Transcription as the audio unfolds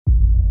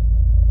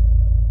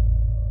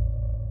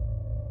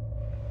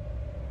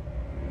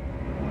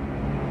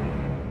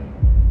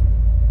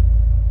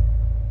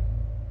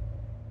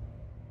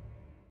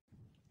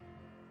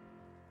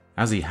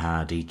as he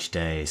had each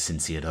day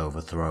since he had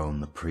overthrown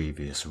the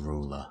previous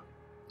ruler.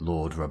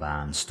 Lord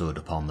Raban stood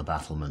upon the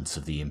battlements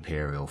of the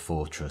Imperial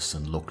fortress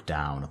and looked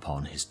down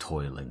upon his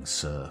toiling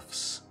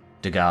serfs.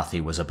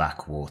 Dagathi was a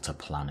backwater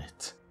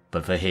planet,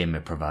 but for him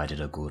it provided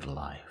a good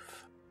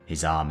life.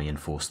 His army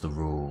enforced the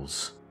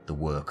rules, the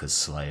workers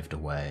slaved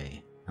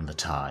away, and the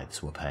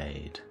tithes were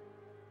paid.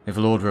 If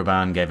Lord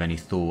Raban gave any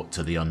thought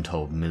to the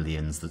untold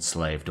millions that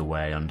slaved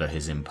away under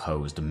his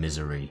imposed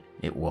misery,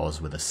 it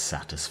was with a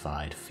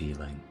satisfied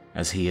feeling.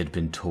 As he had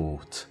been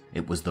taught,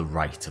 it was the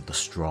right of the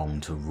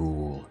strong to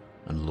rule,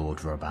 and Lord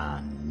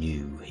Raban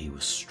knew he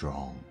was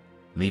strong.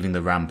 Leaving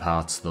the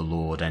ramparts, the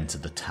Lord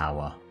entered the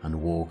tower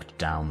and walked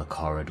down the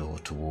corridor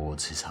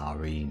towards his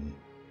harem.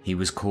 He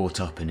was caught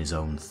up in his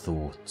own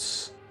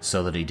thoughts,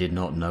 so that he did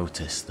not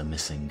notice the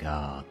missing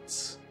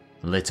guards.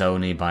 Lit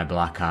only by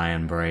black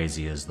iron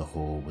braziers, the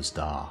hall was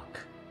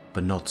dark,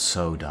 but not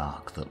so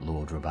dark that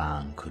Lord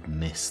Raban could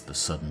miss the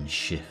sudden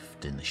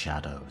shift in the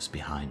shadows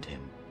behind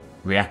him.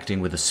 Reacting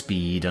with a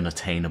speed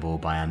unattainable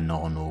by a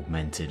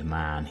non-augmented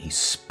man, he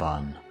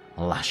spun,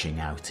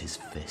 lashing out his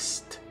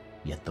fist,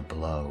 yet the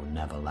blow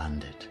never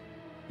landed.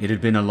 It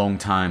had been a long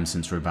time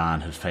since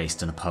Raban had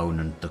faced an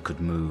opponent that could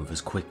move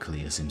as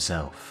quickly as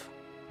himself,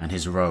 and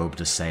his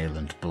robed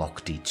assailant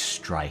blocked each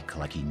strike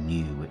like he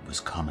knew it was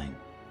coming.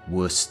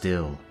 Worse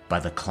still, by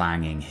the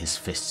clanging his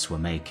fists were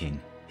making,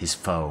 his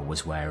foe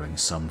was wearing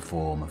some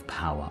form of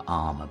power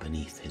armor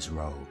beneath his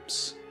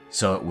robes.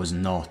 So it was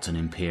not an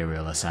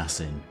Imperial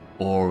assassin,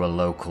 or a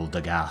local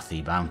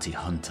Dagathi bounty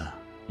hunter,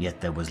 yet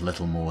there was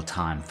little more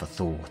time for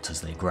thought as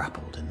they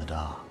grappled in the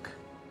dark.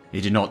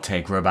 It did not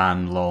take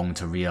Raban long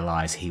to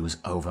realize he was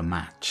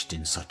overmatched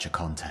in such a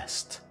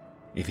contest.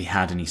 If he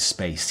had any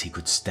space, he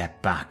could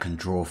step back and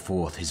draw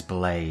forth his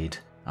blade,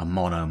 a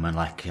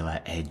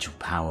monomolecular edge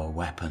power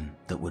weapon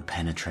that would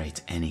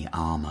penetrate any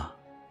armor.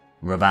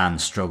 Raban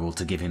struggled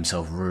to give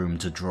himself room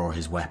to draw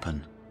his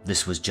weapon.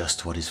 This was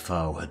just what his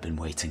foe had been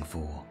waiting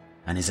for,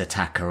 and his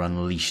attacker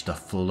unleashed a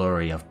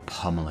flurry of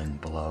pummeling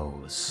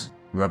blows.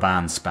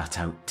 Raban spat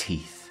out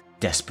teeth,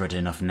 desperate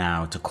enough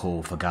now to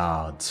call for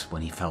guards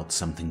when he felt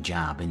something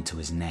jab into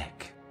his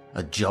neck.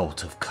 A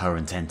jolt of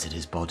current entered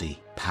his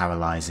body,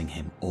 paralyzing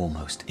him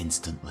almost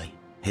instantly.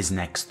 His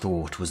next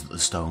thought was that the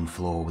stone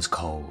floor was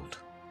cold,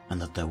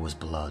 and that there was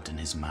blood in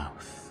his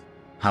mouth.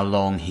 How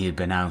long he had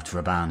been out,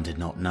 Raban did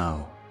not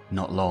know.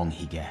 Not long,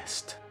 he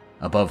guessed.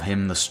 Above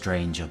him, the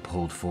stranger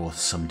pulled forth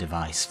some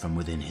device from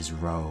within his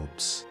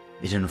robes.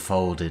 It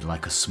unfolded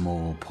like a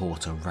small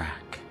porter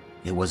rack.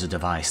 It was a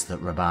device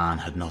that Raban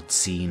had not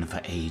seen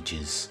for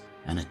ages,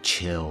 and a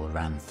chill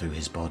ran through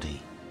his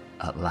body.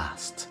 At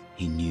last,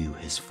 he knew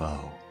his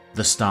foe.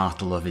 The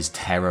startle of his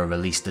terror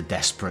released a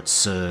desperate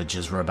surge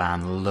as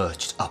Raban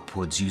lurched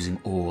upwards using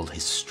all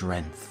his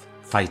strength,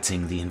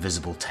 fighting the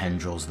invisible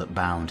tendrils that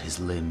bound his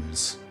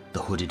limbs.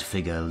 The hooded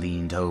figure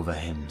leaned over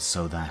him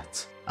so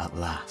that, at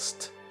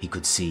last, he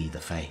could see the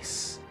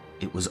face.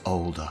 It was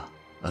older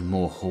and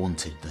more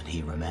haunted than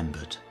he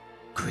remembered.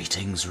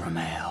 "Greetings,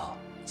 Ramael,"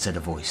 said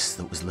a voice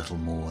that was little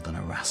more than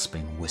a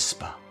rasping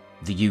whisper.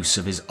 The use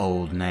of his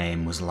old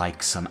name was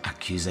like some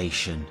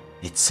accusation.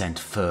 It sent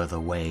further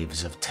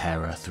waves of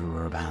terror through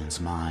Raban's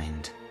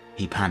mind.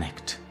 He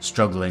panicked,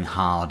 struggling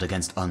hard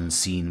against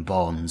unseen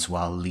bonds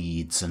while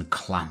leads and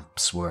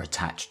clamps were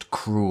attached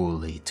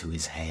cruelly to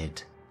his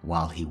head.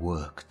 While he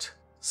worked,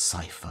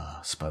 Cypher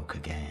spoke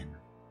again.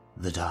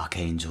 "The Dark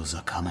Angels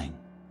are coming.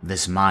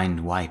 This mind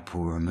wipe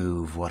will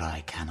remove what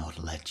I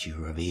cannot let you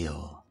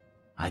reveal.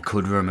 I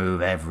could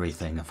remove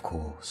everything, of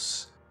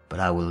course, but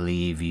I will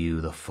leave you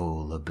the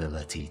full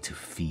ability to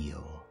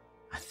feel.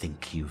 I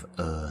think you've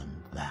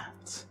earned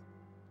that."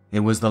 It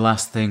was the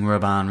last thing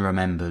Raban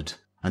remembered,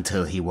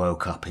 until he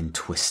woke up in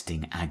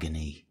twisting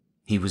agony.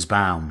 He was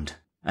bound,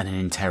 and an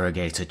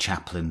interrogator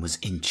chaplain was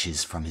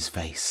inches from his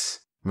face.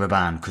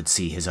 Raban could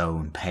see his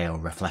own pale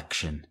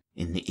reflection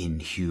in the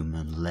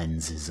inhuman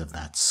lenses of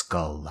that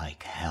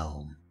skull-like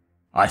helm.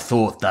 "I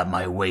thought that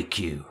might wake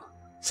you,"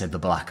 said the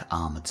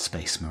black-armored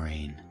space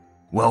marine.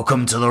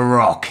 "Welcome to the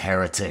Rock,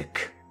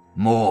 heretic.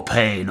 More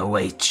pain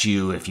awaits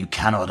you if you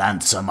cannot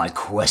answer my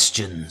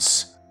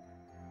questions.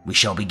 We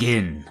shall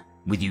begin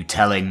with you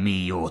telling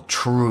me your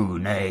true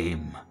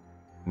name."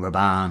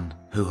 Raban,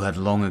 who had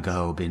long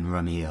ago been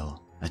Ramiel,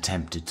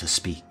 attempted to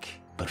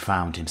speak, but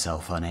found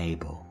himself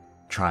unable.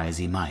 Try as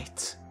he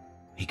might,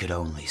 he could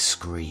only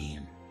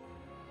scream.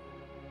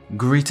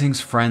 Greetings,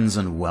 friends,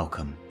 and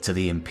welcome to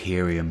the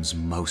Imperium's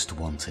Most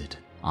Wanted.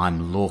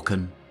 I'm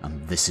Lorcan,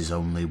 and this is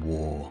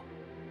OnlyWar.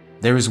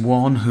 There is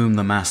one whom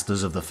the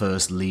masters of the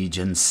First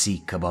Legion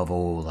seek above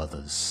all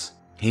others.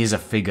 He is a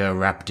figure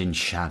wrapped in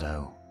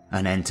shadow,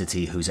 an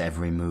entity whose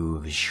every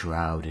move is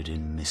shrouded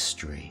in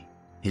mystery.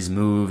 His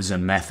moves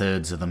and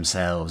methods are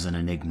themselves an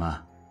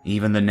enigma.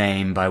 Even the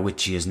name by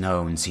which he is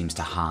known seems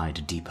to hide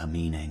a deeper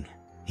meaning.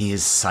 He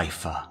is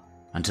Cypher,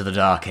 and to the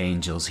Dark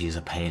Angels he is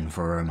a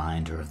painful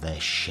reminder of their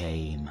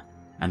shame,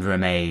 and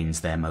remains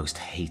their most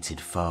hated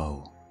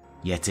foe.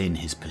 Yet in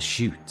his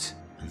pursuit,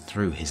 and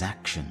through his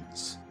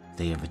actions,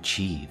 they have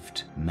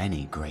achieved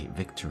many great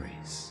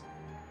victories.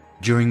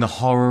 During the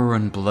horror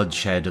and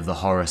bloodshed of the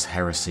Horus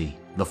Heresy,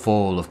 the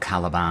Fall of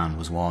Caliban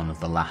was one of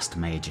the last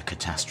major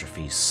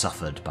catastrophes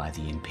suffered by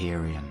the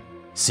Imperium.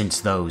 Since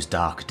those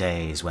dark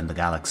days when the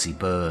galaxy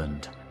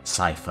burned,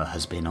 Cypher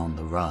has been on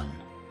the run,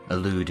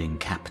 eluding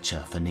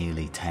capture for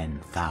nearly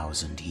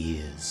 10,000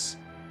 years.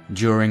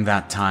 During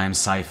that time,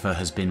 Cypher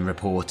has been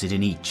reported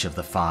in each of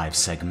the 5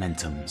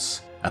 segmentums,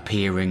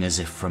 appearing as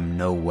if from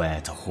nowhere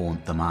to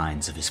haunt the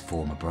minds of his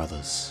former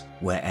brothers.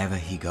 Wherever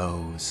he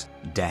goes,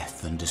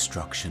 death and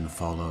destruction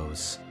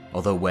follows,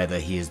 although whether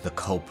he is the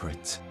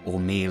culprit or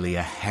merely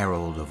a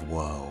herald of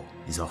woe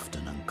is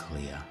often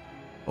unclear.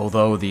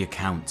 Although the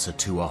accounts are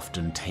too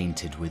often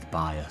tainted with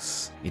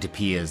bias, it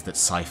appears that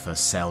Cypher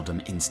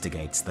seldom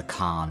instigates the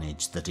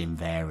carnage that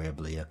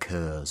invariably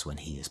occurs when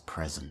he is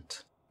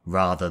present.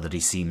 Rather that he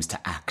seems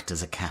to act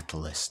as a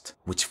catalyst,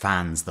 which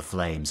fans the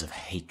flames of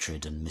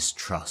hatred and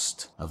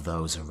mistrust of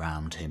those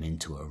around him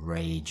into a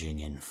raging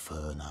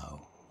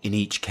inferno. In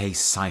each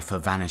case, Cypher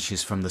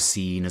vanishes from the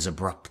scene as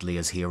abruptly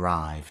as he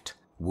arrived.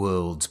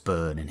 Worlds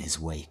burn in his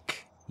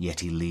wake,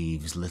 yet he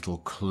leaves little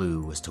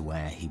clue as to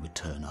where he would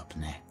turn up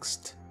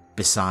next.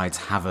 Besides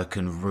havoc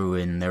and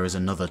ruin, there is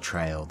another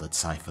trail that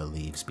Cypher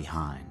leaves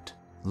behind.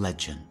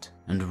 Legend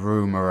and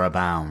rumor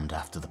abound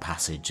after the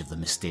passage of the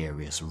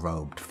mysterious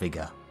robed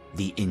figure,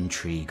 the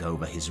intrigue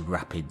over his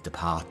rapid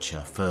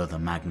departure further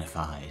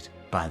magnified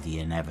by the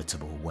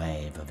inevitable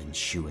wave of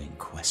ensuing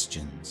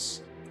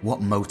questions. What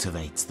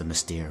motivates the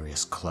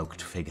mysterious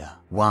cloaked figure?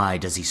 Why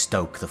does he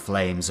stoke the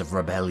flames of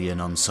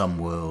rebellion on some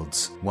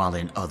worlds, while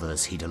in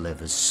others he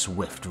delivers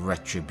swift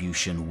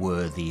retribution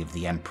worthy of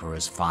the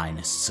Emperor's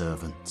finest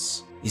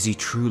servants? Is he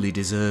truly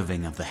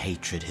deserving of the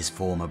hatred his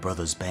former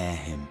brothers bear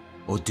him?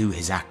 Or do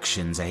his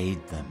actions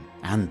aid them,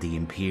 and the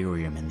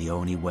Imperium in the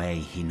only way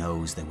he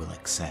knows they will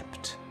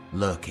accept,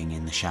 lurking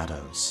in the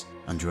shadows,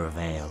 under a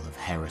veil of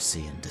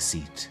heresy and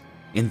deceit?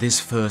 In this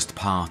first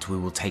part we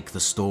will take the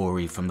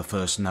story from the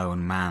first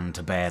known man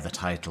to bear the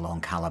title on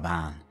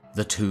Caliban,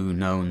 the 2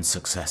 known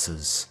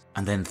successors,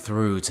 and then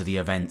through to the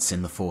events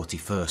in the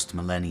 41st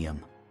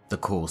millennium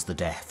that caused the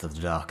death of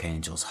the Dark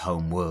Angel's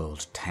home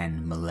world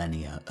 10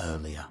 millennia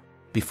earlier.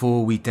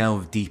 Before we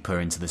delve deeper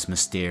into this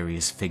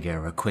mysterious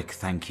figure, a quick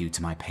thank you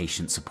to my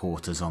patient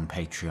supporters on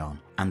Patreon,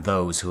 and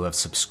those who have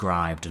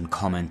subscribed and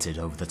commented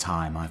over the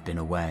time I've been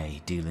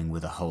away, dealing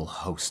with a whole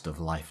host of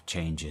life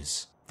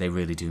changes. They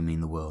really do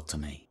mean the world to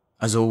me.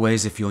 As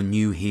always, if you're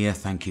new here,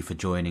 thank you for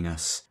joining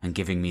us and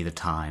giving me the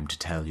time to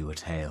tell you a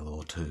tale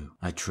or two.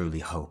 I truly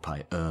hope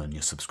I earn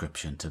your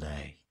subscription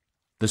today.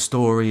 The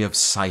story of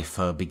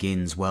Cypher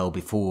begins well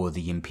before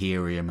the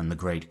Imperium and the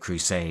Great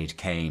Crusade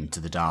came to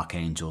the Dark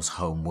Angel's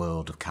home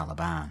world of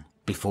Caliban,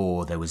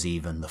 before there was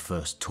even the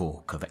first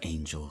talk of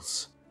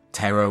angels.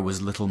 Terror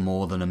was little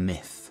more than a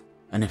myth,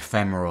 an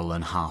ephemeral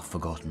and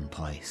half-forgotten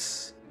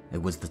place.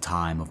 It was the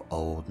time of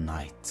old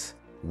night.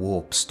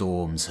 Warp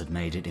storms had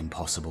made it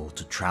impossible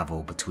to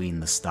travel between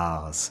the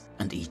stars,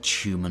 and each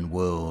human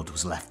world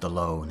was left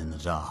alone in the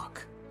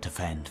dark to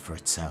fend for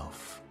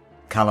itself.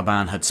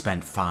 Caliban had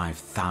spent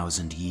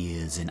 5,000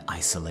 years in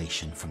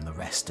isolation from the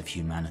rest of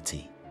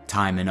humanity,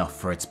 time enough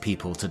for its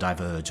people to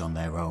diverge on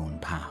their own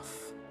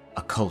path.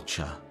 A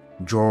culture,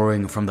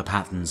 drawing from the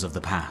patterns of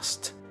the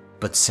past,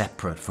 but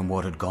separate from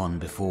what had gone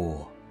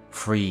before,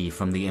 free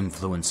from the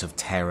influence of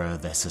terror.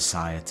 Their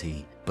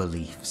society,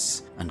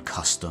 beliefs, and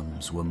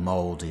customs were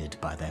molded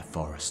by their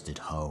forested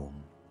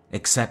home.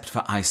 Except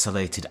for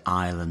isolated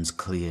islands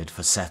cleared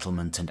for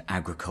settlement and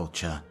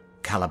agriculture,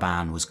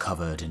 Caliban was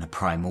covered in a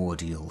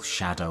primordial,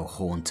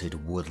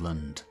 shadow-haunted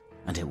woodland,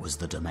 and it was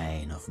the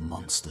domain of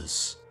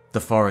monsters. The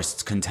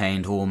forests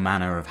contained all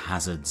manner of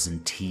hazards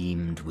and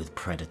teemed with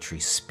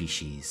predatory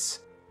species.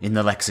 In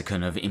the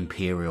lexicon of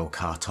Imperial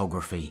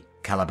cartography,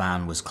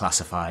 Caliban was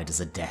classified as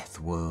a death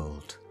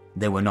world.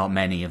 There were not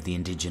many of the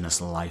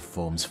indigenous life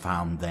forms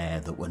found there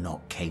that were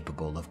not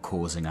capable of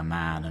causing a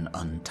man an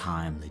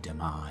untimely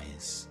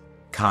demise.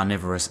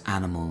 Carnivorous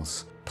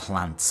animals,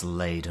 plants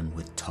laden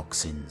with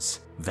toxins,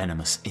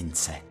 venomous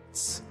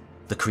insects.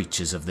 The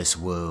creatures of this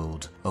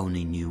world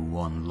only knew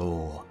one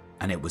law,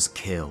 and it was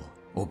kill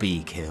or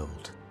be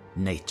killed,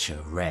 nature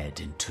red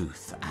in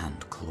tooth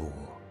and claw.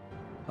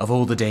 Of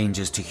all the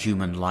dangers to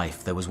human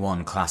life, there was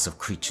one class of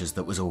creatures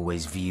that was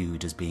always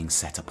viewed as being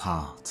set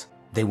apart.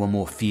 They were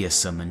more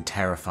fearsome and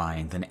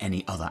terrifying than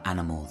any other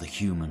animal the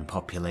human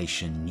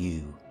population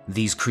knew.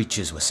 These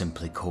creatures were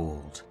simply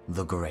called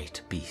the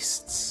Great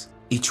Beasts.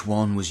 Each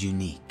one was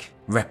unique,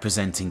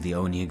 representing the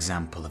only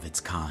example of its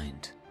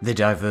kind. Their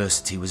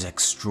diversity was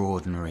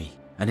extraordinary.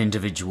 An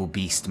individual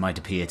beast might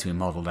appear to be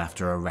modelled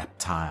after a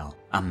reptile,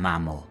 a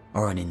mammal,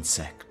 or an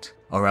insect,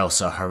 or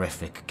else a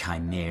horrific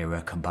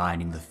chimera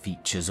combining the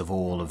features of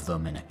all of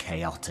them in a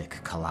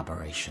chaotic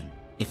collaboration.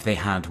 If they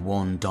had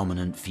one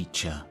dominant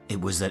feature,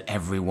 it was that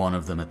every one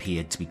of them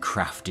appeared to be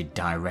crafted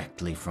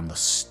directly from the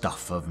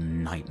stuff of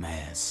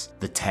nightmares,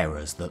 the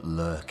terrors that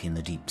lurk in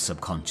the deep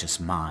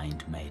subconscious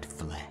mind made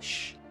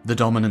flesh. The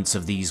dominance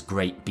of these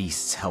great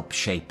beasts helped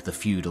shape the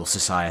feudal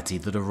society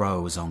that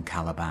arose on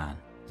Caliban.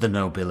 The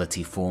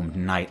nobility formed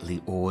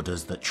knightly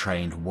orders that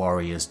trained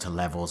warriors to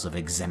levels of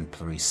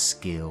exemplary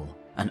skill,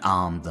 and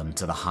armed them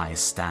to the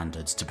highest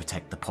standards to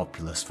protect the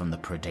populace from the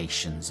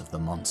predations of the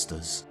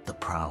monsters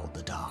that prowled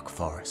the dark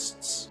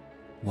forests.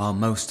 While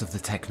most of the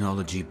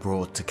technology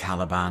brought to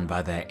Caliban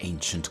by their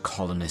ancient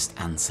colonist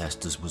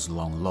ancestors was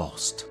long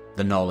lost,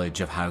 the knowledge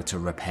of how to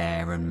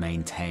repair and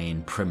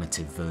maintain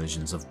primitive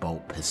versions of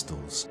bolt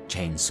pistols,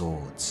 chain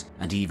swords,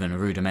 and even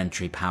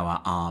rudimentary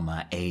power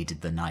armor aided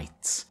the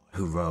knights,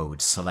 who rode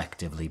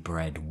selectively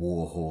bred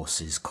war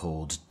horses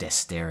called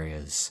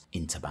desterias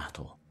into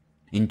battle.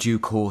 In due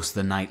course,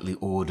 the knightly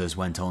orders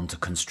went on to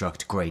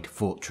construct great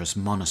fortress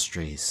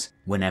monasteries.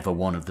 Whenever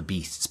one of the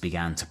beasts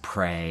began to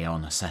prey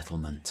on a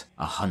settlement,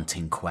 a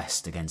hunting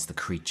quest against the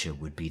creature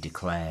would be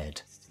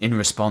declared. In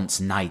response,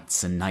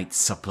 knights and knight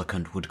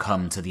supplicant would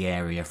come to the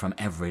area from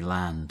every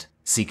land,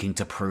 seeking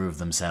to prove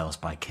themselves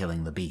by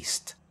killing the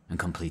beast and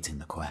completing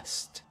the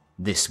quest.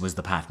 This was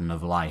the pattern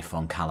of life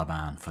on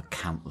Caliban for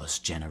countless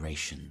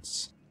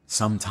generations.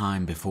 Some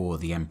time before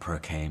the Emperor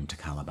came to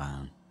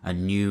Caliban, a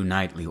new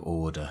knightly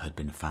order had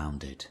been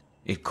founded.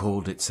 It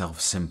called itself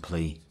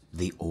simply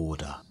the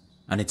Order,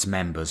 and its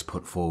members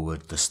put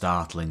forward the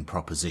startling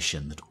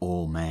proposition that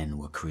all men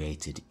were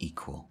created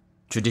equal.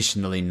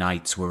 Traditionally,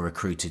 knights were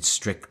recruited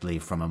strictly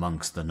from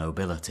amongst the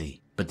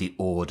nobility, but the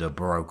Order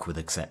broke with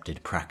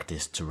accepted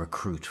practice to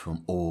recruit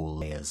from all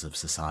layers of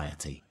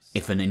society.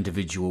 If an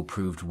individual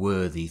proved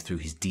worthy through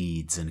his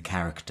deeds and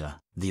character,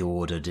 the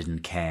Order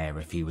didn't care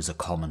if he was a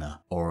commoner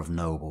or of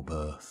noble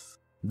birth.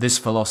 This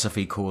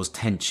philosophy caused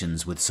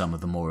tensions with some of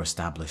the more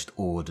established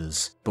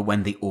orders, but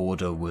when the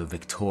Order were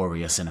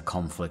victorious in a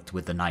conflict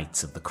with the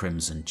Knights of the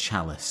Crimson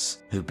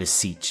Chalice, who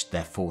besieged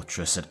their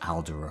fortress at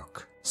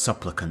Alderuk,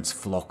 supplicants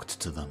flocked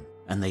to them,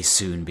 and they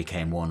soon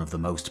became one of the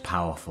most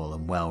powerful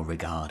and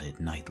well-regarded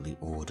knightly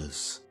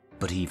orders.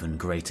 But even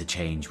greater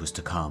change was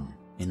to come,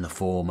 in the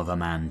form of a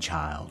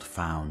man-child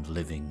found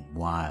living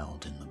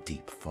wild in the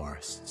deep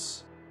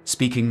forests.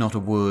 Speaking not a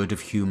word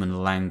of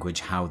human language,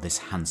 how this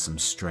handsome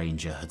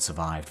stranger had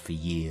survived for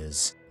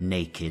years,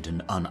 naked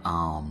and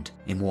unarmed,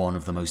 in one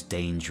of the most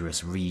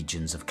dangerous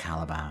regions of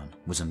Caliban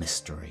was a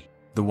mystery.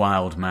 The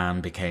wild man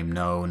became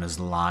known as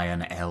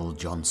Lion L.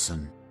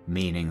 Johnson,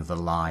 meaning the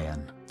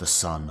lion, the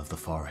son of the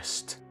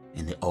forest,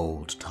 in the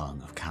old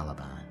tongue of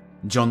Caliban.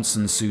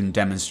 Johnson soon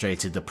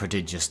demonstrated the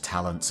prodigious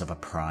talents of a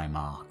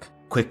Primarch,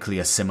 quickly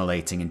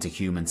assimilating into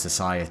human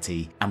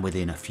society, and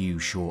within a few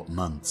short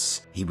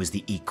months, he was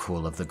the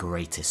equal of the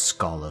greatest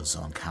scholars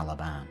on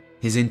Caliban.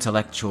 His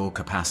intellectual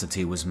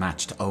capacity was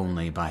matched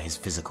only by his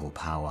physical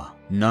power.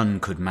 None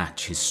could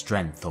match his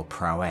strength or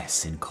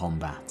prowess in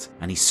combat,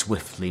 and he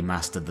swiftly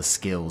mastered the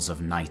skills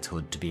of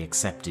knighthood to be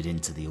accepted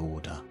into the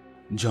Order.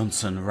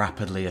 Johnson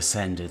rapidly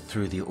ascended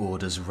through the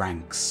Order's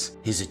ranks,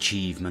 his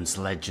achievements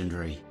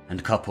legendary,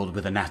 and coupled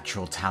with a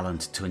natural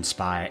talent to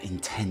inspire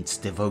intense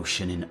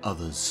devotion in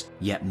others,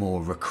 yet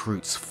more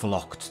recruits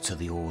flocked to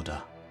the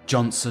Order.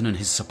 Johnson and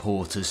his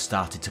supporters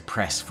started to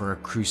press for a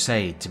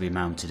crusade to be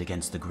mounted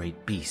against the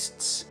great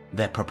beasts.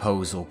 Their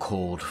proposal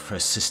called for a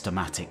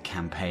systematic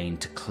campaign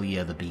to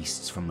clear the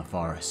beasts from the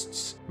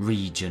forests,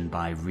 region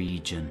by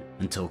region,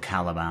 until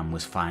Caliban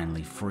was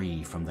finally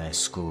free from their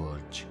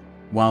scourge.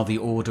 While the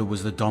Order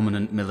was the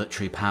dominant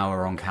military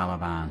power on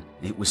Caliban,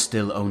 it was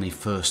still only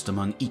first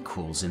among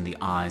equals in the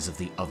eyes of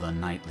the other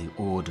knightly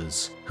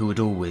orders, who had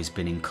always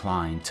been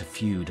inclined to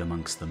feud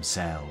amongst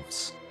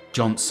themselves.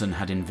 Johnson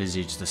had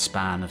envisaged a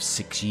span of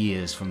 6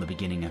 years from the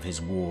beginning of his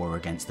war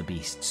against the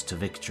beasts to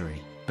victory,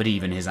 but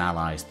even his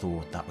allies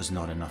thought that was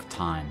not enough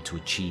time to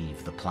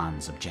achieve the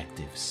plan's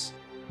objectives.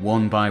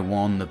 One by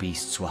one, the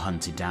beasts were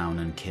hunted down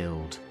and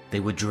killed.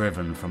 They were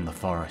driven from the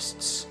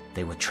forests.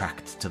 They were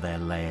tracked to their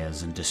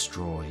lairs and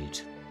destroyed.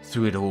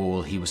 Through it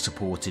all, he was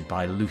supported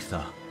by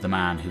Luther, the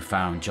man who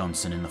found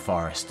Johnson in the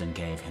forest and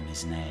gave him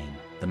his name,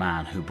 the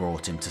man who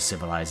brought him to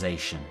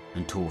civilization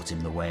and taught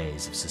him the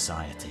ways of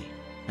society.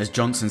 As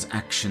Johnson's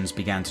actions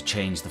began to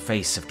change the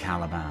face of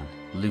Caliban,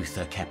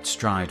 Luther kept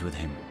stride with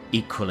him,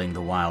 equaling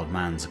the wild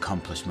man's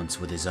accomplishments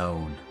with his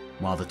own.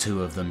 While the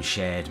two of them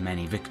shared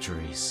many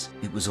victories,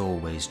 it was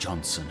always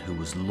Johnson who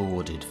was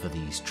lauded for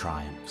these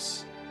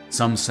triumphs.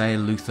 Some say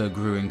Luther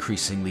grew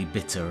increasingly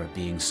bitter at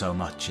being so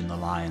much in the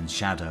lion's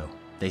shadow.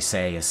 They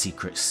say a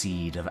secret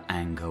seed of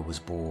anger was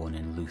born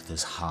in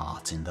Luther's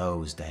heart in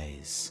those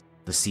days,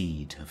 the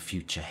seed of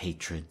future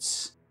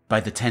hatreds.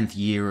 By the 10th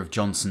year of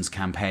Johnson's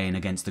campaign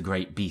against the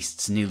great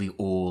beasts, nearly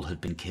all had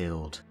been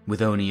killed,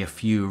 with only a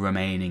few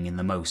remaining in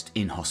the most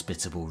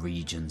inhospitable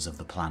regions of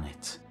the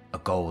planet. A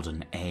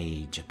golden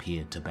age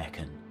appeared to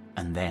beckon,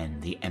 and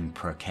then the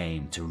Emperor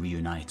came to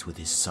reunite with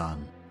his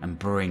son and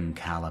bring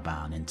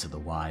Caliban into the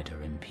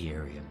wider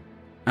Imperium.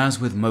 As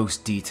with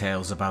most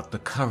details about the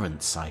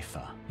current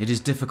Cypher, it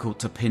is difficult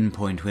to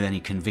pinpoint with any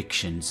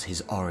convictions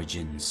his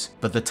origins,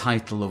 but the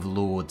title of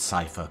Lord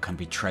Cypher can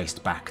be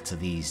traced back to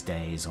these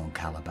days on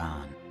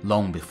Caliban.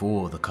 Long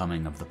before the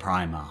coming of the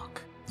Primarch,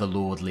 the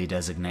lordly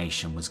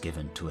designation was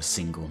given to a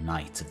single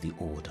knight of the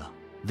Order.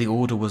 The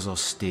Order was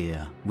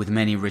austere, with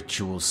many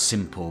rituals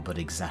simple but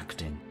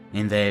exacting.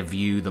 In their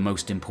view, the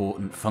most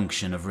important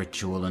function of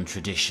ritual and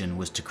tradition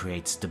was to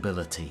create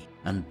stability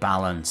and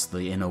balance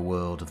the inner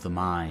world of the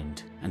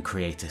mind and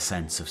create a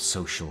sense of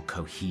social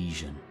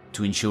cohesion.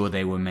 To ensure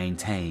they were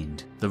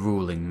maintained, the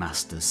ruling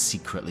masters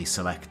secretly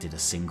selected a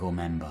single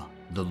member,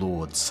 the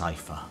Lord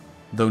Cypher.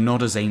 Though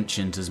not as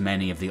ancient as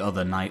many of the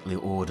other knightly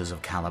orders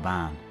of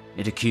Caliban,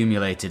 it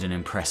accumulated an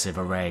impressive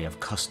array of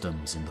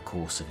customs in the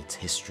course of its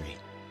history.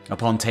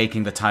 Upon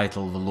taking the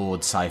title, the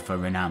Lord Cypher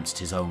renounced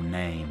his own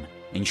name,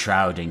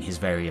 enshrouding his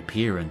very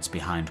appearance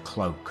behind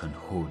cloak and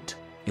hood.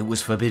 It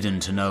was forbidden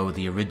to know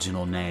the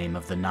original name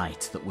of the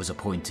knight that was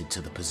appointed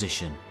to the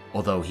position,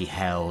 although he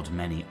held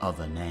many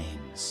other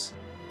names.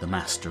 The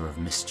Master of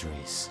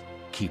Mysteries,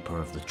 Keeper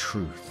of the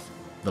Truth,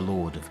 the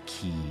Lord of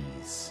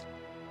Keys.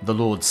 The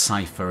Lord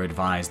Cypher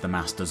advised the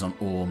masters on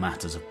all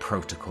matters of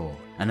protocol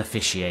and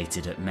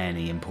officiated at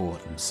many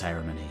important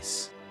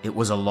ceremonies. It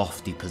was a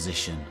lofty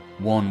position,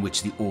 one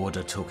which the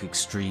order took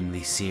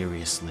extremely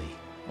seriously.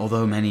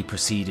 Although many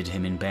preceded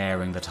him in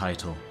bearing the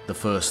title, the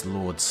first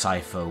Lord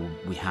Cypher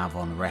we have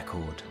on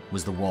record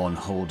was the one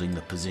holding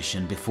the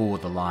position before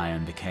the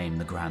Lion became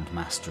the Grand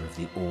Master of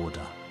the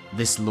Order.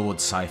 This Lord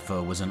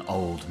Cypher was an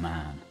old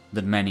man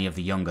that many of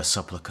the younger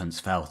supplicants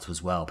felt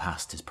was well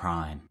past his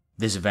prime.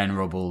 This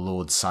venerable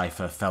Lord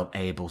Cypher felt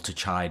able to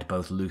chide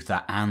both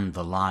Luther and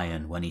the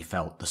Lion when he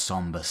felt the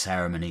sombre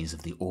ceremonies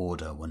of the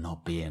Order were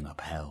not being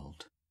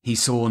upheld. He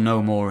saw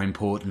no more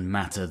important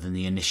matter than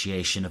the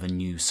initiation of a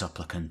new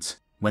supplicant,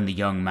 when the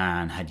young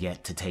man had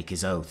yet to take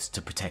his oaths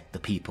to protect the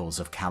peoples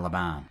of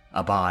Caliban,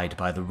 abide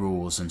by the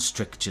rules and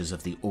strictures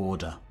of the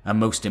Order, and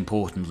most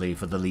importantly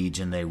for the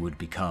Legion they would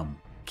become,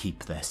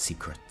 keep their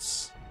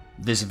secrets.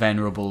 This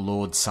venerable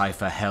Lord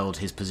Cypher held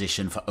his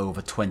position for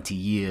over 20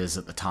 years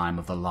at the time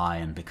of the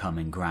Lion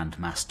becoming Grand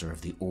Master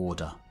of the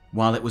Order.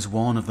 While it was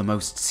one of the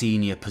most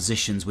senior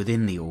positions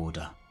within the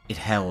Order, it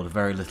held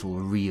very little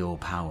real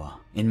power.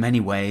 In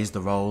many ways,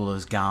 the role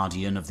as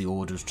guardian of the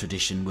Order's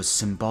tradition was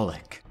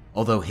symbolic,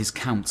 although his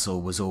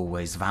counsel was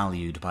always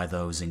valued by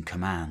those in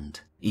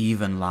command.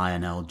 Even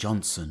Lionel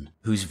Johnson,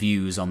 whose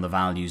views on the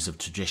values of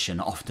tradition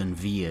often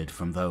veered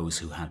from those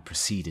who had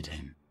preceded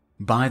him.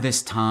 By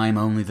this time,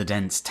 only the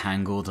dense,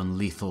 tangled and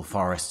lethal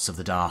forests of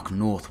the dark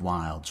North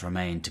Wilds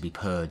remained to be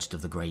purged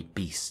of the great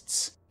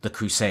beasts. The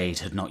crusade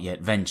had not yet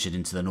ventured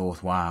into the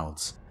North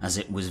Wilds, as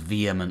it was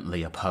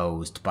vehemently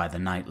opposed by the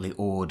knightly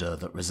order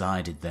that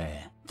resided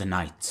there, the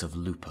Knights of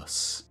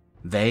Lupus.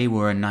 They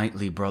were a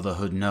knightly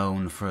brotherhood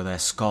known for their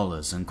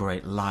scholars and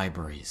great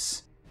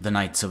libraries. The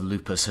Knights of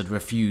Lupus had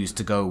refused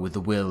to go with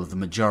the will of the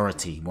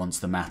majority once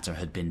the matter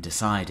had been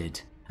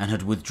decided, and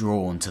had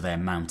withdrawn to their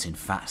mountain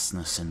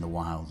fastness in the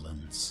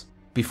wildlands.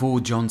 Before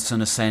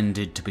Johnson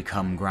ascended to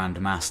become Grand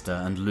Master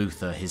and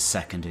Luther his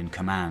second in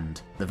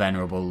command, the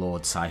venerable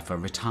Lord Cypher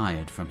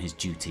retired from his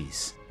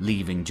duties,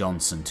 leaving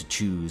Johnson to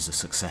choose a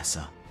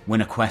successor.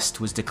 When a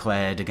quest was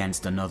declared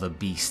against another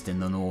beast in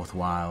the North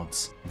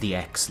Wilds, the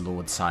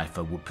ex-Lord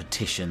Cypher would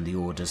petition the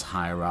Order's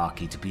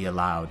hierarchy to be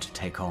allowed to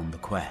take on the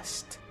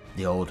quest.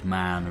 The old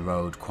man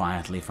rode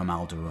quietly from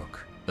Alderuk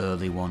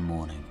early one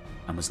morning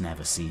and was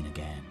never seen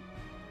again.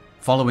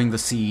 Following the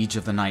siege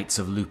of the Knights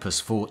of Lupus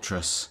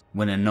Fortress,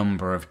 when a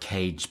number of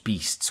caged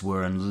beasts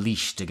were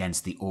unleashed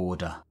against the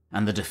Order,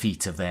 and the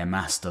defeat of their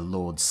master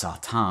Lord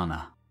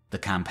Sartana, the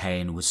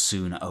campaign was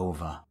soon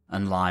over,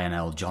 and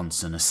Lionel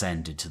Johnson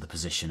ascended to the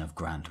position of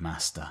Grand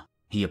Master.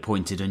 He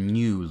appointed a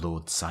new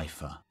Lord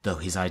Cypher, though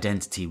his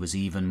identity was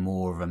even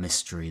more of a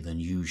mystery than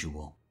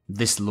usual.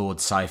 This Lord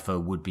Cypher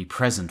would be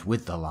present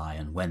with the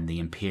Lion when the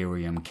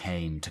Imperium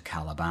came to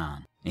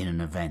Caliban, in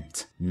an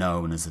event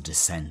known as the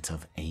Descent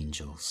of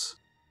Angels.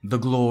 The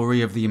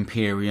glory of the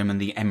Imperium and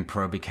the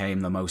Emperor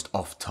became the most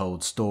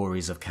oft-told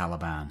stories of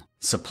Caliban,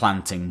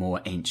 supplanting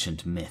more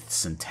ancient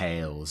myths and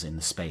tales in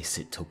the space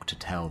it took to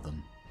tell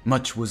them.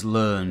 Much was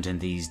learned in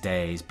these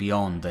days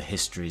beyond the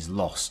histories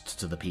lost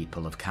to the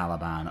people of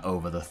Caliban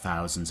over the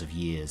thousands of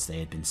years they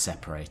had been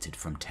separated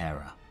from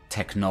Terra.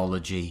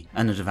 Technology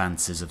and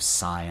advances of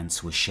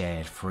science were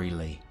shared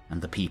freely,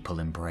 and the people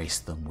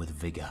embraced them with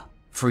vigor.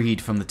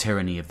 Freed from the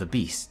tyranny of the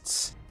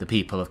beasts, the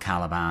people of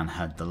Caliban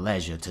had the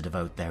leisure to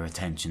devote their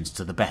attentions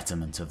to the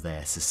betterment of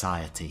their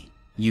society,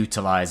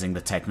 utilizing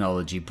the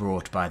technology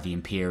brought by the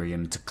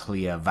Imperium to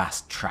clear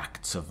vast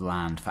tracts of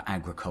land for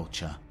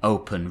agriculture,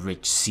 open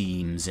rich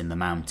seams in the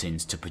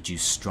mountains to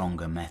produce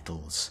stronger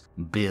metals,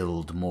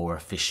 build more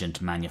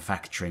efficient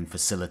manufacturing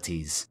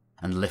facilities,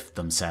 and lift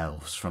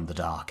themselves from the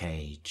Dark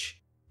Age.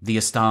 The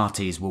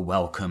Astartes were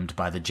welcomed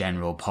by the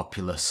general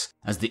populace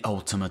as the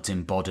ultimate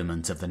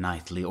embodiment of the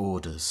knightly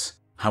orders.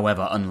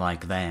 However,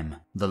 unlike them,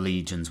 the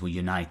legions were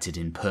united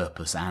in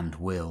purpose and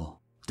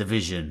will.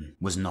 Division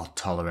was not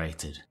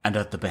tolerated, and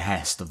at the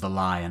behest of the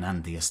Lion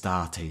and the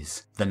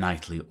Astartes, the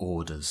knightly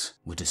orders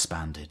were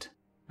disbanded.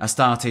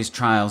 Astartes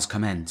trials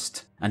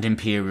commenced, and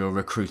Imperial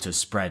recruiters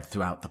spread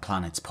throughout the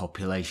planet's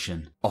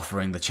population,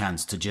 offering the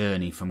chance to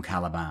journey from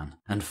Caliban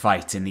and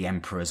fight in the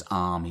Emperor's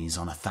armies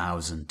on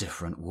 1,000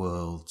 different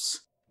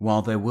worlds.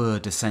 While there were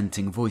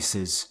dissenting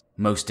voices,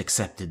 most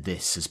accepted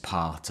this as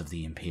part of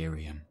the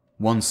Imperium.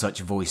 One such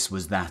voice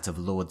was that of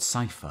Lord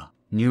Cypher,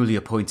 newly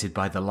appointed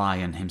by the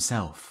Lion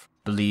himself,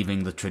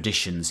 believing the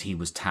traditions he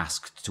was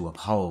tasked to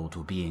uphold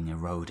were being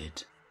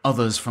eroded.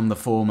 Others from the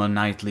former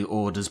knightly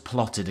orders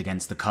plotted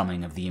against the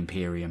coming of the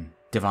Imperium,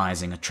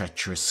 devising a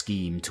treacherous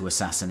scheme to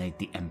assassinate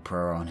the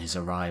Emperor on his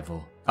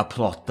arrival, a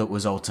plot that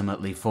was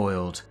ultimately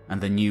foiled,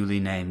 and the newly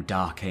named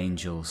Dark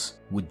Angels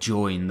would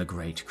join the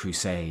Great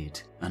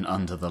Crusade, and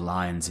under the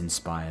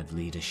Lion's-inspired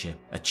leadership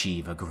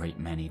achieve a great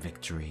many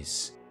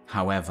victories.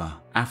 However,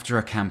 after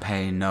a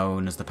campaign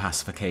known as the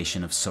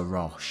Pacification of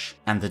Sarosh,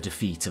 and the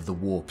defeat of the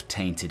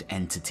warp-tainted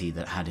entity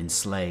that had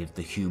enslaved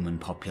the human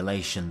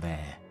population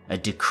there, a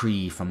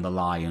decree from the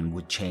Lion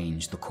would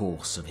change the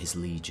course of his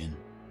legion.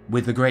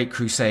 With the Great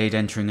Crusade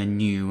entering a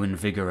new and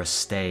vigorous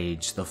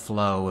stage, the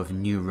flow of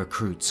new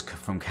recruits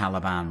from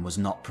Caliban was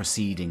not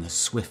proceeding as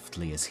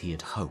swiftly as he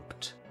had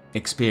hoped.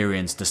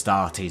 Experienced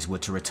Astartes were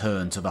to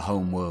return to the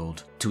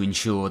homeworld to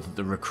ensure that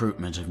the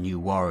recruitment of new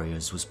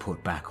warriors was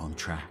put back on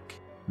track.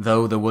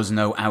 Though there was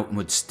no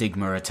outward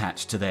stigma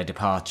attached to their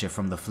departure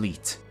from the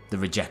fleet, the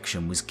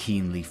rejection was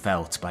keenly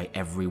felt by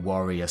every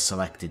warrior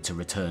selected to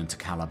return to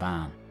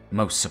Caliban.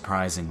 Most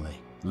surprisingly,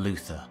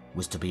 Luther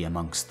was to be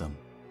amongst them.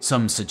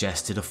 Some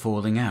suggested a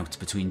falling out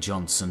between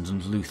Johnson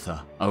and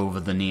Luther over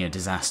the near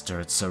disaster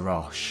at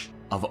Sarosh,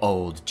 of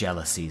old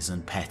jealousies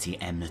and petty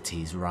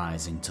enmities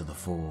rising to the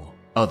fore.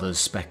 Others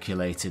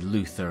speculated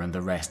Luther and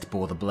the rest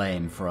bore the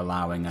blame for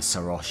allowing a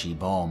Saroshi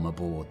bomb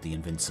aboard the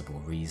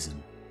Invincible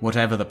Reason.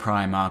 Whatever the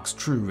Primarch's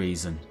true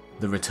reason,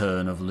 the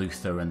return of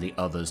Luther and the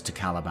others to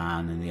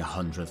Caliban in the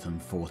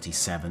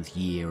 147th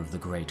year of the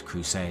Great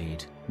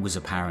Crusade was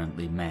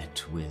apparently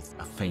met with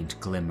a faint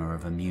glimmer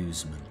of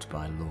amusement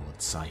by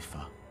Lord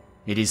Cypher.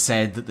 It is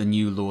said that the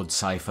new Lord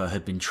Cypher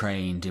had been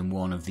trained in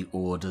one of the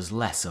Order's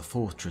lesser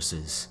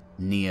fortresses,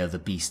 near the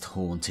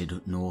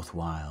beast-haunted North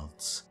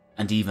Wilds,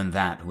 and even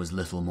that was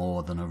little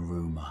more than a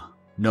rumour.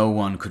 No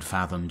one could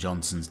fathom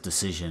Johnson's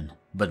decision,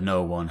 but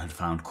no one had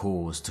found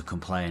cause to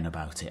complain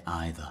about it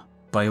either.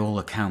 By all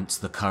accounts,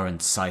 the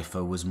current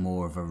Cypher was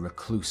more of a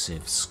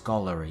reclusive,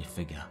 scholarly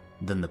figure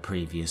than the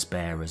previous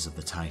bearers of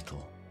the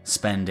title,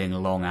 spending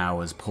long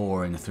hours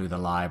poring through the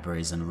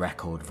libraries and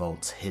record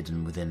vaults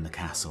hidden within the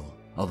castle,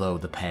 although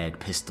the paired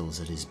pistols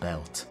at his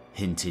belt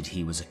hinted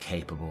he was a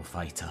capable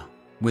fighter.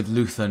 With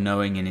Luther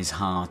knowing in his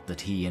heart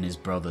that he and his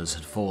brothers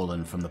had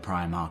fallen from the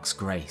Primarch's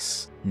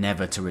grace,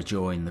 never to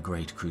rejoin the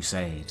Great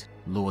Crusade,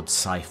 Lord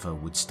Cypher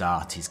would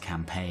start his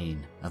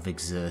campaign of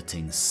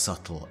exerting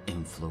subtle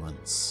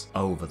influence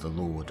over the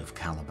Lord of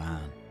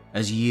Caliban.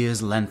 As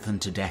years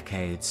lengthened to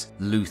decades,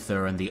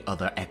 Luther and the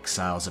other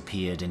exiles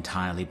appeared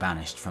entirely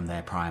banished from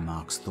their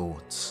Primarch's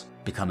thoughts,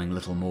 becoming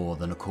little more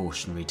than a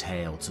cautionary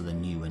tale to the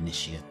new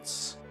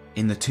initiates.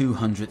 In the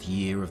 200th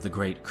year of the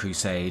Great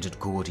Crusade at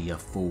Gordia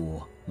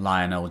IV,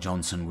 Lionel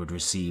Johnson would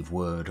receive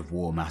word of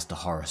War Master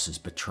Horus's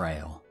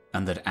betrayal,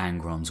 and that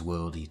Angron's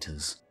World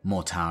Eaters,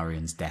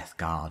 Mortarian's Death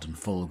Guard, and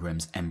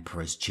Fulgrim's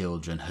Emperor's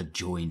Children had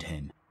joined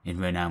him in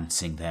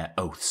renouncing their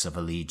oaths of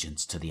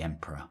allegiance to the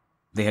Emperor.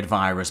 They had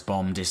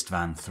virus-bombed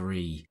Istvan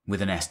III,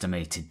 with an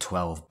estimated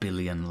 12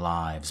 billion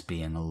lives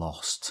being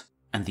lost,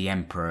 and the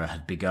Emperor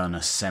had begun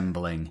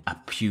assembling a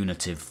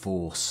punitive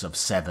force of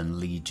 7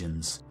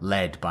 legions,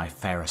 led by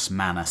Ferrus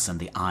Manus and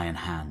the Iron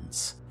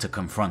Hands, to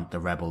confront the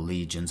rebel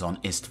legions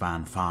on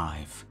Istvan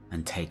V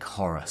and take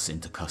Horus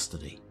into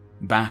custody.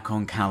 Back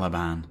on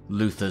Caliban,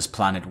 Luther's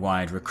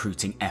planet-wide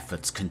recruiting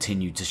efforts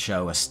continued to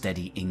show a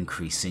steady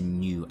increase in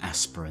new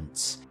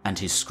aspirants, and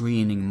his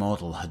screening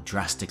model had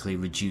drastically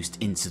reduced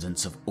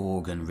incidents of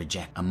organ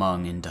reject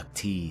among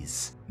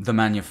inductees. The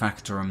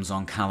manufactorums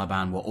on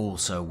Caliban were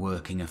also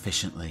working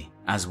efficiently,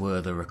 as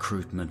were the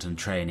recruitment and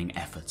training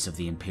efforts of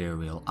the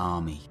Imperial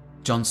Army.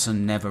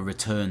 Johnson never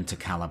returned to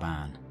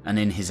Caliban, and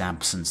in his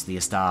absence the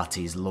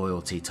Astartes'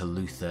 loyalty to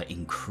Luther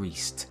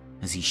increased,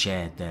 as he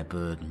shared their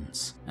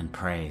burdens and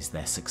praised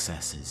their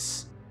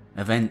successes.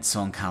 Events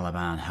on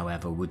Caliban,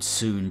 however, would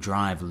soon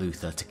drive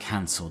Luther to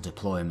cancel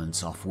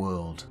deployments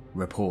off-world,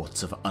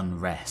 reports of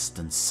unrest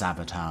and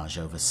sabotage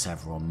over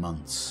several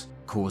months,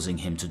 causing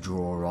him to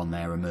draw on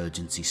their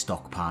emergency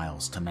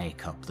stockpiles to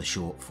make up the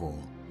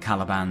shortfall.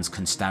 Caliban's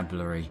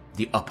constabulary,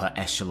 the upper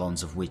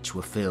echelons of which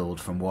were filled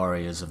from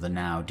warriors of the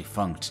now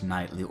defunct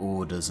knightly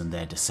orders and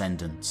their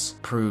descendants,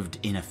 proved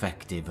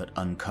ineffective at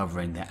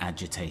uncovering their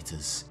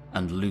agitators,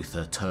 and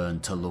Luther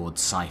turned to Lord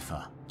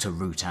Cypher to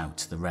root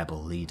out the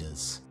rebel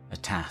leaders, a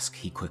task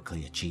he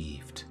quickly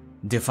achieved.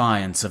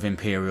 Defiance of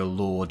imperial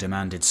law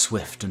demanded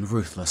swift and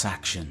ruthless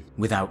action,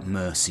 without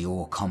mercy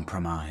or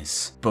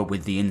compromise, but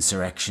with the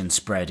insurrection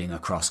spreading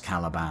across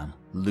Caliban,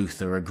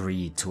 Luther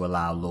agreed to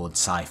allow Lord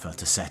Cypher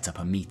to set up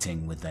a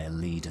meeting with their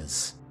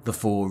leaders. The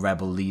 4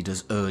 rebel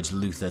leaders urged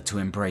Luther to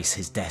embrace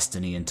his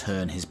destiny and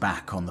turn his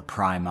back on the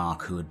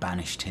Primarch who had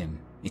banished him.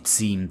 It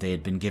seemed they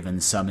had been given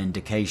some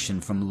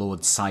indication from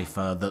Lord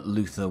Cypher that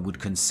Luther would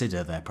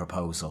consider their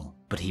proposal,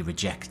 but he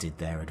rejected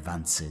their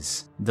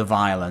advances. The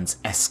violence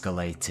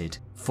escalated,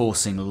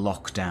 forcing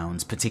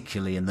lockdowns,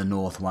 particularly in the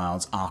North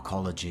Wilds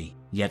archaeology,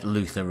 Yet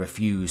Luther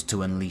refused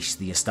to unleash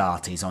the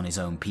Astartes on his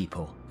own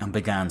people, and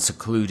began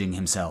secluding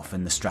himself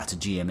in the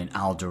Stratagem in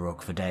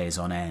Alderuk for days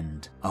on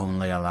end,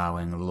 only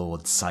allowing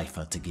Lord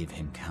Cypher to give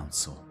him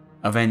counsel.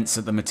 Events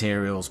at the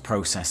materials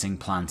processing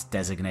plant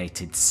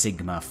designated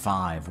Sigma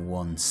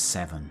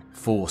 517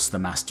 forced the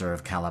Master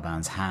of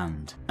Caliban's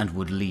hand, and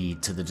would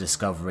lead to the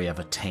discovery of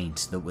a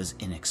taint that was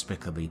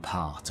inexplicably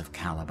part of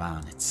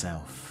Caliban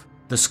itself.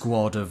 The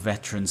squad of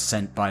veterans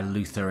sent by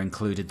Luther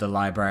included the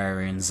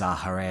librarian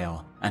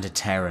Zaharael and a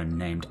Terran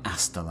named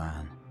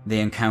Astalan. They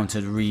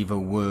encountered Reaver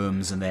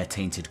worms and their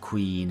tainted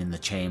queen in the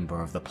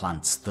chamber of the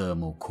plant's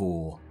thermal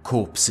core,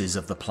 corpses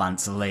of the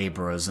plant's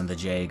labourers and the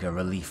Jaeger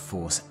relief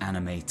force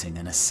animating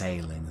and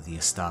assailing the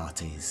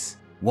Astartes.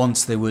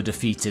 Once they were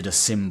defeated, a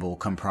symbol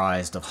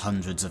comprised of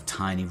hundreds of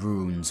tiny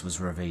runes was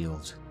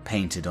revealed,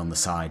 painted on the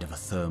side of a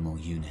thermal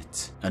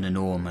unit, an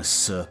enormous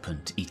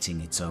serpent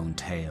eating its own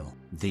tail,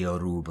 the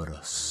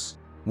Ouroboros.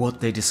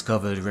 What they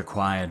discovered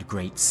required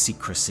great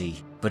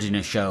secrecy, but in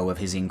a show of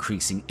his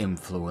increasing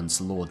influence,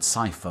 Lord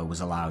Cypher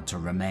was allowed to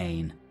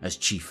remain, as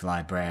Chief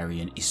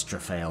Librarian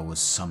Istrafel was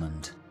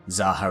summoned.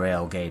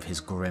 Zaharael gave his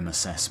grim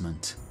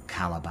assessment.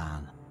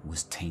 Caliban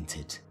was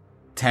tainted.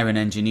 Terran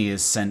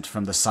engineers sent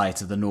from the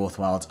site of the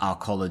Northwild's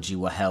archaeology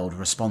were held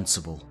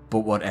responsible, but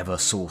whatever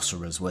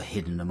sorcerers were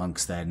hidden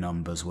amongst their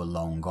numbers were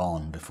long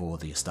gone before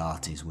the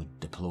Astartes were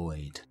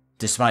deployed.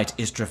 Despite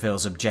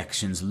Istrafel's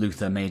objections,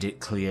 Luther made it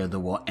clear that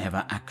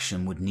whatever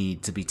action would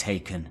need to be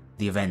taken,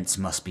 the events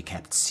must be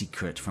kept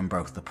secret from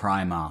both the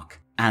Primarch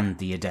and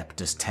the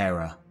Adeptus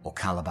Terra, or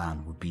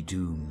Caliban would be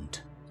doomed.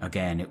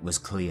 Again, it was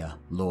clear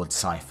Lord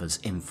Cypher's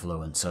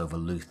influence over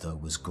Luther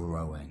was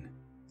growing.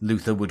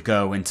 Luther would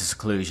go into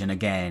seclusion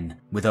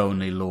again, with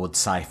only Lord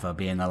Cypher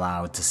being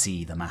allowed to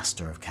see the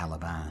Master of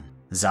Caliban.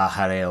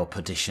 Zaharael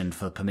petitioned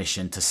for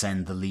permission to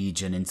send the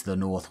Legion into the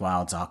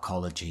Northwild's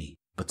archaeology,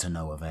 but to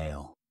no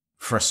avail.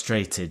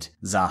 Frustrated,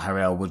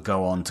 Zaharael would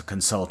go on to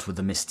consult with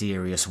the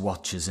mysterious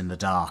Watchers in the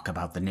dark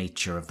about the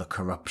nature of the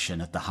corruption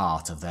at the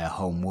heart of their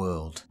home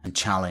world, and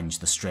challenge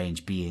the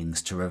strange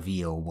beings to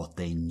reveal what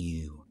they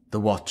knew. The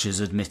Watchers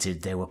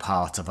admitted they were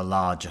part of a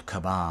larger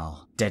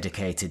cabal,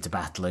 dedicated to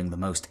battling the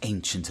most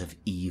ancient of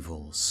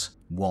evils,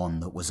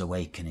 one that was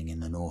awakening in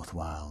the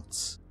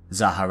Northwilds.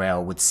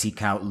 Zaharael would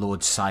seek out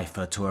Lord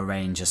Cypher to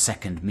arrange a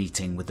second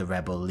meeting with the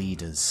rebel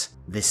leaders,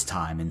 this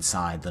time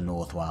inside the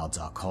Northwild's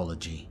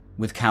archaeology.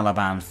 With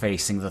Caliban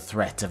facing the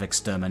threat of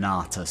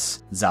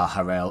exterminatus,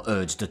 Zaharael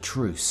urged a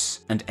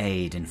truce and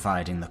aid in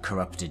fighting the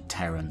corrupted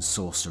Terran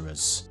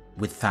sorcerers.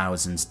 With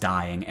thousands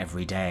dying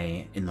every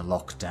day in the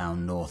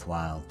lockdown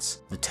Northwilds,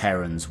 the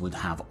Terrans would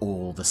have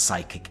all the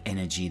psychic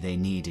energy they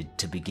needed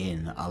to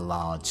begin a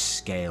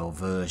large-scale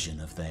version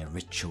of their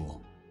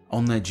ritual.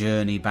 On their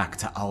journey back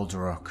to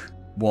Alderuk,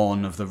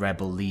 one of the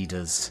rebel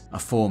leaders, a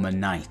former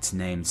knight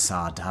named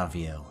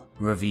Sardaviel,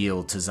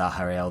 revealed to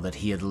Zaharael that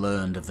he had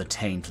learned of the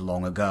taint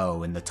long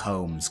ago in the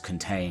tomes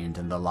contained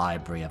in the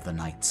library of the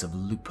Knights of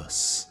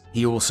Lupus.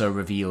 He also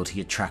revealed he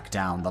had tracked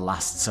down the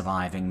last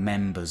surviving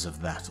members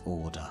of that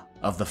order.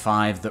 Of the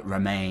 5 that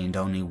remained,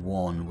 only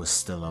 1 was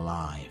still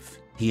alive.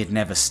 He had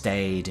never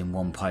stayed in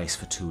one place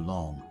for too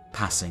long,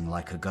 passing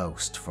like a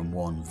ghost from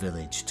one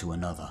village to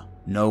another.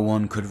 No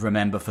one could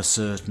remember for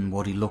certain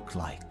what he looked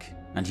like,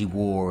 and he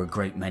wore a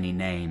great many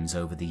names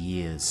over the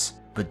years.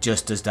 But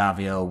just as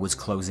Daviel was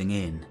closing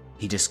in,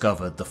 he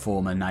discovered the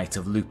former Knight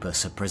of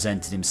Lupus had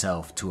presented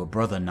himself to a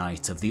brother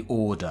knight of the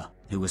Order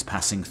who was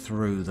passing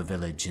through the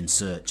village in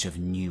search of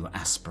new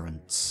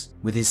aspirants.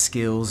 With his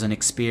skills and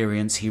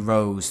experience, he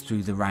rose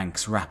through the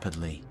ranks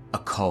rapidly. A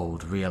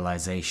cold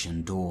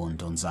realization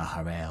dawned on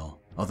Zaharael,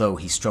 although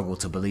he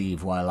struggled to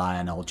believe why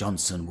Lionel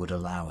Johnson would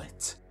allow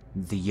it.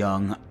 The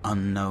young,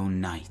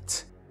 unknown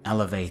knight,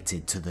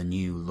 elevated to the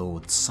new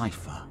Lord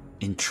Cypher,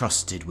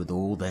 entrusted with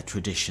all their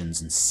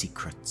traditions and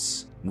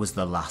secrets, was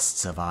the last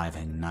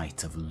surviving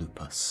Knight of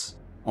Lupus.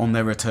 On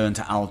their return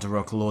to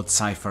Alderuk, Lord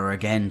Cypher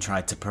again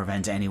tried to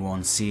prevent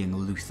anyone seeing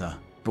Luther,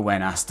 but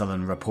when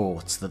Astalan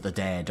reports that the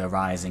dead are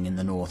rising in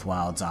the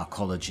Northwild's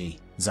archaeology,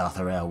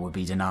 Zaharael would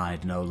be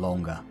denied no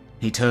longer.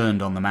 He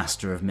turned on the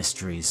Master of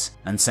Mysteries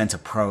and sent a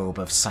probe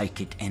of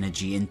psychic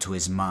energy into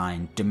his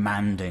mind,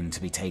 demanding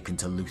to be taken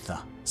to Luther.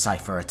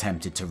 Cypher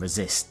attempted to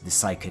resist the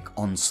psychic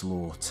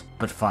onslaught,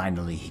 but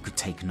finally he could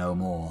take no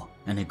more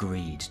and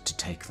agreed to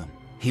take them.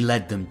 He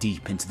led them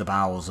deep into the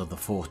bowels of the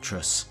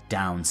fortress,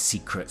 down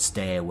secret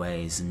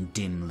stairways and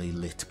dimly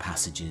lit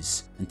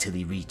passages, until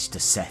he reached a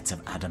set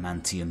of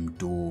adamantium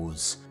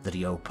doors that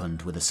he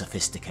opened with a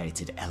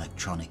sophisticated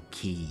electronic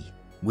key.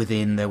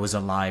 Within there was a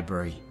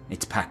library,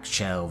 its packed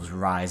shelves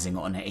rising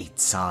on 8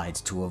 sides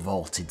to a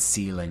vaulted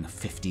ceiling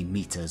 50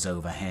 meters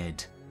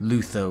overhead.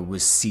 Luther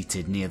was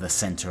seated near the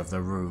center of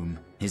the room,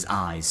 his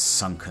eyes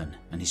sunken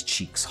and his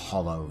cheeks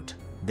hollowed.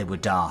 There were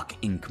dark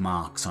ink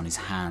marks on his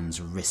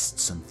hands,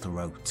 wrists and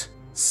throat,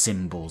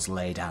 symbols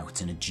laid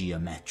out in a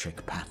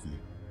geometric pattern.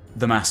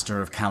 The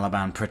Master of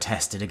Caliban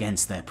protested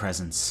against their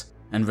presence,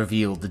 and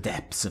revealed the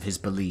depths of his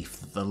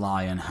belief that the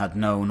Lion had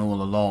known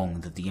all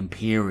along that the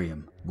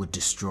Imperium would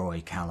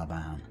destroy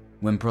Caliban.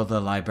 When Brother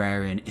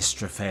Librarian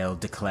Istrafel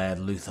declared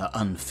Luther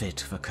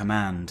unfit for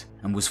command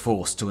and was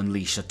forced to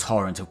unleash a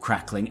torrent of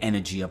crackling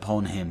energy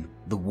upon him,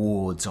 the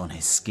wards on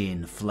his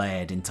skin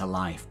flared into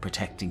life,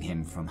 protecting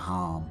him from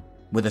harm.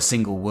 With a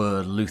single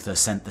word, Luther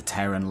sent the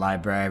Terran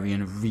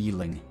Librarian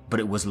reeling, but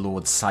it was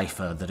Lord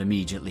Cypher that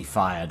immediately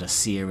fired a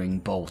searing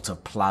bolt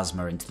of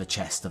plasma into the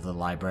chest of the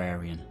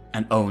Librarian,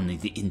 and only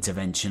the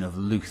intervention of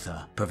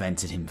Luther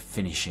prevented him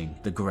finishing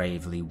the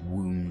gravely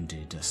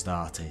wounded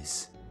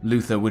Astartes.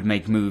 Luther would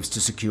make moves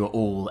to secure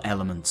all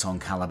elements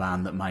on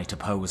Caliban that might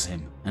oppose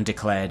him, and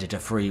declared it a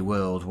free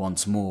world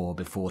once more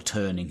before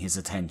turning his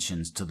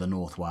attentions to the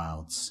North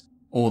Wilds.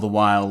 All the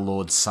while,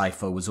 Lord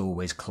Cypher was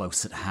always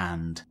close at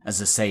hand, as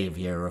the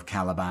saviour of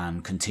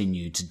Caliban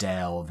continued to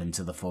delve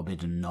into the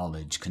forbidden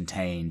knowledge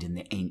contained in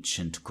the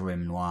ancient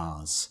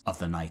grimoires of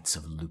the Knights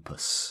of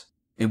Lupus.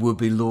 It would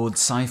be Lord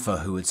Cypher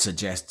who would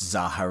suggest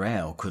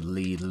Zaharel could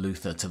lead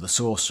Luther to the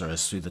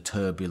sorcerers through the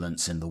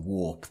turbulence in the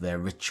warp their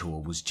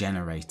ritual was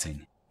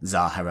generating.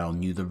 Zaharel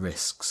knew the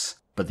risks,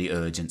 but the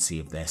urgency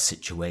of their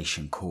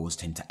situation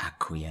caused him to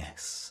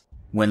acquiesce.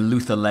 When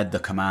Luther led the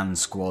command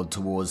squad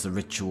towards the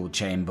ritual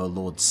chamber,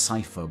 Lord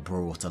Cypher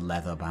brought a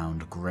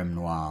leather-bound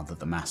grimoire that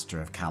the Master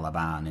of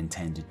Caliban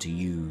intended to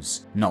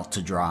use, not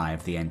to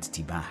drive the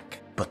entity back,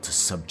 but to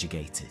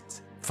subjugate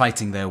it.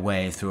 Fighting their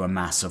way through a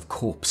mass of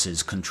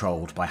corpses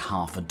controlled by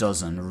half a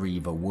dozen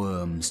Reaver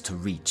worms to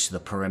reach the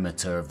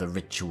perimeter of the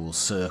ritual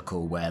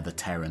circle where the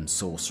Terran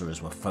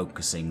sorcerers were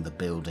focusing the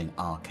building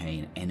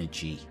arcane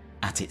energy.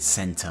 At its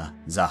center,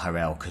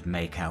 Zaharel could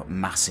make out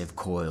massive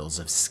coils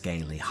of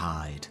scaly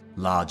hide,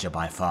 larger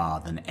by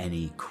far than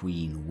any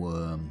queen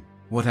worm.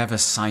 Whatever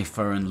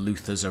Cypher and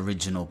Luther's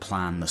original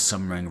plan, the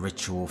summoning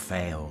ritual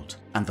failed,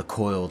 and the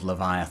coiled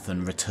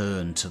Leviathan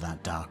returned to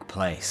that dark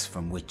place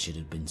from which it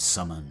had been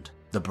summoned.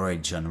 The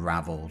bridge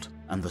unraveled,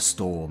 and the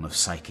storm of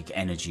psychic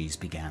energies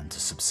began to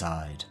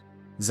subside.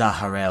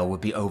 Zaharel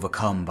would be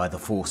overcome by the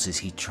forces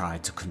he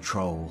tried to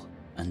control,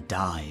 and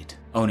died,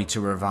 only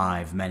to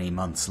revive many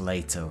months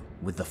later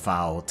with the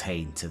foul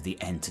taint of the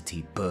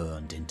entity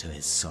burned into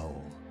his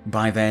soul.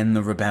 By then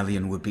the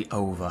rebellion would be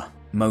over.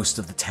 Most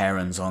of the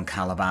Terrans on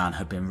Caliban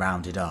had been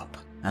rounded up,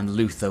 and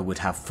Luther would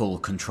have full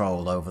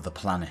control over the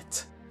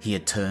planet. He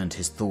had turned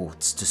his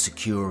thoughts to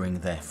securing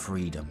their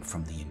freedom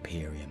from the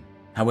Imperium.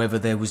 However,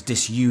 there was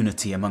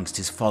disunity amongst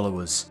his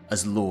followers,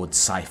 as Lord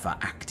Cypher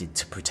acted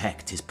to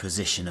protect his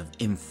position of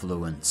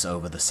influence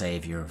over the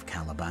saviour of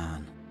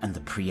Caliban, and the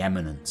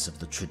preeminence of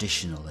the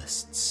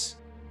traditionalists.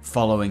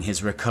 Following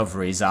his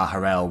recovery,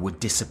 Zaharel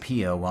would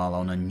disappear while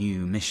on a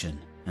new mission,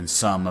 and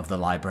some of the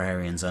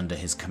librarians under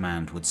his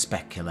command would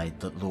speculate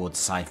that Lord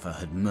Cypher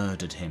had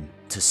murdered him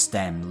to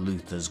stem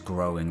Luther's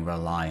growing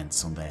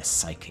reliance on their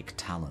psychic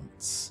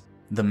talents.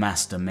 The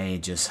Master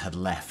Magus had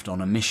left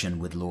on a mission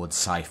with Lord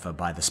Cypher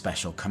by the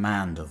special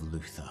command of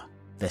Luther.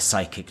 Their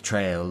psychic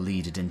trail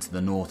leaded into the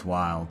North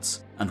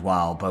Wilds, and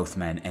while both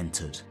men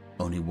entered,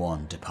 only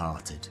one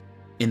departed.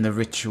 In the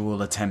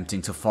ritual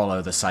attempting to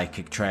follow the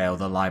psychic trail,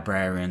 the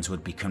librarians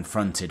would be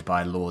confronted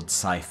by Lord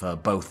Cypher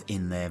both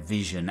in their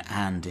vision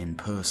and in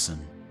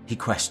person. He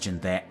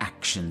questioned their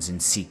actions in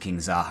seeking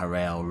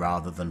Zaharel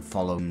rather than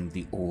following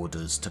the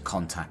orders to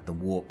contact the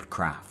warp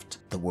craft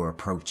that were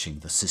approaching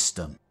the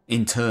system.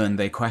 In turn,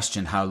 they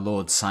questioned how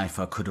Lord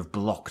Cypher could have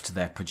blocked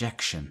their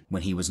projection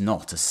when he was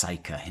not a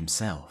psyker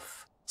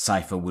himself.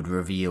 Cypher would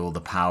reveal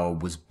the power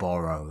was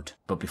borrowed,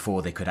 but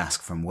before they could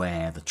ask from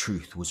where, the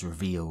truth was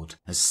revealed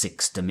as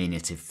 6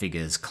 diminutive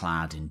figures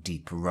clad in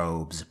deep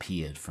robes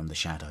appeared from the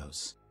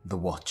shadows, the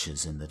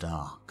Watchers in the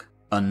Dark.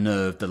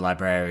 Unnerved, the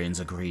librarians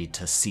agreed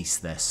to cease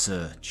their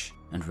search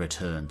and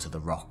return to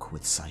the rock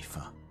with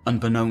Cypher.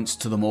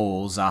 Unbeknownst to them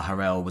all,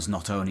 Zaharel was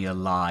not only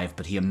alive,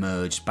 but he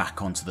emerged back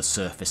onto the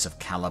surface of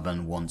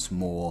Caliban once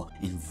more,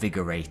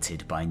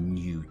 invigorated by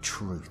new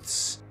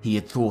truths. He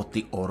had thought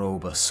the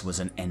Ouroboros was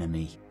an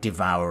enemy,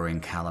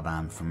 devouring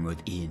Caliban from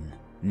within.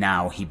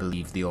 Now he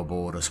believed the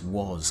Ouroboros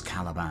was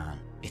Caliban,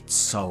 its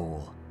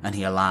soul, and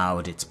he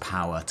allowed its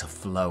power to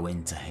flow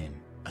into him.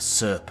 A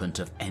serpent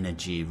of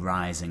energy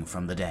rising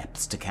from the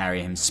depths to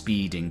carry him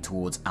speeding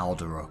towards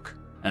Alderuk,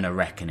 and a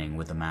reckoning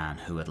with the man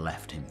who had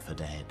left him for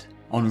dead.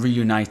 On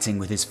reuniting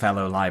with his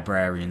fellow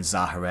librarian,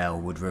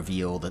 Zaharel would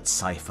reveal that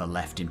Cypher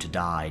left him to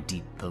die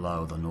deep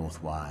below the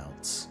North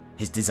Wilds.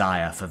 His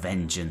desire for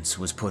vengeance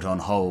was put on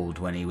hold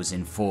when he was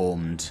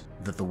informed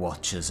that the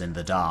Watchers in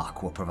the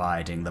Dark were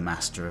providing the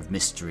Master of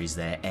Mysteries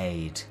their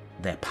aid.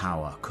 Their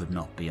power could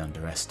not be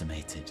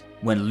underestimated.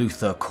 When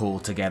Luther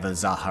called together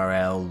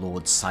Zaharel,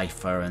 Lord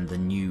Cypher, and the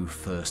new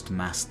First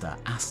Master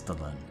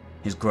Astalon,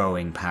 his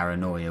growing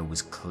paranoia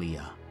was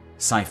clear.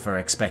 Cypher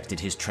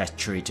expected his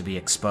treachery to be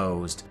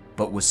exposed,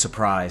 but was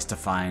surprised to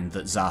find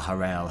that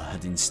Zaharel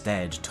had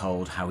instead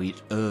told how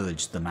he'd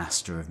urged the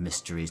Master of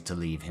Mysteries to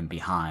leave him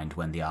behind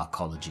when the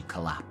arcology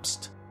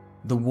collapsed.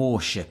 The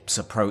warships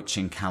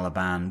approaching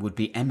Caliban would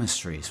be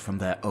emissaries from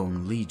their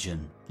own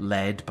legion,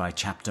 led by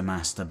Chapter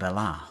Master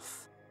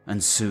Belath,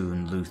 and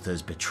soon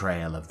Luther's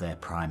betrayal of their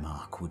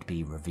Primarch would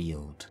be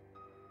revealed.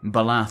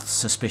 Balath's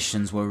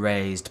suspicions were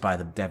raised by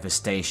the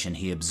devastation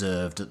he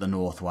observed at the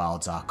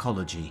Northwild's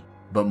arcology,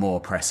 but more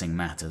pressing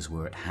matters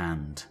were at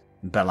hand.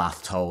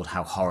 Balath told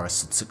how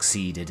Horus had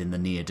succeeded in the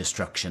near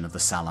destruction of the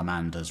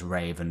Salamander's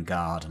Raven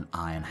Guard and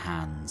Iron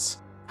Hands,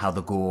 how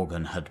the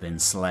Gorgon had been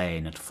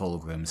slain at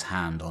Fulgrim's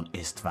hand on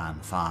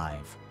Istvan V,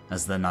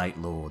 as the Night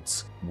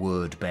Lords,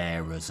 Word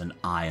Bearers and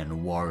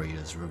Iron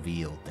Warriors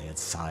revealed they had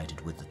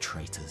sided with the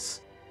traitors.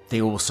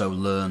 They also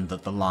learned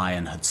that the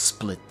Lion had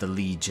split the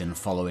Legion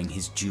following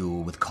his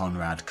duel with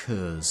Conrad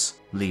Kurz,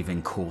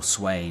 leaving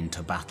Corswain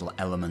to battle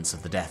elements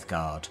of the Death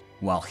Guard,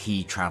 while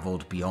he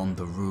travelled beyond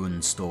the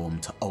Ruin Storm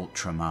to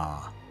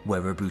Ultramar,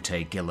 where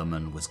Rabute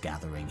Gilliman was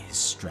gathering his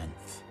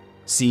strength.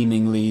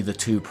 Seemingly, the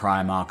two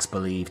Primarchs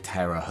believed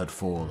Terra had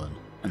fallen,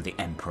 and the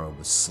Emperor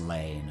was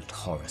slain at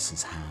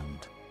Horus's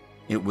hand.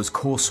 It was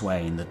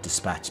Corswain that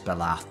dispatched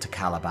Balath to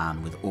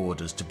Caliban with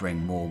orders to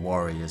bring more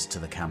warriors to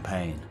the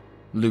campaign.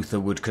 Luther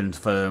would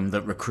confirm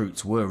that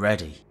recruits were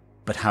ready,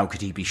 but how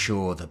could he be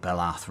sure that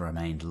Balath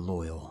remained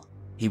loyal?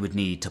 He would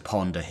need to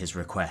ponder his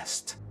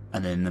request,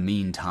 and in the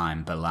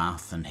meantime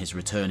Balath and his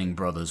returning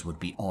brothers would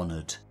be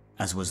honoured,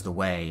 as was the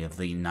way of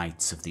the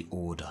Knights of the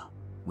Order,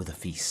 with a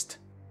feast.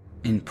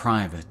 In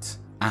private,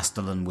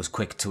 Astalon was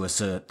quick to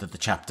assert that the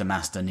chapter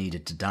master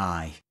needed to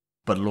die,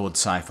 but Lord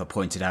Cypher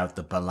pointed out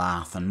that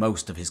Balath and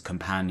most of his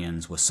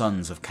companions were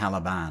sons of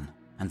Caliban,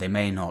 and they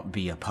may not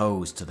be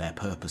opposed to their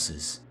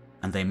purposes,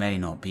 and they may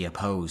not be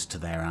opposed to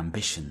their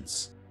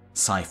ambitions.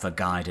 Cypher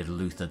guided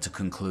Luther to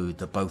conclude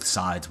that both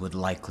sides would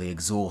likely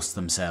exhaust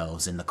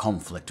themselves in the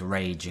conflict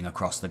raging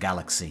across the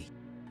galaxy,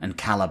 and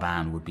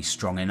Caliban would be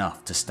strong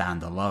enough to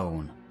stand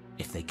alone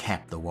if they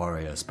kept the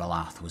warriors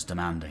Balath was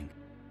demanding.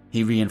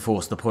 He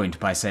reinforced the point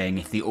by saying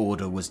if the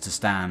Order was to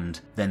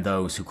stand, then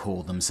those who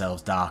called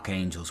themselves Dark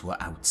Angels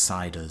were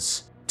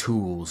outsiders,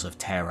 tools of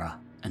Terra,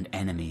 and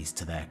enemies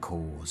to their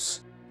cause.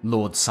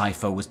 Lord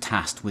Cypher was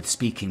tasked with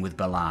speaking with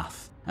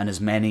Balath, and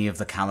as many of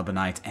the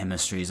Calibanite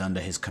emissaries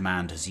under his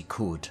command as he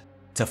could,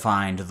 to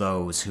find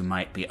those who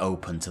might be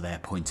open to their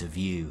point of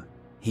view.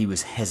 He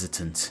was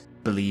hesitant,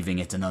 believing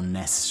it an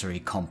unnecessary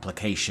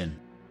complication.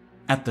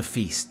 At the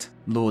feast,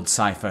 Lord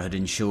Cypher had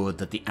ensured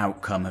that the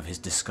outcome of his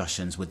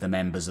discussions with the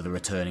members of the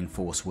returning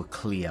force were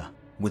clear,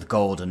 with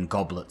golden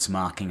goblets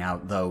marking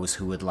out those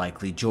who would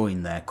likely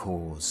join their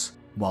cause,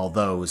 while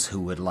those who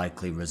would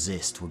likely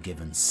resist were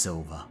given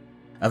silver.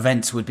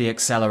 Events would be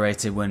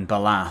accelerated when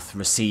Balath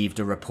received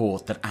a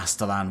report that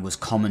Astalon was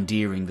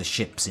commandeering the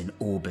ships in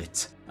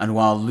orbit, and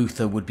while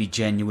Luther would be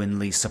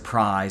genuinely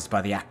surprised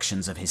by the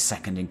actions of his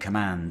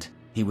second-in-command,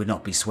 he would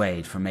not be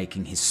swayed from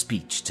making his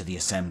speech to the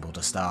assembled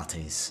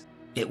Astartes.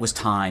 It was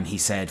time, he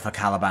said, for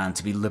Caliban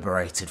to be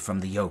liberated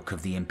from the yoke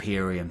of the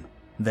Imperium.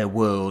 Their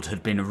world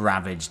had been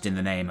ravaged in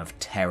the name of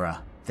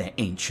Terra, their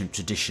ancient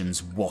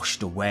traditions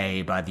washed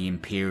away by the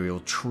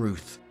imperial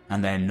truth,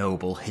 and their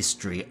noble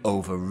history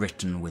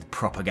overwritten with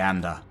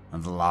propaganda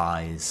and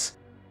lies.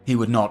 He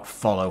would not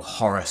follow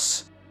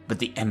Horus, but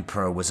the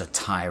Emperor was a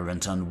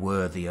tyrant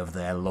unworthy of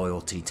their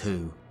loyalty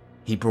too.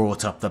 He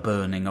brought up the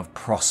burning of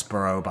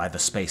Prospero by the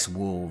Space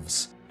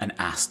Wolves, and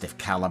asked if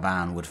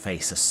Caliban would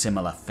face a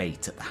similar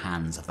fate at the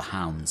hands of the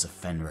Hounds of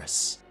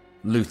Fenris.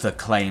 Luther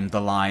claimed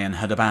the Lion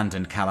had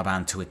abandoned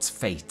Caliban to its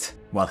fate,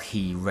 while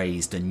he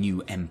raised a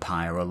new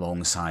empire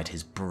alongside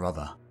his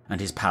brother,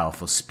 and his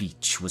powerful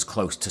speech was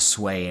close to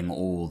swaying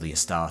all the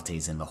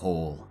Astartes in the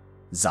hall.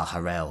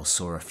 Zaharel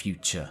saw a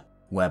future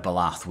where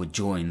Balath would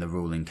join the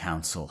ruling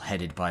council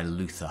headed by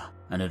Luther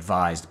and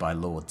advised by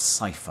Lord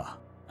Cypher,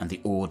 and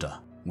the Order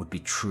would be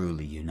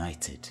truly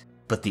united.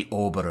 But the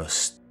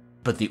Ouroboros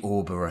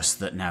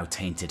that now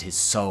tainted his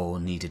soul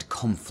needed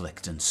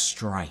conflict and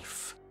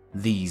strife.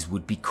 These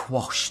would be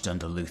quashed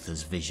under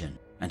Luther's vision,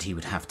 and he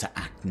would have to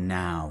act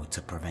now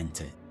to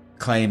prevent it.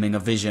 Claiming a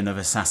vision of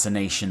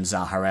assassination,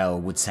 Zaharel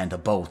would send a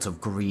bolt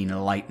of green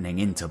lightning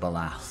into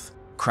Balath,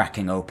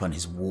 cracking open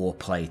his war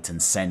plate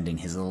and sending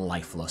his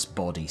lifeless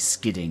body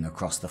skidding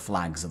across the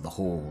flags of the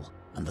hall,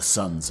 and the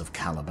sons of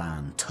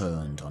Caliban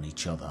turned on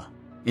each other.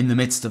 In the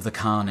midst of the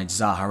carnage,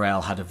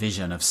 Zaharel had a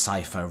vision of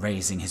Cypher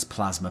raising his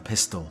plasma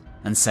pistol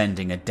and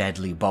sending a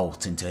deadly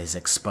bolt into his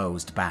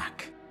exposed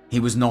back. He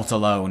was not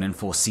alone in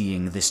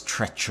foreseeing this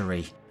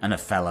treachery, and a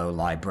fellow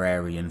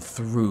librarian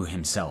threw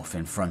himself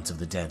in front of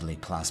the deadly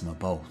plasma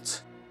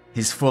bolt.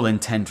 His full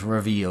intent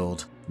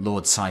revealed,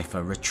 Lord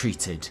Cypher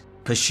retreated,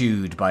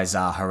 pursued by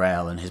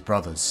Zaharel and his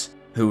brothers,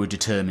 who were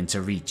determined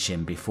to reach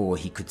him before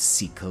he could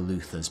seek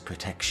Luther's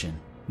protection.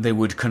 They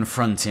would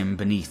confront him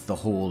beneath the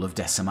Hall of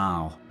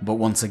Decimal, but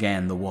once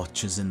again the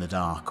Watchers in the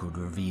Dark would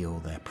reveal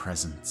their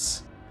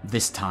presence.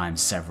 This time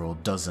several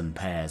dozen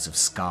pairs of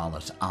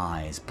scarlet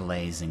eyes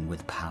blazing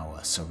with power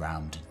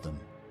surrounded them.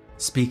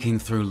 Speaking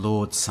through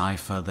Lord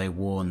Cypher, they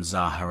warned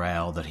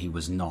Zaharel that he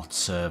was not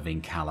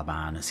serving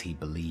Caliban as he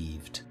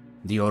believed.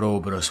 The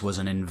Ouroboros was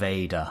an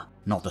invader,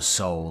 not the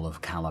soul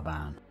of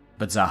Caliban.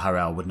 But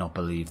Zaharel would not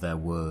believe their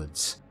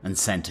words, and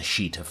sent a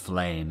sheet of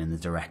flame in the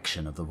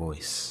direction of the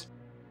voice.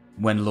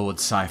 When Lord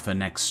Cypher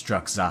next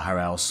struck,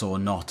 Zaharel saw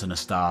not an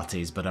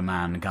Astartes but a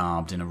man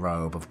garbed in a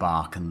robe of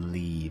bark and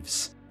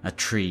leaves, a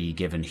tree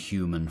given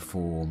human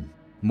form.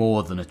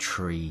 More than a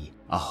tree,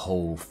 a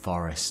whole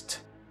forest.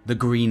 The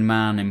Green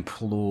Man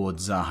implored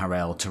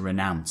Zaharel to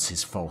renounce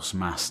his false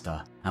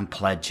master and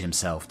pledge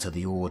himself to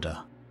the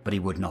Order, but he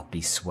would not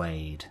be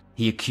swayed.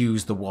 He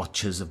accused the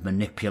Watchers of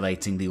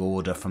manipulating the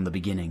Order from the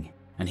beginning,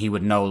 and he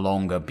would no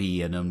longer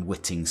be an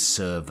unwitting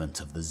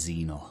servant of the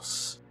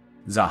Xenos.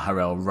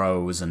 Zaharel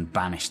rose and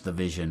banished the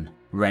vision,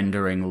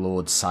 rendering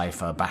Lord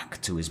Cypher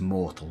back to his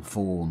mortal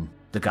form.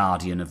 The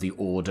Guardian of the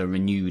Order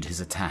renewed his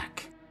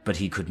attack, but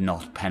he could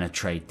not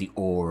penetrate the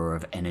aura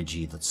of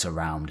energy that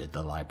surrounded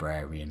the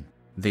librarian.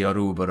 The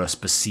Ouroboros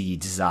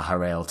besieged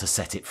Zaharel to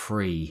set it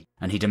free,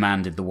 and he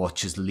demanded the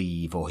Watchers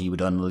leave or he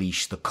would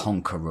unleash the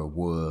Conqueror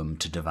Worm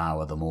to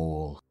devour them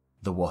all.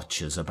 The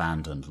Watchers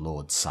abandoned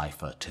Lord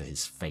Cypher to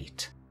his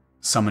fate.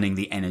 Summoning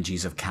the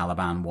energies of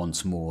Caliban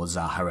once more,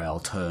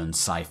 Zaharel turned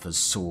Cypher's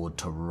sword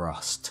to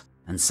rust,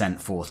 and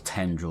sent forth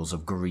tendrils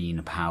of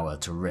green power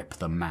to rip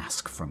the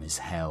mask from his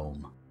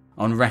helm.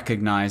 On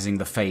recognizing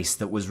the face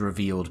that was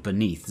revealed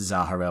beneath,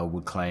 Zaharel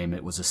would claim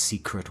it was a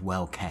secret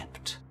well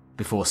kept,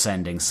 before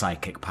sending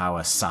psychic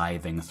power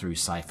scything through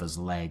Cypher's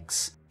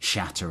legs,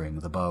 shattering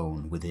the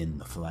bone within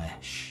the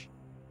flesh.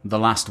 The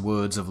last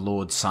words of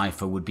Lord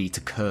Cypher would be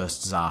to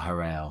curse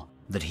Zaharel,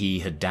 that he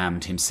had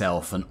damned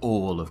himself and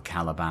all of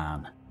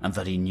Caliban, and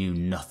that he knew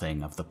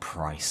nothing of the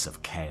price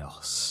of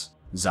chaos.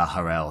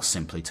 Zaharel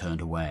simply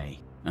turned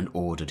away and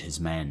ordered his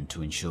men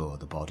to ensure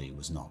the body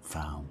was not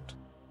found.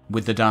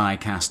 With the die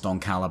cast on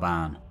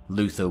Caliban,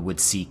 Luther would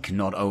seek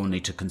not only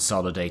to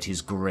consolidate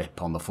his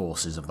grip on the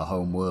forces of the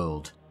home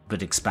world,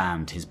 but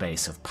expand his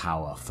base of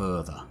power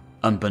further.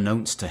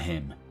 Unbeknownst to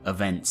him,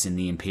 events in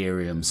the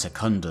Imperium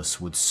Secundus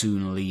would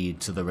soon lead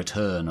to the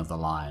return of the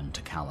Lion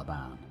to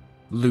Caliban.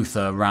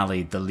 Luther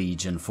rallied the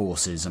Legion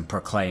forces and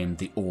proclaimed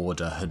the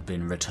Order had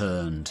been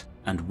returned,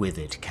 and with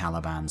it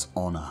Caliban's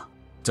honour.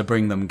 To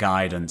bring them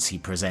guidance, he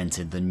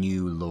presented the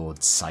new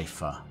Lord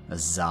Cypher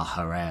as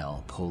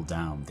Zaharel pulled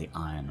down the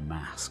iron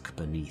mask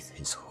beneath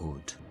his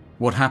hood.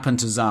 What happened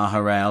to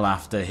Zaharel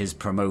after his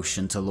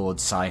promotion to Lord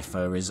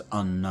Cypher is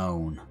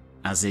unknown,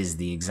 as is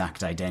the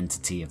exact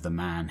identity of the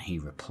man he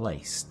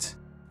replaced,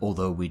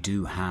 although we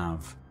do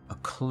have a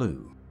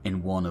clue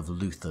in one of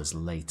Luther's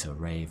later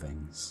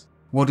ravings.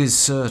 What is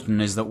certain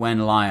is that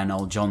when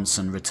Lionel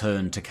Johnson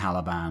returned to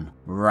Caliban,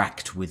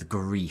 racked with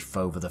grief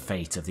over the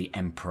fate of the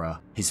Emperor,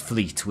 his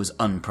fleet was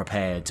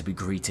unprepared to be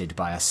greeted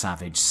by a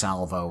savage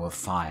salvo of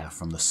fire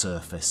from the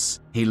surface.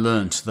 He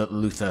learnt that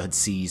Luther had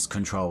seized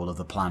control of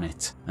the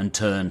planet and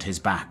turned his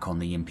back on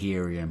the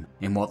Imperium,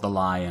 in what the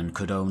Lion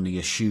could only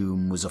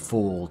assume was a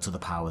fall to the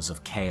powers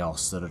of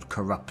chaos that had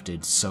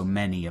corrupted so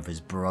many of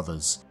his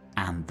brothers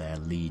and their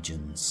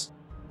legions.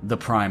 The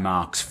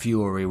Primarch's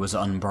fury was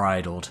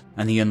unbridled,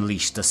 and he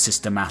unleashed a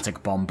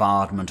systematic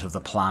bombardment of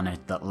the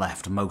planet that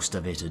left most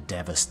of it a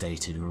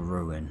devastated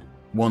ruin.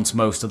 Once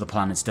most of the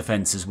planet's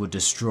defences were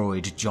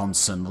destroyed,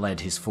 Johnson led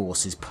his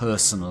forces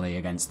personally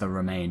against the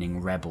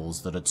remaining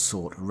rebels that had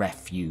sought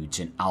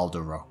refuge in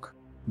Alderrock.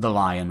 The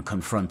Lion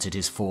confronted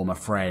his former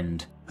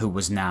friend, who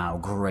was now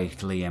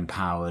greatly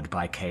empowered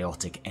by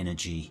chaotic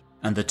energy,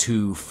 and the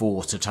two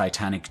fought a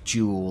titanic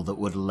duel that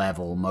would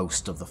level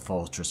most of the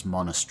fortress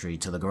monastery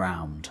to the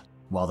ground,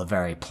 while the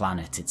very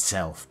planet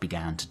itself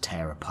began to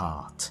tear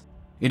apart.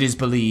 It is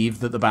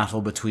believed that the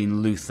battle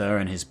between Luther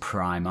and his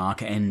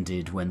Primarch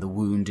ended when the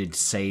wounded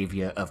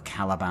saviour of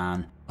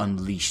Caliban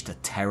unleashed a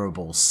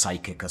terrible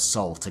psychic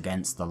assault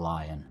against the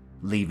Lion,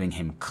 leaving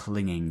him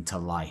clinging to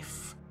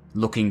life.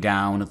 Looking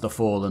down at the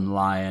fallen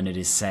Lion, it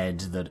is said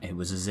that it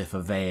was as if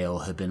a veil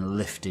had been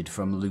lifted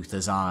from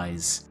Luther's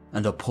eyes,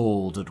 and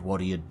appalled at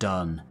what he had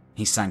done,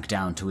 he sank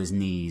down to his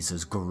knees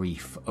as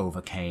grief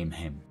overcame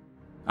him.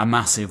 A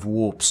massive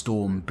warp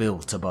storm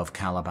built above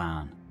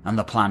Caliban, and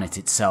the planet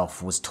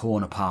itself was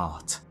torn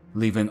apart,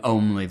 leaving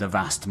only the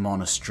vast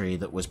monastery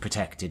that was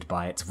protected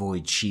by its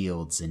void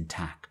shields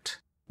intact.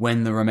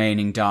 When the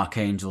remaining Dark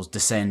Angels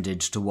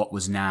descended to what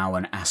was now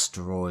an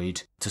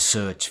asteroid to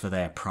search for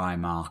their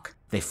Primarch,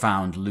 they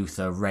found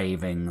Luther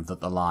raving that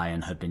the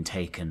Lion had been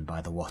taken by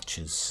the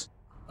Watchers.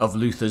 Of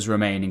Luther's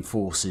remaining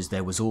forces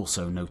there was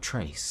also no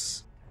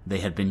trace. They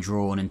had been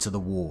drawn into the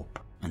warp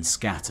and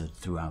scattered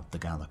throughout the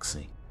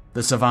galaxy.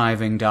 The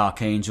surviving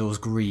Dark Angels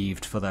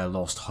grieved for their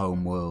lost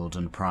homeworld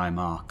and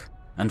Primarch,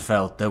 and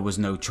felt there was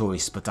no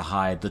choice but to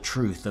hide the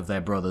truth of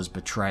their brother's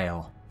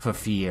betrayal, for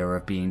fear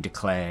of being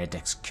declared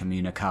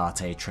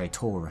excommunicate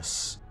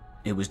traitoris.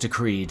 It was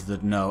decreed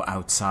that no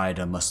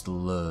outsider must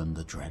learn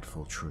the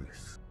dreadful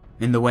truth.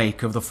 In the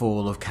wake of the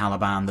fall of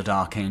Caliban, the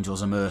Dark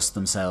Angels immersed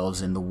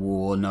themselves in the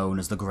war known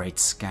as the Great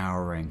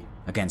Scouring,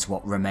 against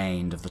what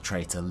remained of the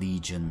traitor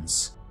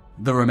legions.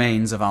 The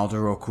remains of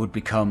Alderrock would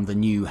become the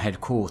new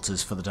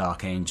headquarters for the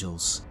Dark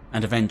Angels,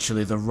 and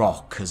eventually the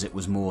Rock, as it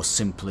was more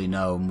simply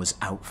known, was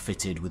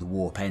outfitted with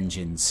warp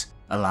engines,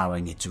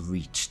 allowing it to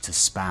reach to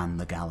span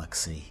the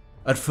galaxy.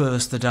 At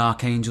first, the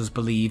Dark Angels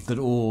believed that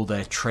all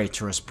their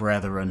traitorous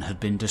brethren had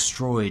been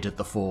destroyed at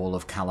the Fall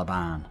of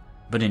Caliban,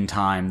 but in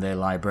time their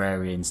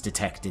librarians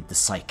detected the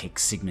psychic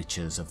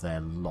signatures of their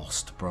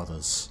lost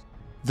brothers.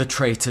 The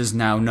traitors,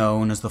 now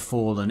known as the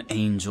Fallen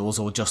Angels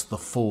or just the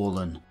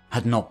Fallen,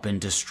 had not been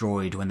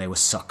destroyed when they were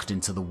sucked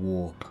into the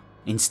warp.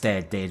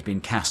 Instead, they had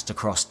been cast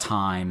across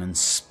time and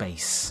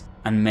space,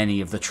 and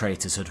many of the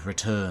traitors had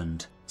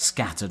returned,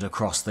 scattered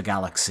across the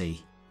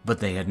galaxy, but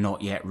they had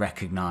not yet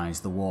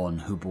recognized the one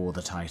who bore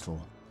the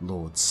title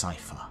Lord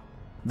Cypher.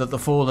 That the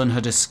Fallen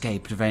had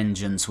escaped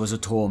vengeance was a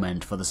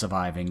torment for the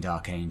surviving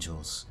Dark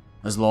Angels.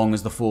 As long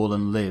as the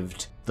Fallen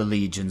lived, the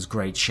Legion's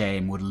great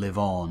shame would live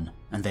on,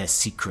 and their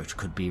secret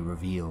could be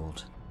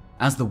revealed.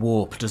 As the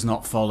warp does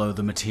not follow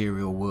the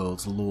material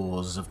world's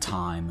laws of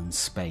time and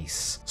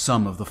space,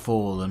 some of the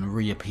Fallen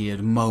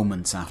reappeared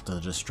moments after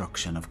the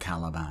destruction of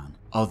Caliban,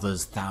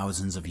 others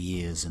thousands of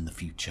years in the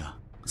future.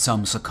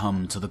 Some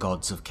succumbed to the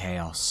gods of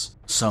chaos,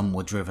 some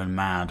were driven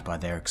mad by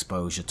their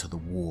exposure to the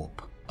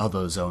warp,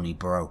 others only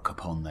broke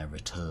upon their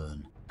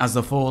return. As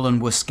the Fallen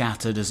were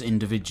scattered as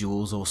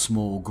individuals or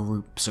small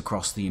groups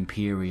across the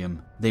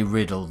Imperium, they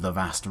riddled the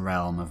vast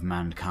realm of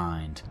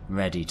mankind,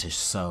 ready to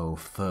sow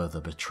further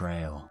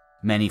betrayal.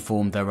 Many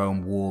formed their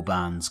own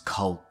warbands,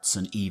 cults,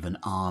 and even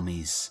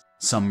armies.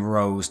 Some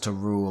rose to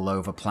rule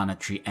over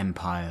planetary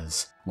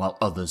empires, while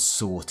others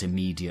sought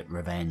immediate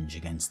revenge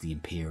against the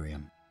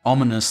Imperium.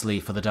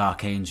 Ominously for the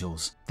Dark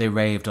Angels, they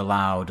raved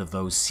aloud of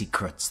those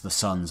secrets the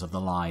Sons of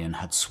the Lion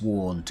had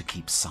sworn to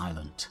keep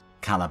silent,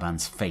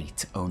 Caliban's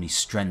fate only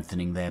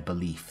strengthening their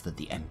belief that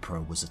the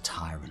Emperor was a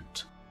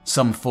tyrant.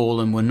 Some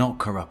Fallen were not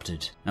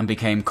corrupted, and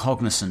became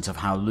cognizant of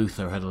how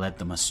Luther had led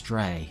them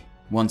astray.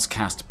 Once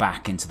cast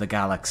back into the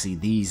galaxy,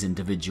 these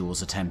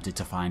individuals attempted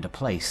to find a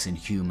place in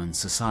human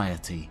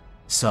society.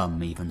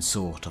 Some even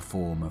sought a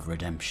form of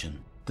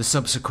redemption. The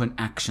subsequent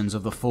actions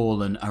of the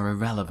Fallen are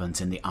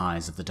irrelevant in the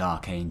eyes of the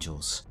Dark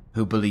Angels,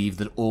 who believe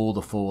that all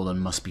the Fallen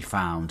must be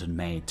found and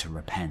made to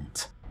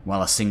repent.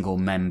 While a single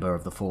member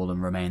of the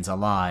Fallen remains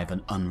alive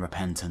and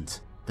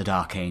unrepentant, the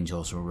Dark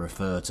Angels will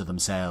refer to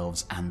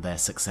themselves and their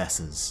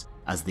successors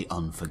as the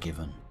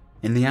Unforgiven.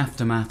 In the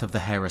aftermath of the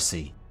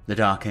heresy, the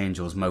Dark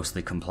Angels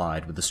mostly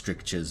complied with the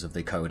strictures of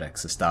the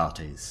Codex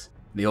Astartes.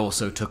 They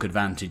also took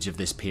advantage of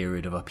this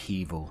period of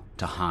upheaval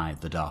to hide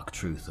the dark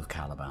truth of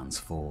Caliban's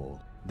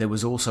fall. There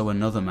was also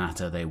another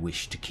matter they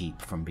wished to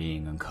keep from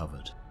being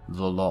uncovered: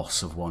 the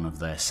loss of one of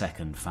their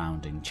second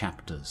founding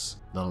chapters,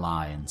 the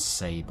Lion's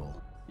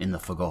Sable, in the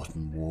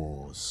Forgotten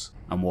Wars,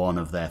 and one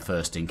of their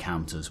first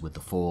encounters with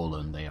the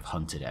Fallen they have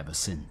hunted ever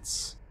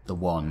since, the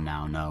one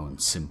now known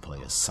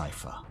simply as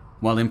Cypher.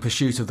 While in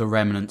pursuit of the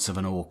remnants of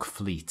an Orc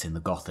fleet in the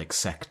Gothic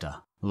sector,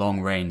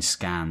 long-range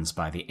scans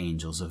by the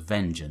Angels of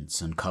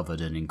Vengeance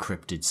uncovered an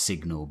encrypted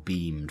signal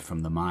beamed from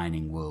the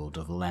mining world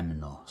of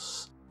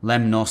Lemnos.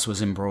 Lemnos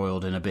was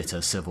embroiled in a bitter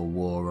civil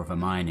war over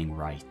mining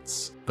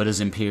rights, but as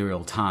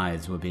Imperial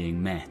tithes were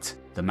being met,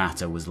 the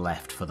matter was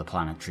left for the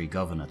planetary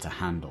governor to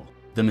handle.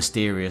 The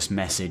mysterious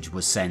message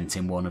was sent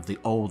in one of the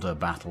older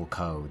battle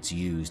codes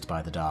used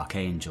by the Dark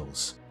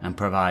Angels, and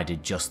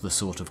provided just the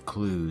sort of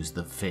clues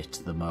that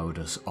fit the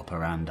modus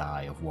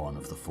operandi of one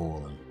of the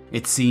Fallen.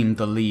 It seemed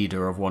the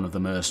leader of one of the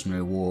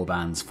mercenary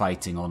warbands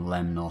fighting on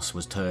Lemnos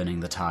was turning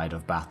the tide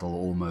of battle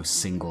almost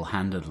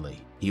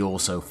single-handedly. He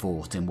also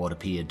fought in what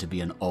appeared to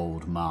be an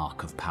old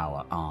Mark of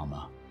Power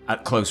armor.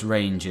 At close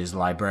ranges,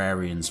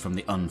 librarians from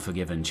the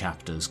Unforgiven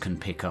chapters can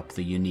pick up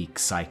the unique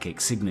psychic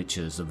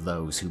signatures of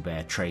those who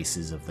bear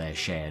traces of their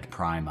shared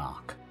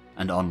Primarch,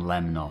 and on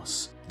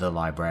Lemnos, the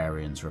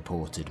librarians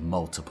reported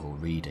multiple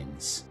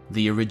readings.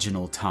 The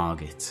original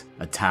target,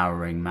 a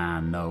towering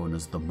man known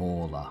as the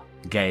Mauler,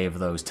 gave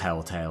those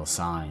telltale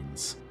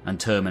signs, and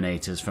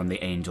Terminators from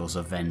the Angels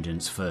of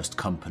Vengeance First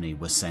Company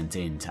were sent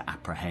in to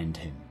apprehend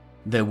him.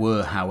 There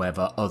were,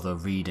 however, other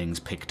readings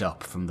picked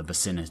up from the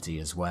vicinity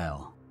as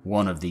well.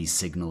 One of these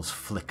signals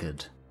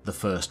flickered, the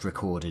first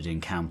recorded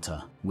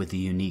encounter, with the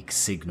unique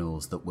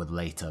signals that would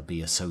later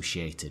be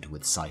associated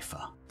with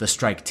Cypher. The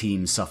strike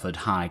team suffered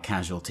high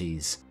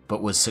casualties,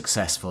 but was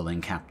successful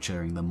in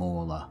capturing the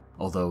Mauler,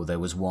 although there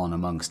was one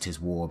amongst his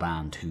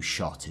warband who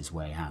shot his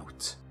way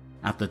out.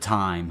 At the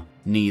time,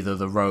 neither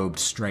the robed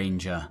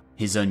stranger,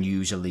 his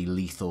unusually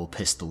lethal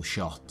pistol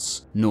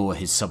shots, nor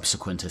his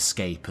subsequent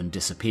escape and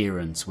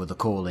disappearance were the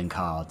calling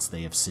cards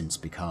they have since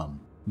become.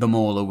 The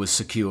Mauler was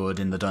secured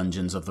in the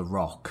dungeons of the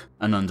Rock,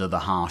 and under the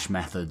harsh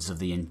methods of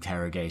the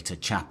interrogator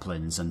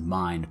chaplains and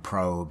mind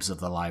probes of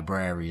the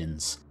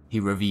librarians, he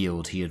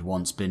revealed he had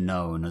once been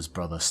known as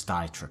Brother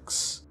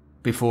Stytrix.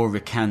 Before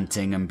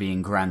recanting and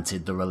being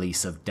granted the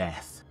release of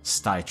death,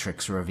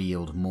 Stytrix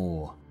revealed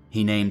more.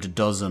 He named a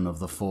dozen of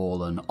the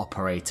Fallen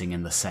operating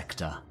in the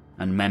sector,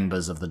 and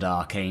members of the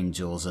Dark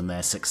Angels and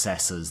their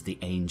successors, the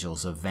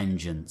Angels of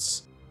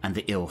Vengeance, and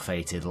the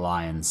ill-fated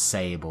Lion's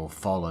Sable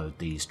followed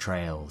these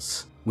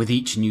trails. With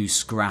each new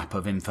scrap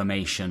of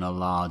information, a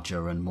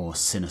larger and more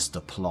sinister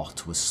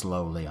plot was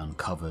slowly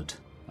uncovered.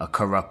 A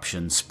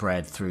corruption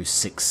spread through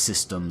 6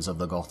 systems of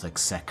the Gothic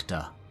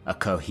sector, a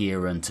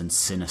coherent and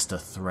sinister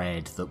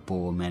thread that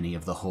bore many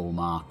of the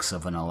hallmarks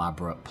of an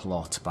elaborate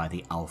plot by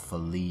the Alpha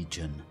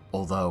Legion,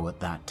 although at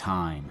that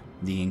time,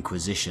 the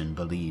Inquisition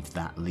believed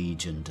that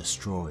Legion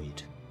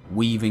destroyed.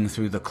 Weaving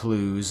through the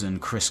clues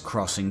and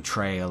crisscrossing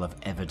trail of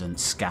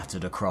evidence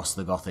scattered across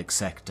the Gothic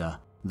sector,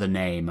 the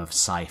name of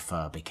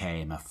Cypher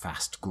became a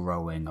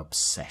fast-growing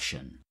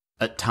obsession.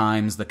 At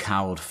times, the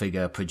cowled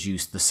figure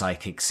produced the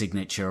psychic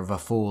signature of a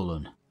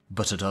fallen,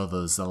 but at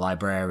others the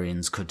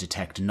librarians could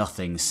detect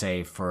nothing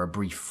save for a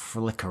brief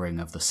flickering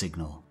of the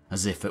signal,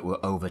 as if it were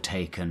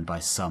overtaken by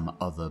some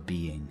other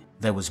being.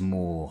 There was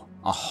more,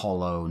 a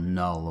hollow,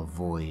 null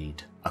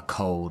void, a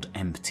cold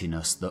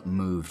emptiness that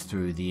moved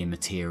through the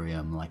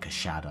Imperium like a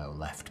shadow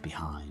left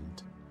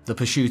behind. The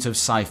pursuit of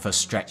Cypher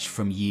stretched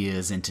from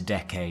years into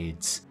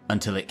decades,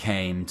 until it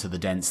came to the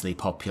densely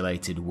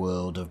populated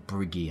world of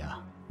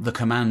Brigia. The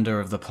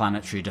commander of the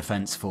planetary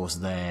defense force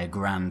there,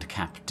 Grand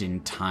Captain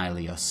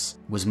Tylius,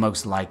 was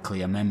most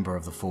likely a member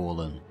of the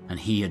Fallen, and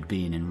he had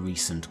been in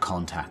recent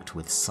contact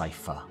with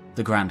Cypher.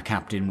 The Grand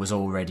Captain was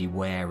already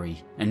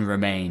wary, and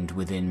remained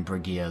within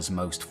Brigia's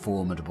most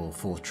formidable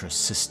fortress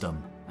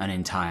system, an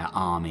entire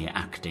army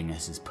acting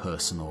as his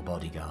personal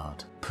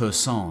bodyguard.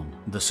 Person,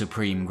 the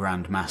Supreme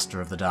Grand Master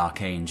of the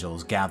Dark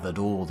Angels, gathered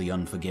all the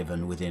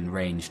Unforgiven within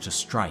range to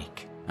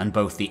strike, and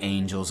both the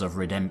Angels of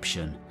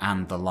Redemption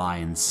and the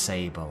Lion's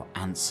Sable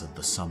answered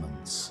the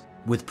summons.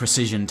 With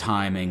precision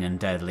timing and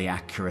deadly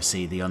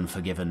accuracy, the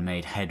Unforgiven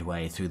made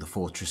headway through the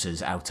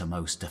fortress's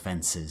outermost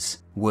defences,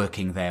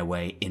 working their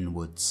way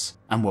inwards,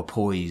 and were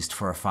poised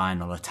for a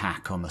final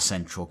attack on the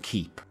central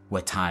keep,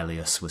 where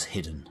Tylius was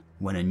hidden,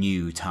 when a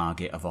new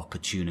target of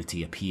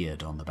opportunity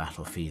appeared on the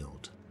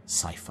battlefield: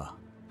 Cypher.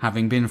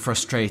 Having been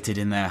frustrated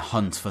in their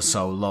hunt for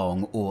so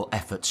long, all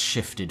efforts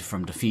shifted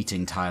from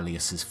defeating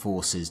Tylius's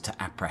forces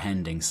to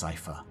apprehending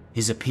Cypher.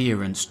 His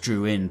appearance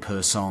drew in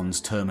Person's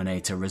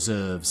Terminator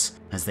reserves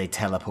as they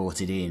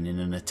teleported in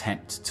an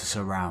attempt to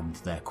surround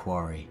their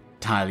quarry.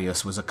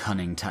 Tylius was a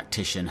cunning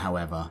tactician,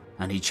 however,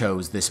 and he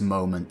chose this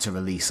moment to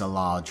release a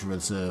large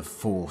reserve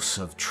force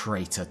of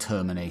traitor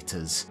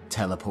Terminators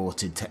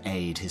teleported to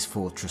aid his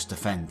fortress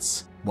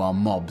defense, while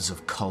mobs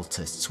of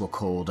cultists were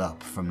called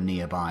up from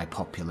nearby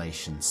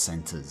population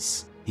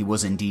centers. He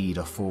was indeed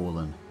a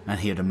fallen, and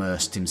he had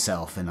immersed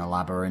himself in a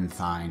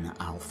labyrinthine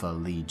Alpha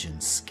Legion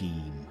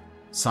scheme.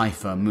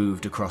 Cypher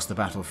moved across the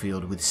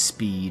battlefield with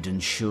speed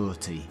and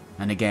surety,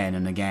 and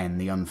again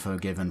the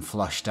Unforgiven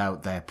flushed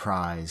out their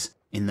prize,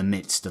 in the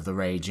midst of the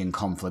raging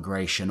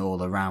conflagration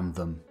all around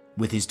them.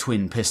 With his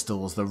twin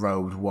pistols, the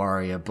robed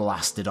warrior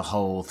blasted a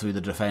hole through the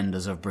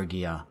defenders of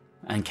Brigia,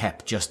 and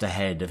kept just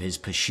ahead of his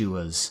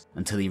pursuers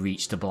until he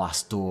reached a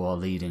blast door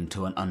leading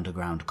to an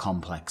underground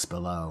complex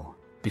below.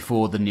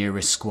 Before the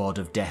nearest squad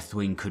of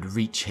Deathwing could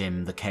reach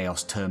him, the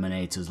Chaos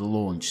Terminators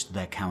launched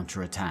their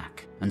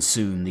counterattack, and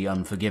soon the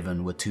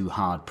Unforgiven were too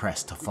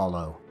hard-pressed to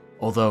follow.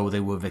 Although they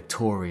were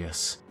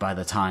victorious, by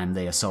the time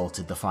they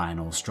assaulted the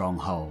final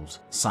stronghold,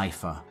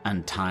 Cypher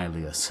and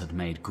Tylius had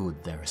made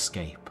good their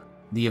escape.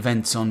 The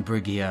events on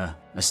Brigia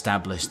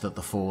established that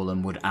the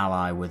Fallen would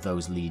ally with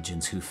those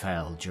legions who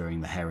fell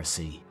during the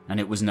heresy, and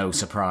it was no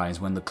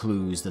surprise when the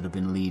clues that had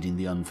been leading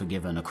the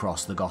Unforgiven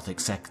across the Gothic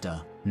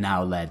sector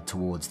now led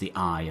towards the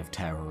Eye of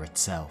Terror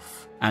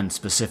itself, and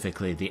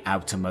specifically the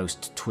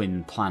outermost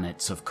twin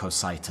planets of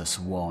Cocytus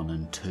 1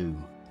 and 2.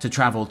 To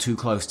travel too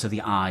close to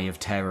the Eye of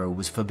Terror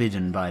was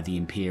forbidden by the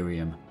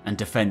Imperium, and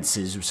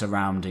defences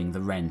surrounding the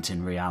rent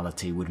in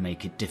reality would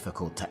make it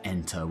difficult to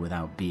enter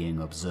without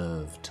being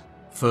observed.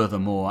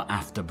 Furthermore,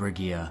 after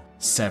Brigia,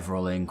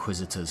 several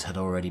Inquisitors had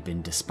already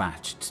been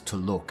dispatched to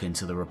look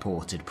into the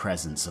reported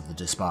presence of the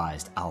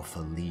despised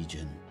Alpha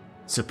Legion.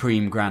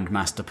 Supreme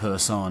Grandmaster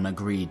Person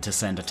agreed to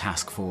send a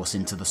task force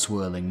into the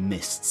swirling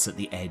mists at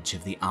the edge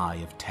of the Eye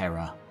of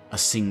Terror, a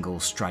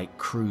single-strike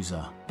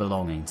cruiser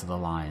belonging to the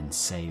Lion's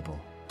Sable,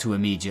 to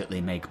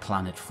immediately make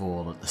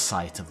planetfall at the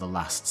site of the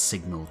last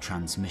signal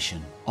transmission.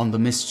 On the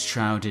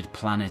mist-shrouded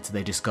planet,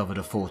 they discovered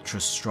a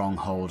fortress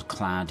stronghold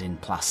clad in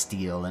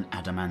plasteel and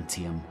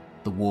adamantium.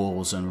 The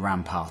walls and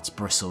ramparts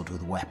bristled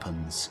with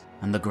weapons,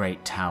 and the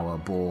great tower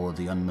bore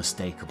the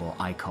unmistakable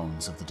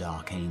icons of the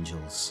Dark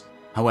Angels.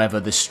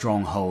 However, this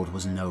stronghold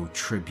was no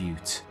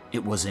tribute.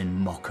 It was in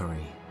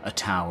mockery, a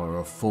tower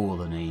of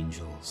fallen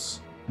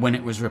angels. When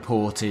it was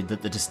reported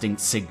that the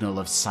distinct signal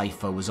of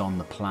Cypher was on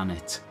the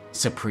planet,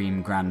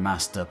 Supreme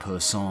Grandmaster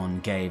Person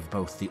gave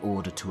both the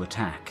order to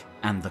attack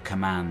and the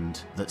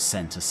command that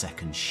sent a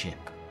second ship.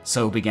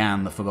 So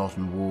began the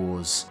Forgotten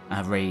Wars,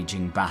 a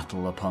raging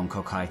battle upon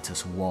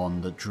Cocytus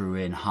 1 that drew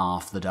in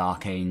half the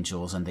Dark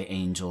Angels and the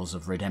Angels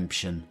of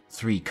Redemption,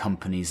 3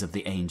 companies of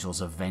the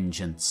Angels of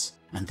Vengeance,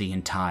 and the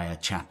entire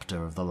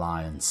chapter of the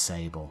Lion's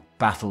Sable.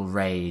 Battle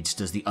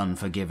raged as the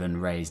Unforgiven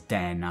raised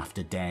den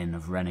after den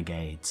of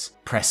renegades,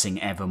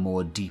 pressing ever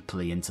more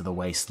deeply into the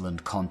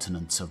wasteland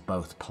continents of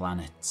both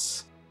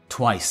planets.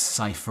 Twice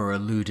Cypher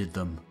eluded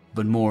them,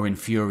 but more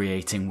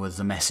infuriating were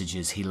the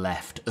messages he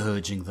left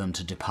urging them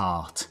to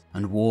depart,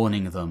 and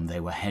warning them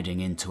they were heading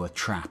into a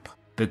trap.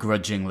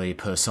 Begrudgingly,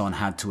 Person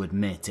had to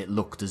admit it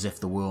looked as if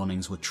the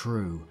warnings were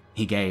true.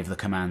 He gave the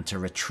command to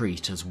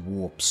retreat as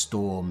warp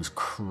storms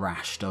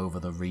crashed over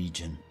the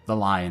region. The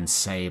Lion's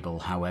Sable,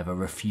 however,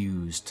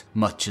 refused,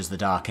 much as the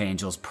Dark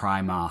Angel's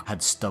Primarch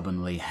had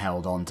stubbornly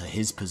held on to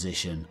his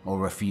position or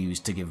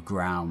refused to give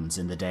grounds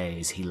in the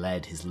days he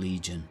led his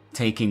legion.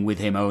 Taking with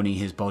him only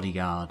his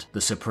bodyguard,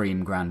 the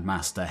Supreme Grand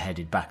Master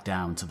headed back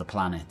down to the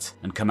planet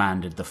and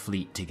commanded the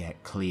fleet to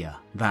get clear.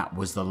 That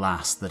was the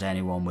last that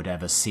anyone would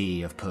ever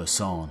see of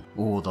Person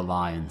or the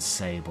Lion's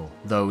Sable.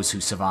 Those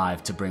who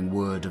survived to bring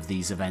word of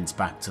these events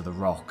back to the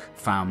Rock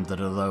found that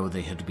although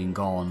they had been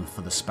gone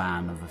for the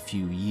span of a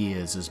few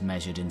years as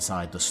measured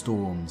inside the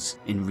storms,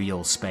 in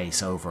real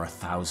space over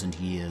 1,000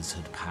 years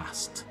had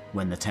passed.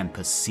 When the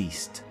tempest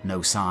ceased,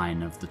 no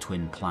sign of the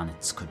twin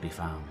planets could be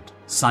found.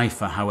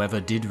 Cypher, however,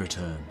 did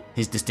return,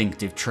 his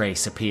distinctive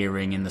trace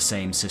appearing in the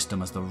same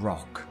system as the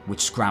Rock,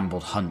 which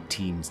scrambled hunt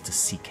teams to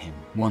seek him.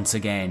 Once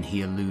again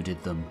he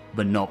eluded them,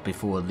 but not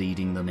before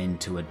leading them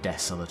into a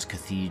desolate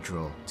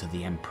cathedral to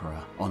the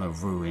Emperor on a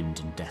ruined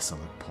and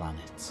desolate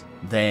planet.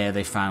 There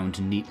they found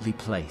neatly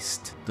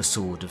placed the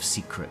Sword of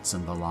Secrets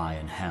and the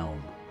Lion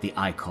Helm, the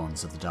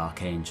icons of the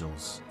Dark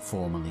Angels,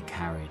 formerly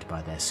carried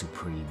by their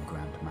Supreme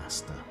Grand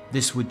Master.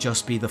 This would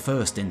just be the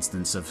first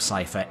instance of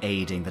Cypher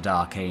aiding the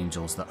Dark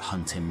Angels that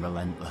hunt him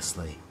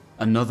relentlessly.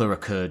 Another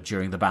occurred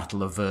during the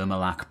Battle of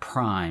Vermilak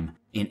Prime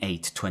in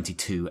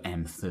 822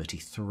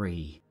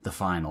 M33, the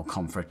final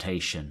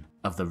confrontation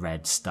of the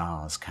Red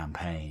Stars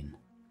campaign.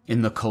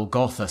 In the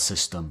Kolgotha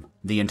system,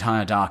 the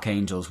entire Dark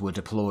Angels were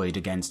deployed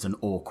against an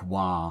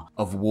OnlyWar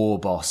of war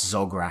boss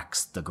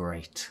Zograx the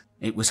Great.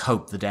 It was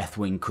hoped the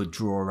Deathwing could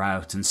draw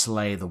out and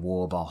slay the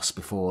war boss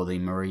before the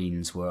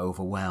Marines were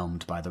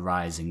overwhelmed by the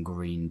rising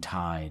green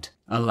tide.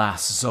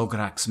 Alas,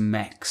 Zograx's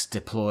mechs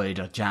deployed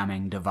a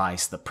jamming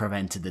device that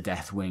prevented the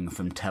Deathwing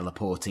from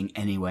teleporting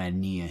anywhere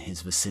near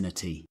his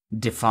vicinity.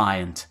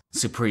 Defiant,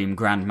 Supreme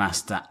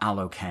Grandmaster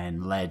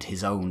Aloken led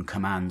his own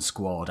command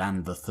squad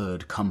and the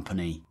 3rd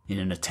Company in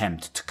an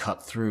attempt to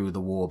cut through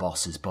the war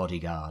boss's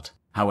bodyguard.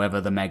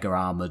 However, the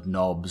mega-armoured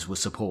knobs were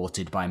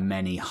supported by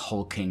many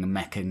hulking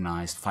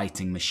mechanized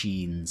fighting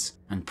machines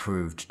and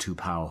proved too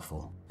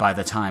powerful. By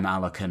the time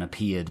Aloken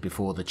appeared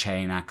before the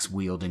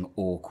chain-axe-wielding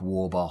Orc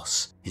war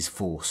boss, his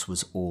force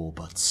was all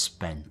but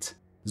spent.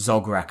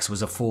 Zograx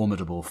was a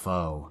formidable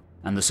foe,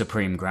 and the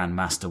Supreme Grand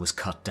Master was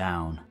cut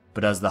down.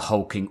 But as the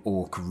hulking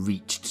Orc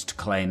reached to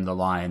claim the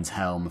Lion's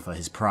Helm for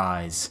his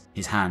prize,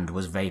 his hand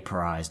was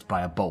vaporized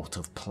by a bolt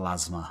of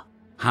plasma.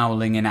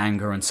 Howling in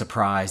anger and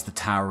surprise, the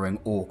towering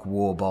Orc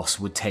war boss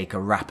would take a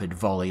rapid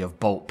volley of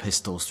bolt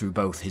pistols through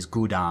both his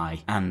good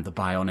eye and the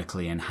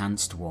bionically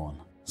enhanced one.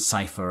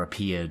 Cypher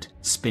appeared,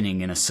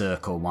 spinning in a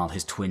circle while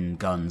his twin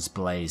guns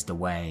blazed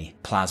away,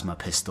 plasma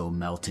pistol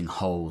melting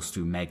holes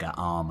through mega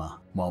armor,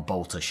 while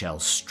bolter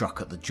shells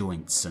struck at the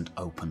joints and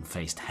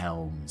open-faced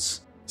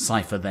helms.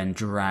 Cypher then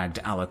dragged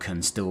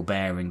Aloken, still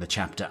bearing the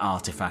chapter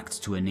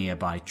artifact, to a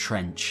nearby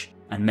trench,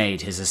 and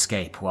made his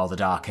escape while the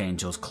Dark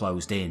Angels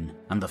closed in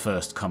and the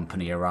 1st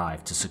Company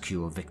arrived to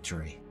secure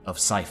victory. Of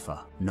Cypher,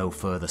 no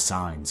further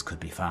signs could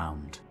be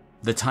found.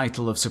 The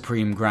title of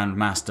Supreme Grand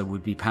Master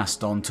would be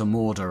passed on to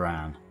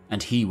Mordoran,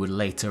 and he would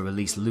later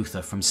release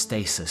Luther from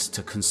stasis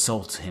to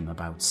consult him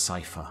about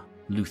Cypher.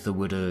 Luther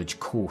would urge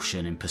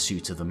caution in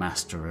pursuit of the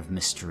Master of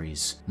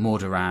Mysteries.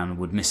 Mordoran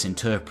would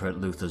misinterpret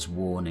Luther's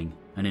warning,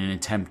 and in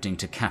attempting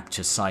to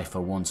capture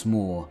Cypher once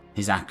more,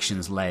 his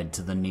actions led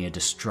to the near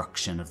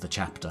destruction of the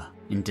chapter.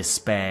 In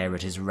despair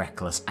at his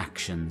reckless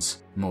actions,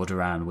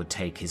 Mordoran would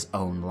take his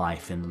own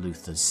life in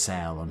Luther's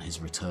cell on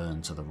his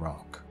return to the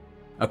Rock.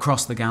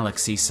 Across the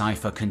galaxy,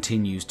 Cypher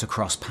continues to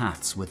cross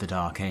paths with the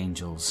Dark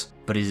Angels,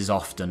 but it is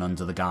often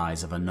under the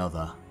guise of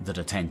another that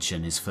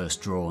attention is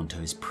first drawn to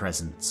his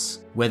presence.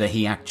 Whether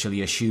he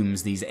actually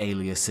assumes these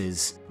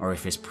aliases, or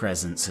if his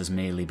presence has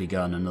merely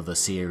begun another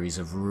series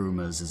of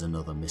rumours, is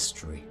another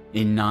mystery.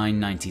 In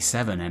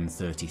 997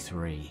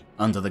 M33,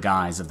 under the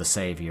guise of the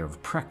Saviour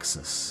of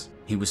Praxis,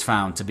 he was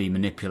found to be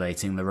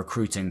manipulating the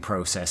recruiting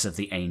process of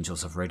the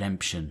Angels of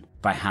Redemption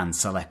by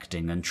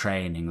hand-selecting and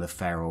training the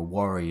feral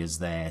warriors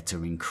there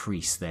to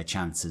increase their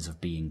chances of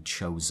being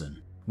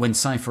chosen. When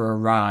Cypher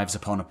arrives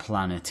upon a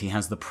planet, he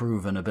has the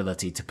proven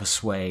ability to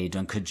persuade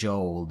and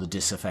cajole the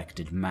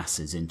disaffected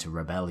masses into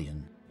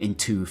rebellion. In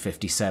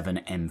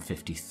 257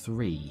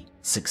 M53,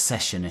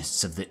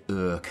 successionists of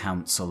the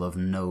Council of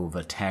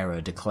Nova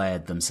Terra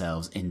declared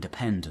themselves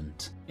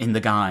independent. In the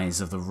guise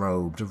of the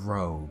robed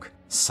rogue,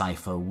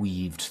 Cypher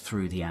weaved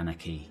through the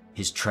anarchy,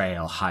 his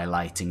trail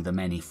highlighting the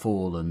many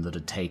fallen that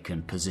had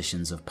taken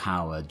positions of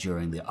power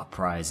during the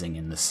uprising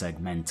in the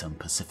Segmentum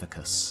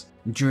Pacificus.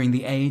 During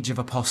the Age of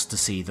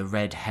Apostasy, the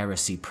Red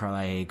Heresy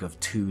plague of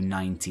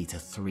 290 to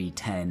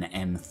 310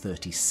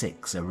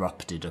 M36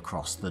 erupted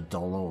across the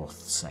Dolorth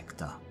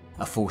sector,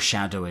 a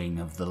foreshadowing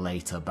of the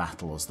later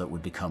battles that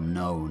would become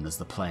known as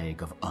the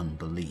Plague of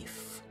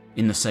Unbelief.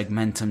 In the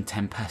Segmentum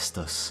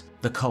Tempestus,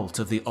 the cult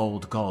of the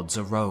Old Gods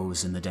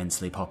arose in the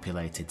densely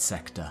populated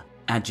sector,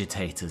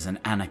 Agitators and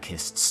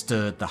anarchists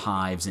stirred the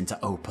hives into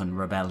open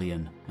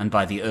rebellion, and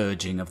by the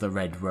urging of the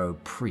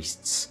red-robed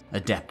priests,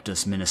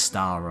 Adeptus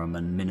Ministarum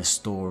and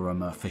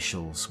Ministorum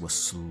officials were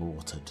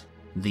slaughtered.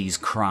 These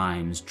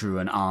crimes drew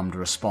an armed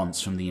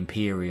response from the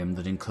Imperium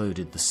that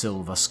included the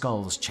Silver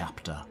Skulls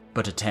chapter,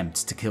 but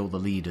attempts to kill the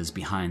leaders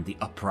behind the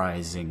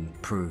uprising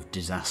proved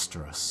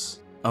disastrous.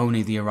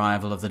 Only the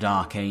arrival of the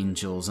Dark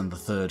Angels and the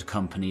Third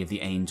Company of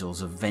the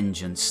Angels of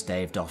Vengeance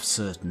staved off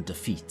certain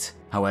defeat.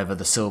 However,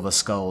 the Silver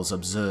Skulls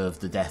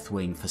observed the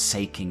Deathwing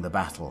forsaking the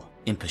battle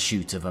in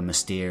pursuit of a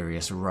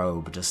mysterious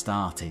robed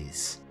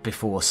Astartes.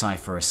 Before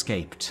Cypher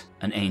escaped,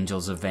 an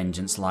Angels of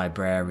Vengeance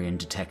librarian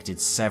detected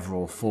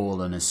several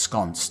fallen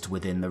ensconced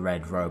within the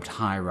red-robed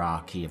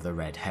hierarchy of the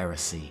Red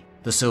Heresy.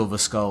 The Silver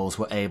Skulls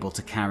were able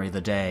to carry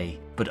the day,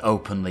 but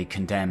openly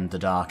condemned the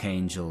Dark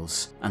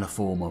Angels, and a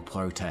formal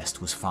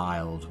protest was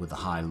filed with the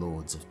High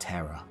Lords of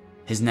Terror.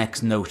 His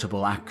next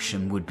notable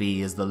action would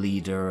be as the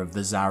leader of the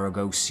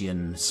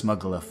Zaragosian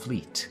smuggler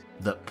fleet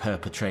that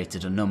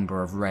perpetrated a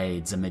number of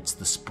raids amidst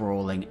the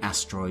sprawling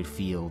asteroid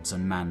fields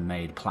and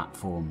man-made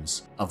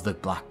platforms of the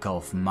Black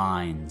Gulf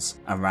mines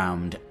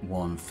around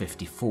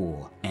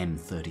 154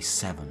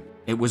 M37.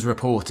 It was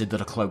reported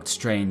that a cloaked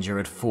stranger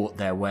had fought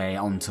their way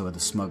onto the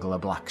smuggler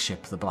black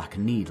ship the Black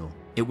Needle.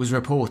 It was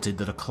reported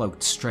that a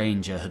cloaked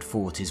stranger had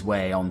fought his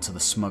way onto the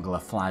smuggler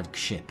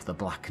flagship the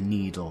Black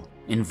Needle,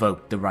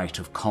 invoked the right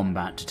of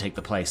combat to take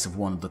the place of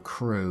one of the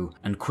crew,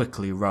 and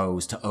quickly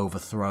rose to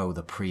overthrow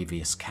the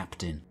previous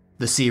captain.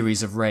 The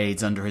series of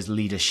raids under his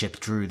leadership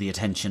drew the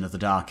attention of the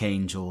Dark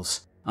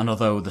Angels, and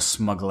although the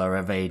smuggler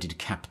evaded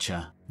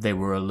capture, they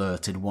were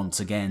alerted once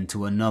again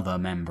to another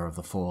member of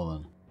the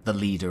Fallen, the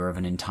leader of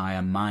an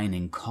entire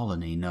mining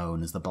colony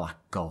known as the Black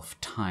Gulf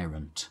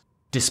Tyrant.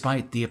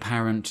 Despite the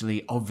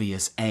apparently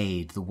obvious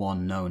aid the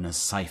one known as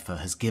Cypher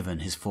has given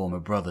his former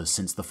brothers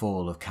since the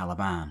fall of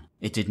Caliban,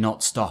 it did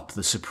not stop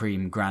the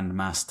Supreme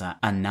Grandmaster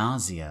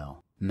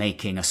Anaziel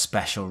making a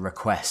special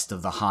request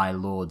of the High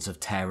Lords of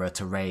Terror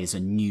to raise a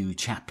new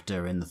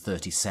chapter in the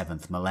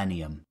 37th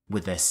millennium,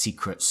 with their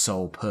secret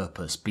sole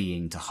purpose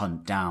being to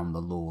hunt down the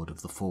Lord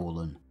of the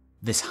Fallen.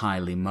 This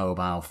highly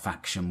mobile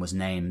faction was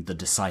named the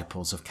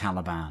Disciples of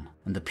Caliban,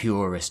 and the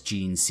purest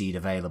gene seed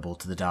available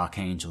to the Dark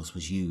Angels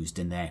was used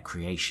in their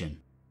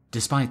creation.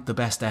 Despite the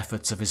best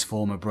efforts of his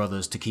former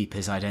brothers to keep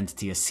his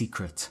identity a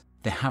secret,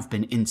 there have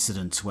been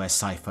incidents where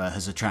Cypher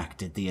has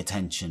attracted the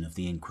attention of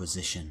the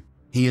Inquisition.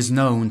 He is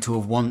known to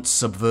have once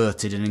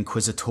subverted an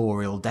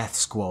inquisitorial death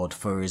squad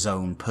for his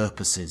own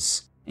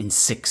purposes. In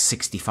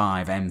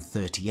 665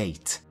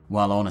 M38,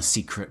 while on a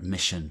secret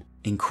mission,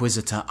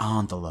 Inquisitor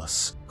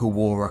Ardalus, who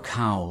wore a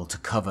cowl to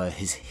cover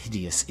his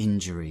hideous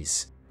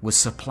injuries, was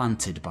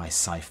supplanted by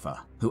Cypher,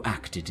 who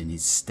acted in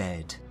his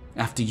stead.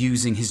 After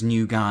using his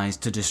new guise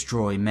to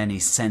destroy many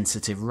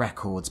sensitive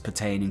records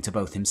pertaining to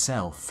both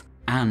himself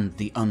and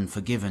the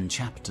Unforgiven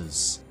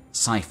chapters,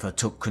 Cypher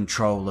took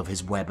control of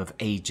his web of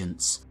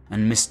agents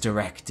and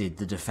misdirected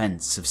the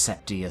defense of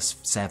Septius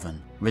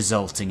VII,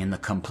 resulting in the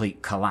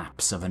complete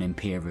collapse of an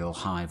Imperial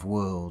hive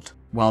world.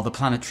 While the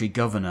planetary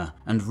governor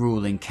and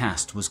ruling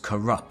caste was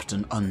corrupt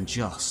and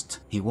unjust,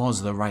 he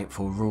was the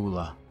rightful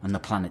ruler, and the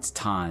planet's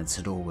tithes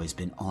had always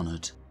been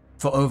honoured.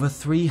 For over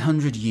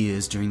 300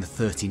 years during the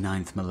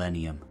 39th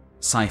millennium,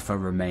 Cypher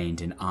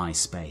remained in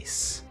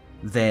I-Space.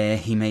 There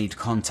he made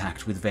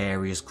contact with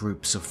various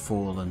groups of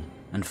Fallen,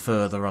 and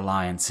further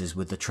alliances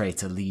with the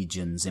traitor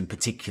legions, in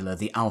particular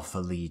the Alpha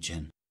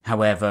Legion.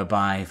 However,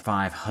 by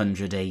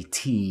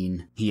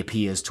 518, he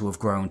appears to have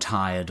grown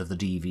tired of the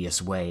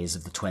devious ways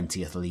of the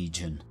 20th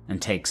Legion,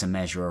 and takes a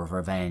measure of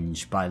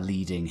revenge by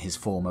leading his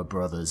former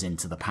brothers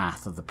into the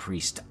path of the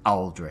priest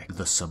Aldrich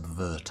the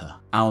Subverter.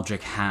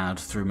 Aldrich had,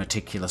 through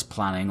meticulous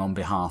planning on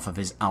behalf of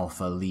his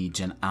Alpha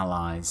Legion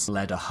allies,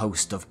 led a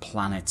host of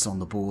planets on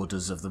the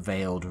borders of the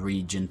Veiled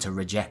Region to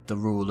reject the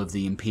rule of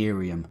the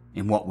Imperium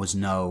in what was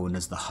known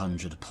as the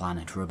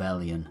 100-Planet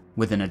Rebellion.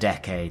 Within a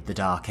decade, the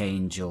Dark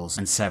Angels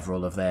and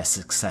several of their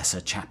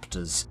successor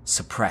chapters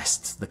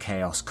suppressed the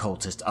Chaos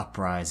Cultist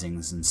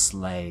uprisings and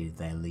slayed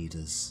their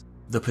leaders.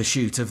 The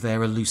pursuit of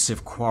their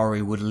elusive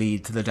quarry would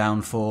lead to the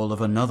downfall of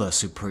another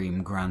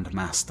Supreme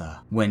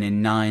Grandmaster, when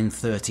in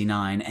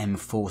 939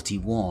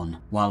 M41,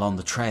 while on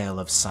the trail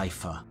of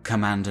Cypher,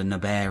 Commander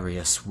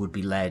Nabarius would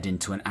be led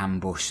into an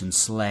ambush and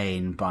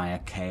slain by a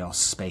Chaos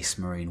Space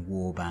Marine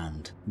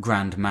warband.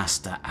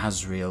 Grandmaster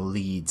Azrael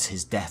leads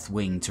his Death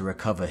Wing to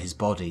recover his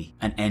body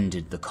and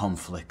ended the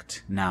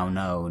conflict, now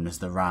known as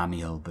the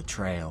Ramiel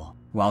Betrayal.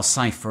 While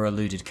Cypher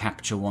eluded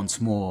capture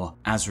once more,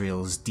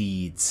 Azrael's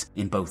deeds,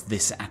 in both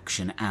this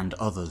action and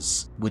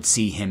others, would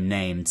see him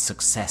named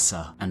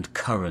successor and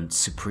current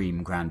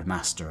Supreme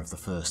Grandmaster of the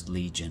First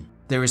Legion.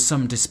 There is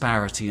some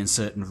disparity in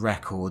certain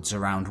records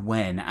around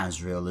when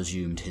Azrael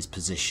assumed his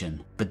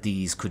position, but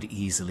these could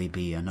easily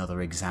be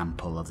another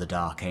example of the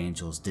Dark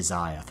Angel's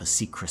desire for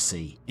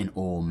secrecy in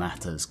all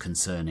matters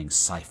concerning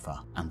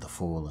Cypher and the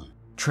Fallen.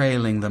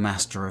 Trailing the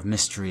Master of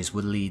Mysteries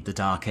would lead the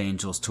Dark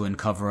Angels to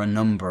uncover a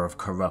number of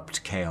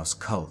corrupt Chaos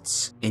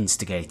cults,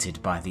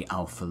 instigated by the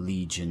Alpha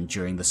Legion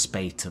during the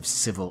spate of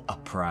civil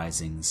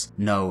uprisings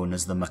known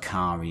as the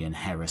Macarian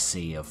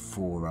Heresy of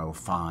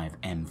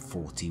 405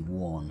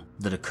 M41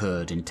 that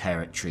occurred in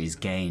territories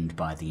gained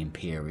by the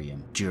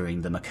Imperium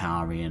during the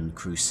Macarian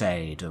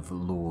Crusade of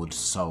Lord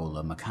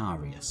Solar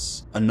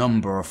Macarius. A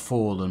number of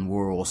Fallen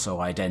were also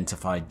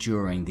identified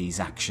during these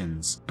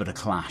actions, but a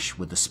clash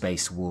with the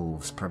Space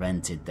Wolves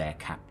prevented their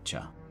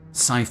capture.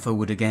 Cypher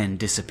would again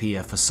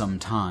disappear for some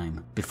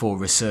time, before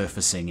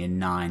resurfacing in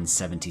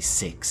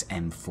 976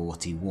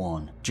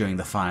 M41 during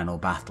the final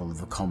battle of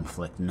the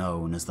conflict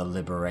known as the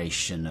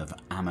Liberation of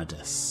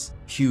Amadus.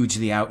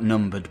 Hugely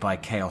outnumbered by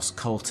Chaos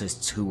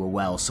cultists who were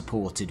well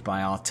supported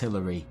by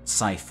artillery,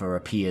 Cypher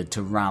appeared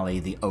to rally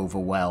the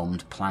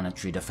overwhelmed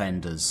planetary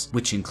defenders,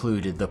 which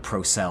included the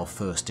Procel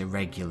First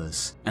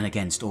Irregulars, and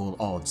against all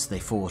odds they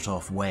fought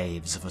off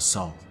waves of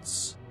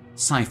assaults.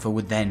 Cypher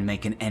would then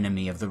make an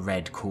enemy of the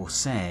Red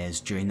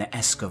Corsairs during the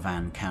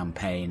Escovan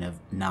campaign of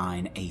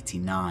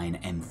 989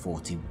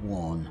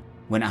 M41,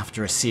 when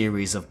after a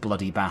series of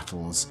bloody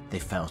battles they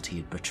felt he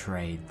had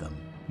betrayed them.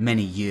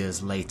 Many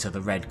years later,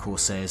 the Red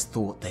Corsairs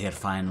thought they had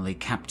finally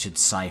captured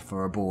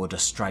Cypher aboard a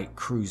strike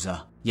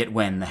cruiser, yet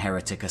when the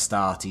heretic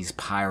Astartes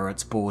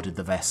pirates boarded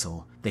the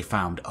vessel, they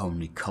found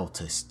only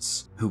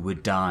cultists, who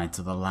would die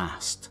to the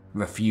last,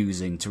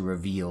 refusing to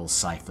reveal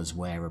Cypher's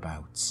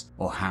whereabouts,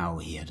 or how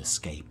he had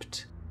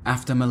escaped.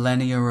 After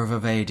millennia of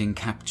evading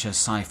capture,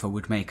 Cypher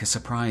would make a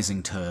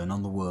surprising turn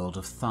on the world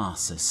of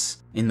Tharsis,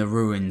 in the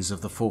ruins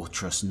of the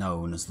fortress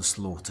known as the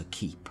Slaughter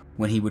Keep,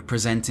 when he would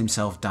present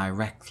himself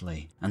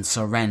directly and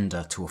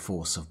surrender to a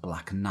force of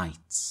Black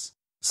Knights,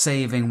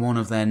 saving one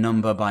of their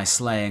number by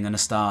slaying an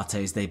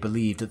Astartes they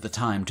believed at the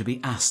time to be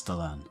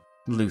Astalan,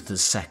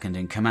 Luther's second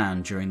in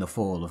command during the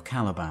Fall of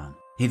Caliban.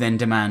 He then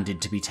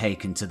demanded to be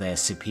taken to their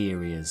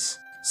superiors.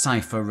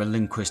 Cypher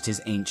relinquished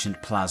his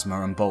ancient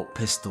plasma and bolt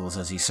pistols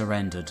as he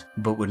surrendered,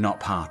 but would not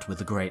part with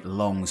the great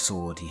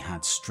longsword he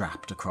had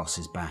strapped across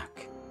his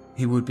back.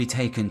 He would be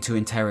taken to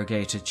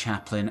interrogator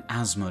chaplain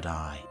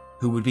Asmodai,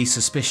 who would be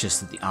suspicious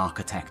that the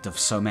architect of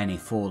so many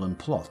fallen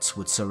plots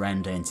would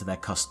surrender into their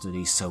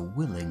custody so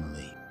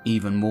willingly,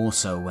 even more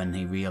so when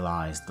he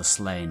realized the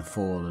slain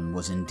fallen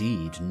was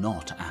indeed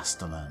not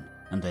Astalan,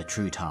 and their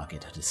true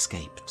target had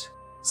escaped.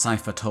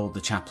 Cypher told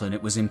the chaplain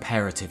it was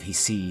imperative he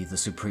see the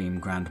Supreme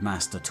Grand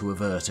Master to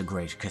avert a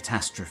great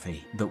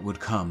catastrophe that would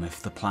come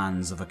if the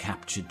plans of a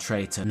captured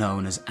traitor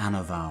known as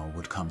Anaval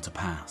would come to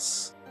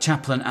pass.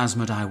 Chaplain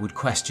Asmodai would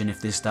question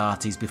if the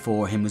Astartes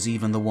before him was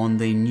even the one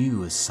they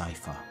knew as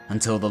Cypher,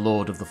 until the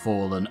Lord of the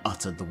Fallen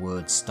uttered the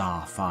word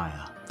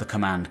Starfire, the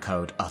command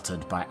code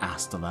uttered by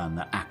Astalan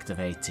that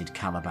activated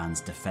Caliban's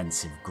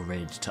defensive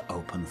grid to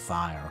open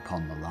fire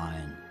upon the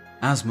Lion.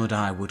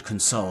 Asmodai would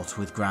consult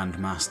with Grand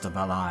Master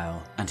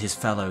Belial and his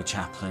fellow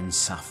chaplain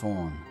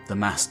Saphon, the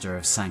Master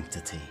of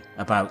Sanctity,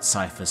 about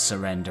Cypher's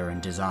surrender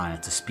and desire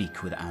to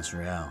speak with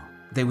Azrael.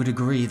 They would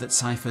agree that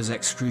Cypher's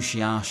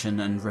excruciation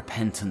and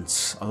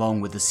repentance, along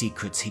with the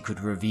secrets he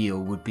could reveal,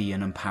 would be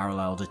an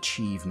unparalleled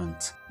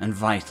achievement, and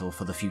vital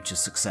for the future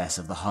success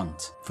of the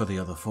hunt for the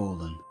other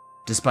fallen.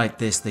 Despite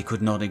this, they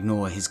could not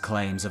ignore his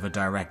claims of a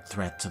direct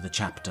threat to the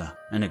chapter,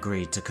 and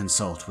agreed to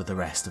consult with the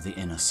rest of the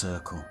inner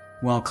circle.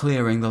 While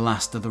clearing the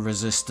last of the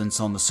resistance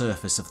on the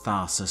surface of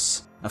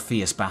Tharsis, a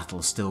fierce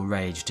battle still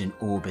raged in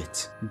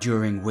orbit,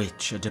 during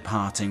which a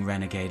departing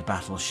renegade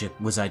battleship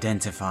was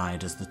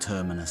identified as the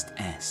Terminus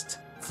Est,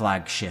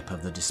 flagship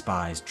of the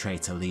despised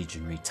traitor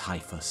legionary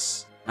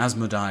Typhus.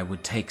 Asmodai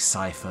would take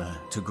Cypher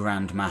to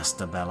Grand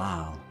Master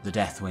Belial, the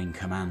Deathwing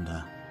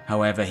commander.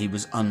 However, he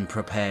was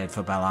unprepared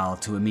for Belial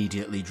to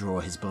immediately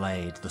draw his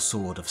blade, the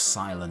Sword of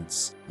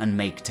Silence, and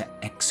make to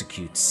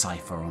execute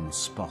Cypher on the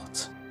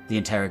spot. The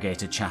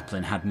interrogator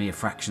chaplain had mere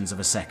fractions of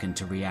a second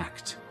to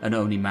react, and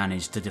only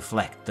managed to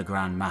deflect the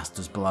Grand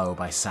Master's blow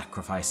by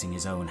sacrificing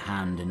his own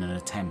hand in an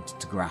attempt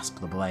to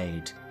grasp the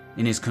blade.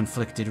 In his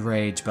conflicted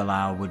rage,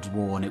 Belial would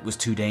warn it was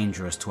too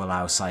dangerous to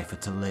allow Cypher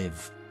to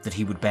live, that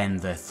he would bend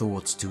their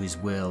thoughts to his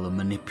will and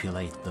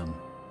manipulate them.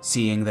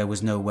 Seeing there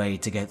was no way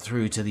to get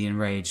through to the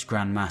enraged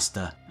Grand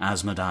Master,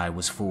 Asmodai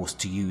was forced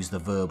to use the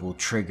verbal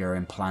trigger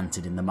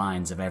implanted in the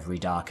minds of every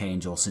Dark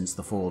Angel since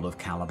the Fall of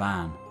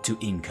Caliban to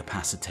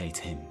incapacitate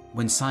him.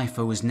 When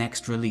Cypher was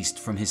next released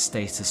from his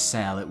stasis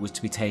cell, it was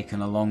to be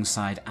taken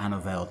alongside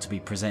Anovel to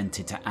be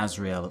presented to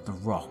Azrael at the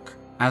Rock.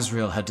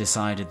 Azrael had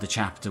decided the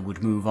chapter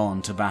would move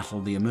on to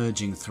battle the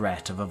emerging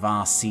threat of a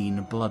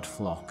Varsine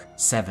bloodflock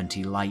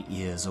 70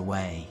 light-years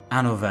away.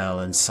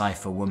 Anovel and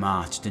Cypher were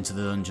marched into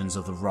the dungeons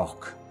of the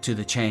Rock, to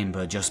the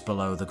chamber just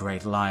below the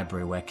Great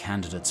Library where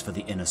candidates for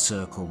the Inner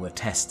Circle were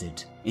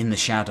tested. In the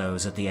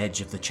shadows at the edge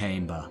of the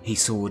chamber, he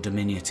saw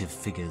diminutive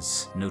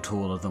figures, no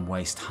taller than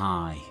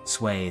waist-high,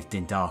 swathed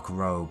in dark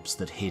robes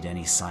that hid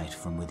any sight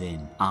from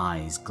within,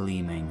 eyes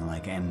gleaming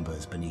like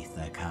embers beneath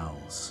their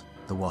cowls.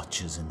 The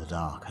Watchers in the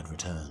Dark had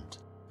returned.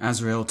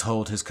 Azrael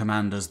told his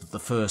commanders that the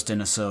first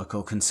Inner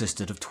Circle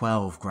consisted of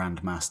 12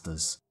 Grand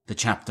Masters, the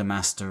chapter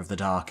master of the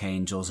Dark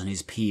Angels and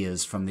his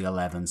peers from the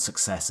 11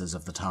 successors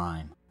of the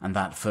time, and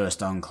that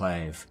first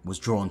enclave was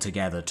drawn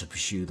together to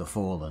pursue the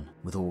fallen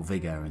with all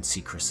vigour and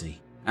secrecy.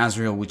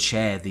 Azrael would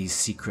share these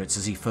secrets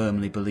as he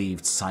firmly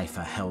believed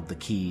Cypher held the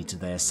key to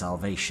their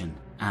salvation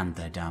and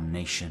their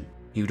damnation.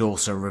 He would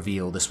also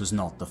reveal this was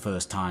not the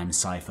first time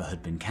Cypher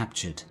had been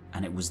captured,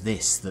 and it was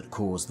this that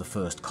caused the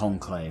first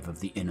conclave of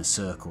the Inner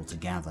Circle to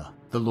gather.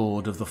 The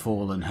Lord of the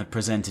Fallen had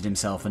presented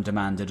himself and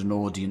demanded an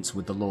audience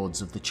with the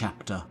Lords of the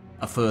Chapter.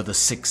 A further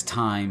 6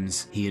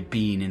 times he had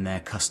been in their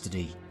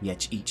custody,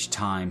 yet each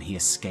time he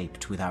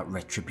escaped without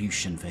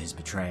retribution for his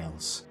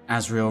betrayals.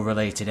 Azrael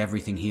related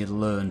everything he had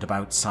learned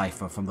about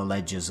Cypher from the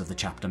ledgers of the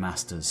chapter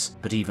masters,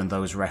 but even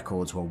those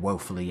records were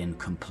woefully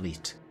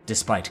incomplete.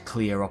 Despite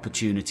clear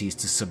opportunities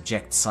to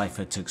subject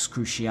Cypher to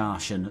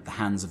excruciation at the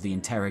hands of the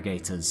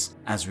interrogators,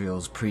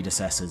 Azrael's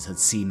predecessors had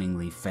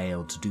seemingly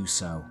failed to do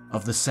so.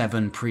 Of the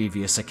 7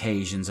 previous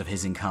occasions of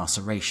his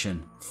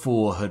incarceration,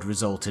 4 had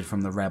resulted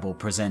from the rebel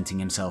presenting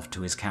himself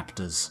to his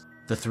captors.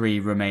 The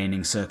 3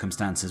 remaining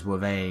circumstances were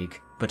vague,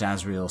 but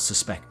Azrael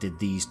suspected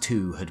these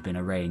 2 had been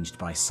arranged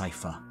by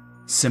Cypher.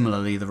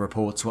 Similarly, the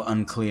reports were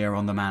unclear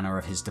on the manner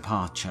of his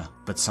departure,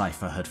 but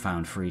Cypher had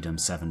found freedom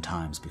 7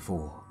 times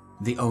before.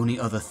 The only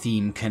other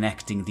theme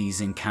connecting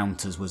these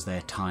encounters was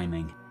their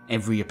timing.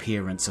 Every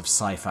appearance of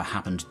Cypher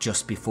happened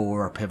just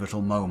before a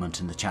pivotal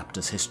moment in the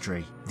chapter's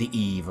history, the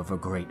eve of a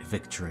great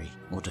victory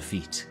or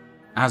defeat.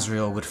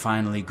 Azrael would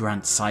finally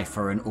grant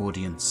Cypher an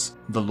audience.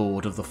 The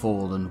Lord of the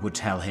Fallen would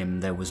tell him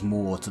there was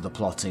more to the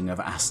plotting of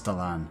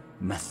Astalan,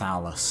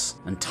 Methalus,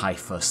 and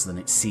Typhus than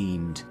it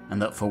seemed,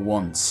 and that for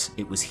once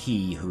it was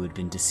he who had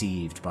been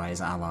deceived by his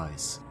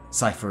allies.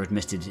 Cypher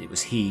admitted it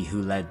was he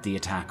who led the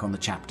attack on the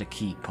chapter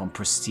keep on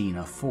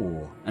Pristina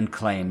 4, and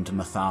claimed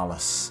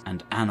Methalus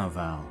and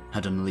Anoval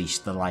had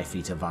unleashed the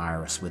Life-Eater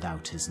virus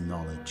without his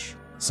knowledge.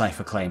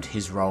 Cypher claimed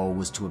his role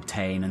was to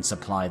obtain and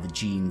supply the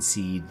gene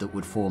seed that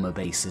would form a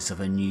basis of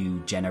a new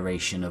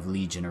generation of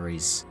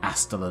legionaries.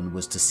 Astalan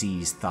was to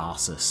seize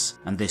Tharsis,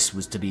 and this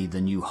was to be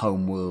the new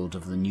homeworld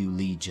of the new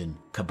legion,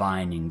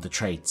 combining the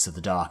traits of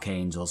the Dark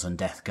Angels and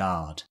Death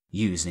Guard,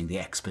 using the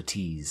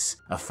expertise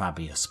of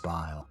Fabius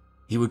Bile.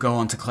 He would go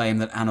on to claim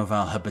that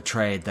Anoval had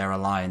betrayed their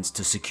alliance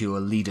to secure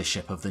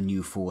leadership of the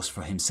new force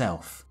for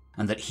himself,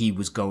 and that he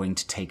was going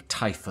to take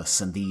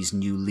Typhus and these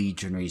new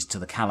legionaries to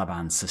the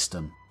Caliban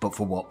system, but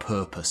for what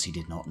purpose he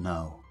did not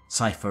know.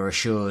 Cypher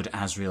assured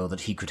Azrael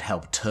that he could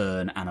help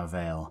turn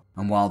Anoval,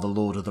 and while the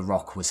Lord of the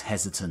Rock was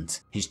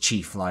hesitant, his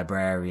chief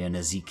librarian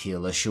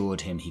Ezekiel assured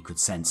him he could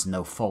sense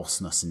no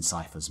falseness in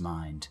Cypher's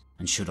mind,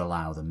 and should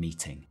allow the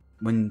meeting.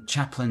 When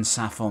Chaplain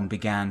Saffon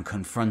began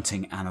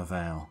confronting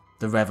Anoval,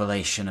 the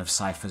revelation of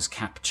Cypher's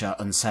capture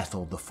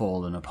unsettled the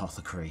fallen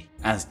apothecary,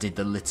 as did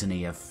the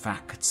litany of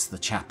facts the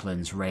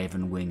chaplains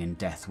Ravenwing and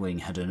Deathwing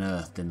had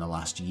unearthed in the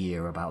last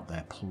year about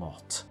their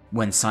plot.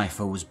 When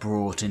Cypher was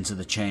brought into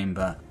the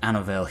chamber,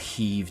 Anoval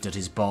heaved at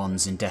his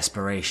bonds in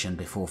desperation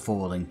before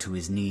falling to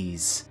his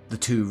knees. The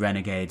 2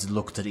 renegades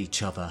looked at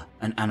each other,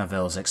 and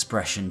Anoval's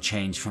expression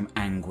changed from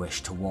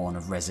anguish to one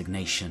of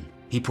resignation.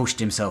 He pushed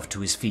himself to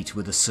his feet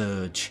with a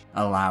surge,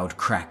 a loud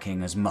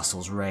cracking as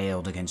muscles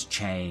railed against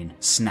chain,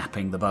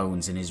 snapping the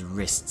bones in his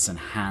wrists and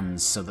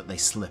hands so that they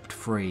slipped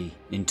free.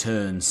 In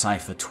turn,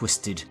 Cypher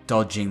twisted,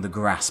 dodging the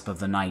grasp of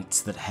the knights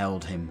that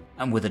held him,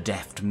 and with a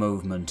deft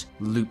movement,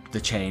 looped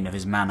the chain of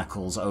his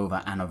manacles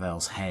over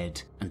Anoval's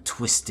head, and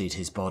twisted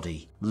his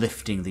body,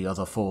 lifting the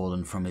other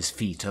fallen from his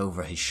feet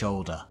over his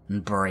shoulder,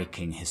 and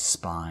breaking his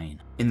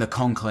spine. In the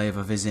conclave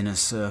of his inner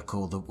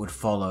circle that would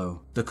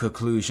follow, the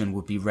conclusion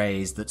would be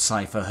raised that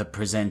Cypher had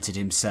presented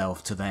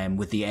himself to them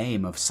with the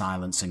aim of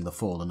silencing the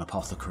fallen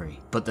apothecary,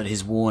 but that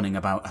his warning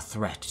about a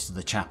threat to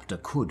the chapter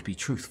could be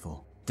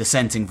truthful.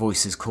 Dissenting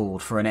voices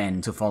called for an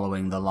end to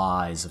following the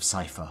lies of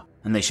Cypher,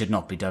 and they should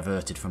not be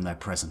diverted from their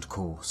present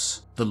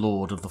course. The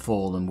Lord of the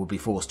Fallen would be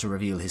forced to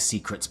reveal his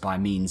secrets by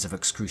means of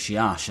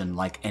excruciation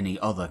like any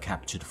other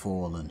captured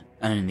fallen,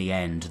 and in the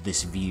end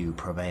this view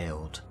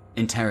prevailed.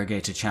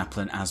 Interrogator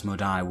Chaplain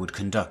Asmodai would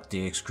conduct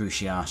the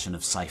excruciation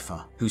of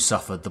Cypher, who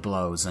suffered the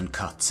blows and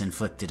cuts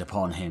inflicted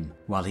upon him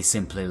while he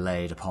simply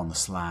laid upon the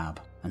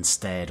slab and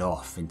stared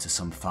off into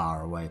some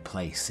faraway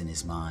place in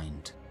his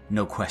mind.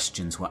 No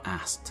questions were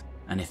asked,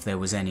 and if there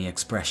was any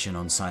expression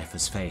on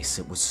Cypher's face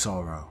it was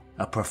sorrow,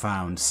 a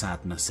profound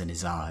sadness in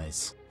his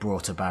eyes,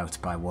 brought about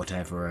by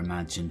whatever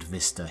imagined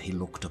vista he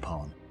looked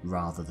upon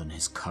rather than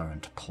his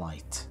current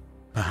plight.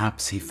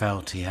 Perhaps he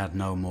felt he had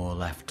no more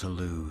left to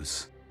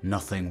lose.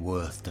 Nothing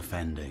worth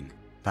defending.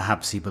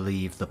 Perhaps he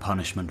believed the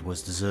punishment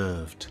was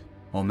deserved,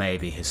 or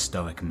maybe his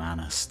stoic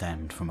manner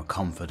stemmed from a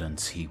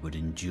confidence he would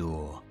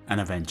endure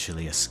and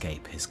eventually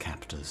escape his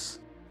captors.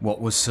 What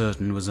was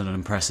certain was an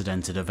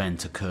unprecedented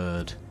event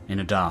occurred. In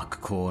a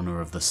dark corner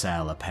of the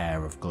cell a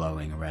pair of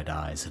glowing red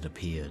eyes had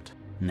appeared.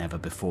 Never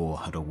before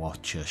had a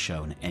watcher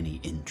shown any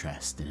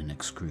interest in an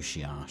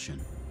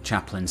excruciation.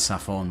 Chaplain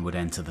Saffon would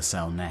enter the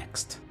cell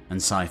next,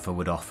 and Cypher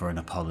would offer an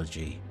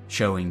apology,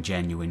 showing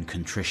genuine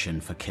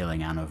contrition for killing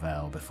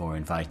Anovel before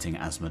inviting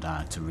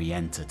Asmodad to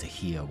re-enter to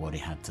hear what he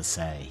had to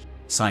say.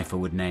 Cypher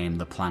would name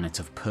the planet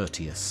of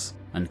Perteus,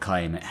 and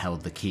claim it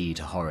held the key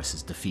to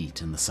Horus's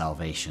defeat and the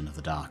salvation of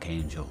the Dark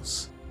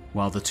Angels.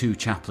 While the two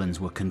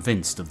chaplains were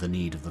convinced of the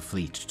need of the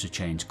fleet to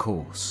change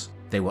course,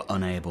 they were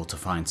unable to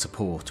find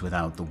support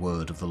without the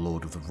word of the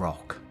Lord of the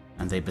Rock,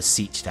 and they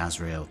beseeched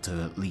Azrael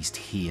to at least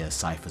hear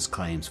Cypher's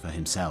claims for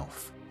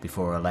himself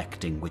before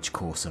electing which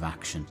course of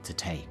action to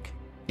take.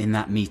 In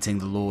that meeting,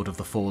 the Lord of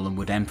the Fallen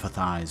would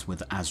empathize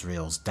with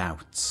Azrael's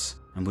doubts,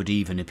 and would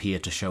even appear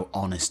to show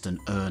honest and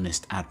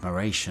earnest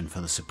admiration for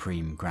the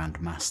Supreme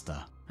Grand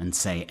Master, and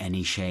say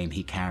any shame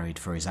he carried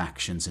for his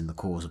actions in the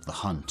cause of the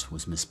hunt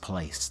was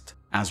misplaced.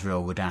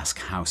 Azrael would ask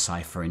how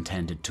Cypher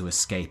intended to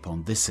escape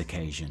on this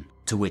occasion,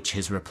 to which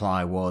his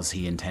reply was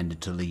he intended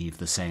to leave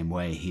the same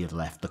way he had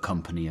left the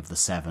company of the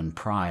 7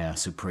 prior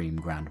Supreme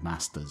Grand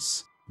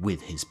Masters,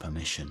 with his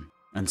permission.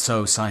 And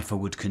so Cypher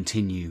would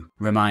continue,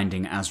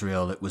 reminding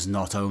Azrael it was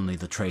not only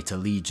the traitor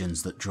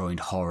legions that joined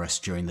Horus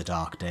during the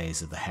dark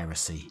days of the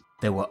heresy.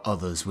 There were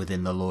others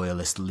within the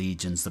loyalist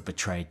legions that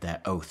betrayed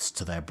their oaths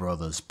to their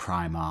brothers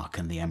Primarch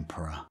and the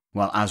Emperor.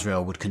 While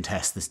Azrael would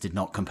contest this did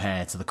not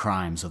compare to the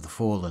crimes of the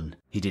Fallen,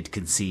 he did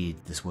concede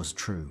this was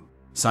true.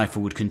 Cypher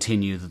would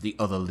continue that the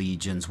other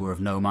legions were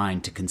of no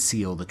mind to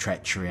conceal the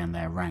treachery in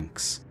their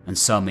ranks, and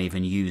some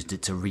even used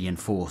it to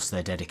reinforce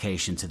their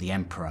dedication to the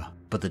Emperor,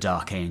 but the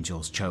Dark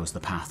Angels chose the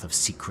path of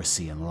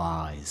secrecy and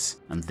lies,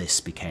 and this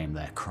became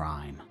their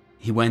crime.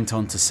 He went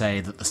on to say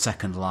that the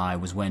second lie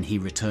was when he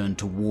returned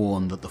to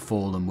warn that the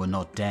Fallen were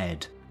not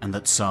dead, and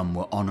that some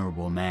were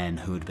honourable men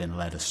who had been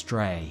led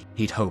astray.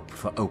 He'd hoped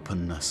for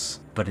openness,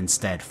 but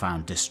instead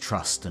found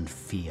distrust and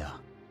fear.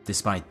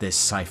 Despite this,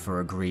 Cypher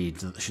agreed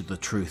that should the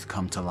truth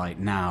come to light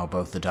now,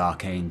 both the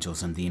Dark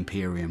Angels and the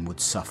Imperium would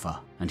suffer,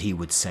 and he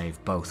would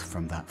save both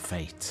from that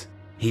fate.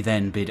 He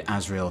then bid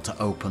Azrael to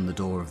open the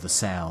door of the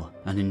cell,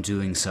 and in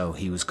doing so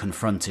he was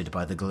confronted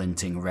by the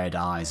glinting red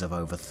eyes of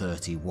over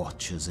 30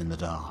 watchers in the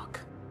dark.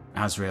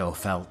 Azrael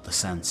felt the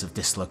sense of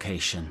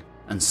dislocation,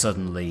 and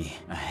suddenly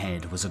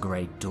ahead was a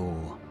great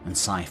door, and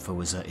Cypher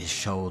was at his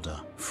shoulder,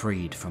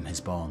 freed from his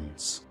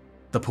bonds.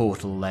 The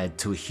portal led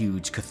to a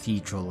huge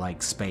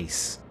cathedral-like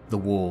space, the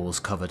walls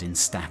covered in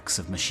stacks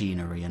of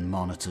machinery and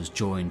monitors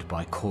joined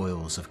by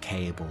coils of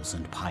cables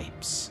and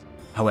pipes.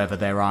 However,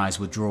 their eyes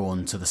were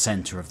drawn to the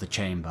centre of the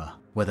chamber,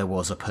 where there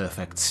was a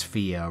perfect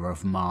sphere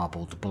of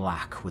marbled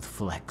black with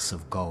flecks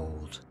of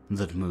gold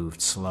that moved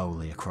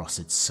slowly across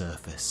its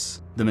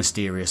surface. The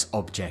mysterious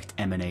object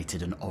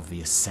emanated an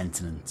obvious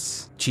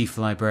sentience. Chief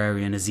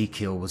Librarian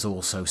Ezekiel was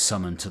also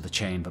summoned to the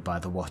chamber by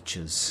the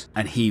Watchers,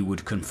 and he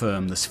would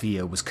confirm the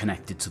sphere was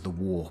connected to the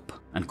warp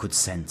and could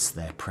sense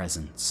their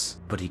presence,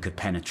 but he could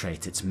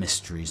penetrate its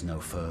mysteries no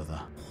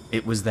further.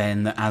 It was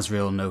then that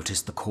Azrael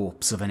noticed the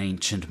corpse of an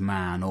ancient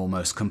man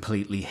almost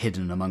completely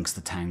hidden amongst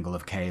the tangle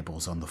of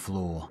cables on the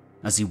floor.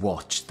 As he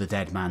watched, the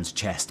dead man's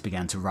chest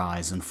began to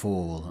rise and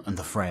fall, and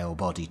the frail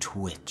body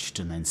twitched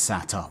and then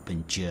sat up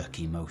in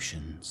jerky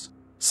motions.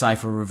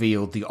 Cypher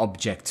revealed the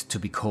object to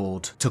be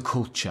called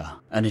Tukulcha,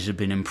 and it had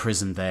been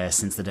imprisoned there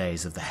since the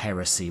days of the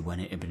heresy when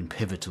it had been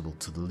pivotal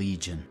to the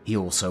Legion. He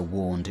also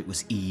warned it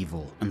was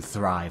evil and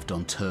thrived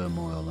on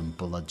turmoil and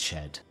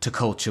bloodshed.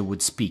 Tukulcha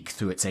would speak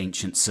through its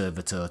ancient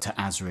servitor to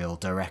Azrael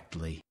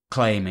directly,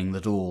 claiming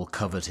that all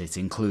covered it,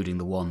 including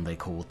the one they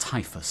called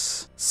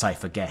Typhus.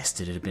 Cypher guessed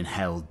it had been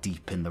held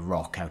deep in the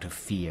rock out of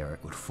fear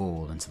it would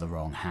fall into the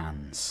wrong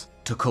hands.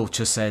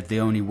 Tukulcha said the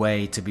only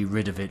way to be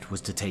rid of it was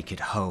to take it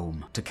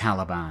home, to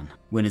Caliban.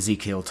 When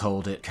Ezekiel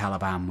told it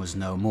Caliban was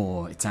no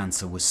more, its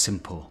answer was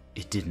simple.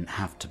 It didn't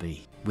have to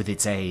be. With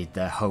its aid,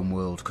 their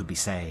homeworld could be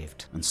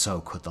saved, and so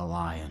could the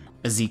Lion.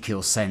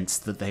 Ezekiel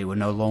sensed that they were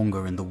no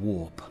longer in the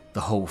warp.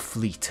 The whole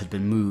fleet had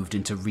been moved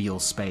into real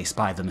space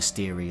by the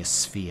mysterious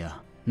sphere.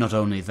 Not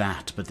only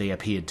that, but they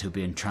appeared to have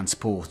been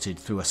transported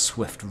through a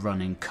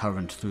swift-running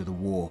current through the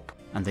warp,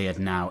 and they had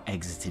now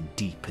exited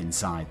deep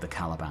inside the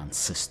Caliban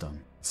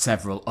system.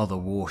 Several other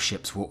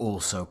warships were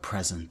also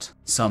present,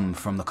 some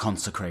from the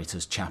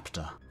Consecrators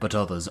chapter, but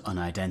others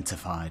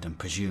unidentified and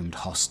presumed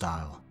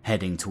hostile,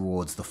 heading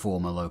towards the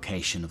former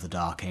location of the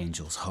Dark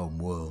Angel's home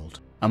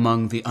world.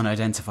 Among the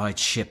unidentified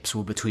ships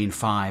were between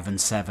 5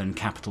 and 7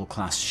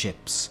 capital-class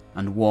ships,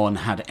 and one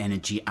had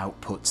energy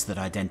outputs that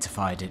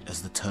identified it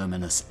as the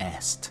Terminus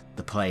Est,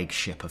 the plague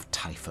ship of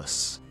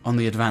Typhus. On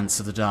the advance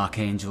of the Dark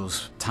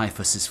Angels,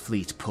 Typhus's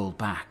fleet pulled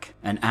back,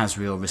 and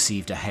Azrael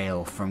received a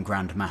hail from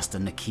Grand Master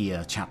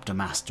Nakia, chapter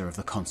master of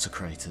the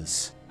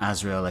Consecrators.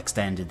 Azrael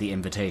extended the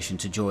invitation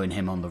to join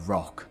him on the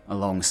rock,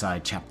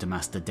 alongside Chapter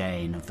Master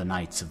Dane of the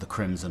Knights of the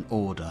Crimson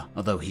Order,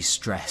 although he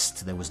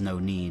stressed there was no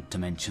need to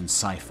mention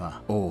Cypher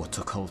or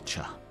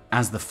Tukulcha.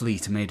 As the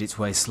fleet made its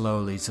way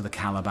slowly to the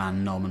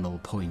Caliban nominal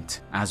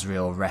point,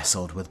 Azrael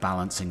wrestled with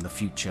balancing the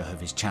future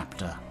of his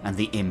chapter and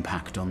the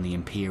impact on the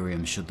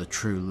Imperium should the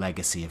true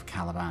legacy of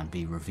Caliban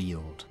be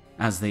revealed.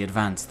 As they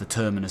advanced, the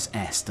Terminus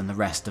Est and the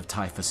rest of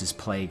Typhus's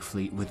plague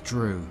fleet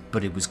withdrew,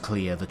 but it was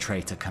clear the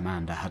traitor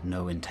commander had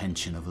no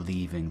intention of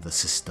leaving the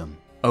system.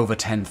 Over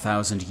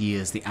 10,000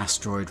 years, the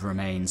asteroid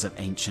remains of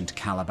ancient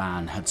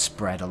Caliban had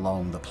spread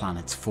along the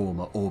planet's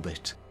former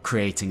orbit,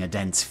 creating a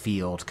dense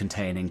field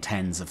containing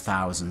tens of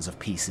thousands of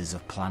pieces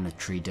of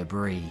planetary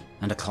debris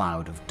and a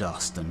cloud of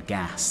dust and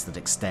gas that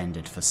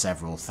extended for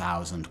several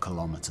thousand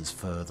kilometers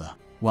further.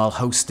 While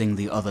hosting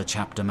the other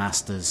chapter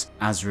masters,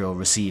 Azrael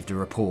received a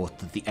report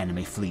that the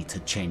enemy fleet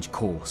had changed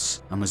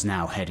course and was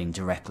now heading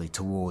directly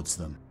towards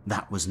them.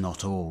 That was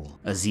not all.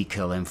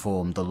 Ezekiel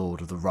informed the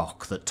Lord of the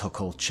Rock that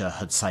Tukulcha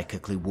had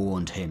psychically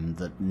warned him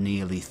that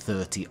nearly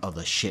 30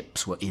 other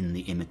ships were in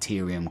the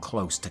Imperium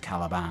close to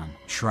Caliban,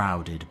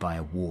 shrouded by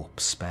a warp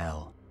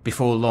spell.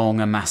 Before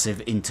long, a massive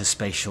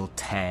interspatial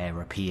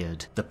tear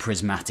appeared, the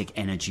prismatic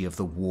energy of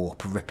the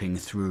warp ripping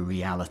through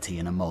reality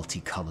in a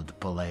multicolored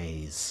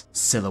blaze.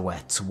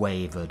 Silhouettes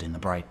wavered in the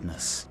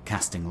brightness,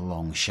 casting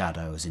long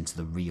shadows into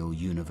the real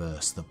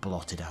universe that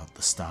blotted out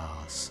the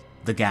stars.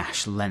 The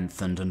gash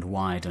lengthened and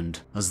widened,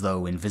 as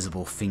though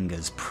invisible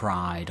fingers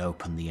pried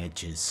open the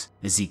edges.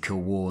 Ezekiel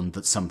warned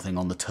that something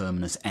on the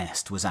Terminus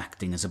Est was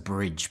acting as a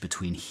bridge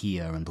between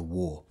here and the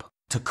warp.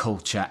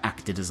 Tukulcha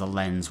acted as a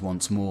lens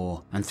once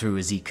more, and through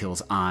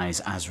Ezekiel's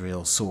eyes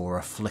Azrael saw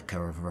a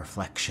flicker of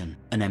reflection,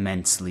 an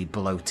immensely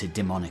bloated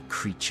demonic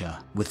creature,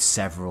 with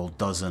several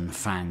dozen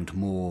fanged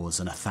maws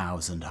and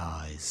 1,000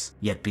 eyes.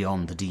 Yet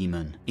beyond the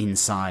demon,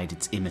 inside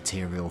its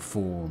immaterial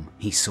form,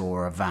 he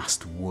saw a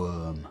vast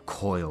worm,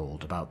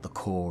 coiled about the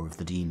core of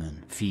the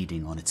demon,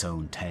 feeding on its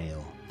own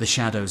tail. The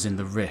shadows in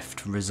the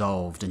rift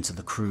resolved into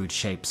the crude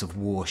shapes of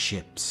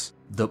warships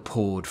that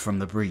poured from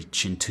the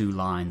breach in 2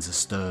 lines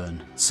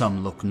astern.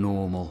 Some looked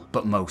normal,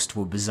 but most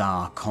were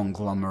bizarre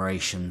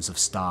conglomerations of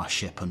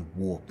starship and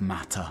warp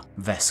matter,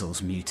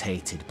 vessels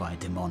mutated by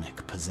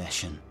demonic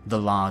possession.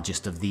 The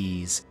largest of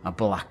these, a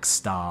black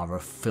star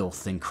of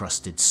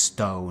filth-encrusted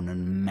stone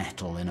and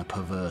metal in a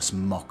perverse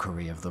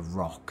mockery of the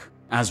rock.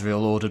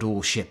 Azrael ordered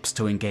all ships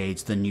to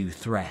engage the new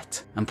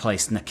threat, and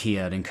placed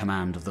Nakir in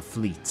command of the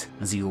fleet,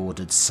 as he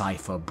ordered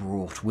Cypher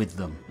brought with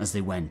them as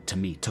they went to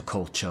meet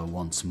Tukulcha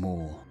once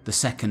more. The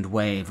second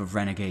wave of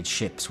renegade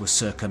ships were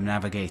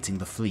circumnavigating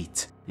the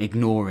fleet,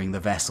 ignoring the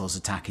vessels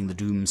attacking the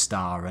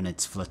Doomstar and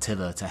its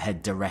flotilla to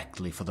head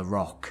directly for the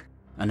rock.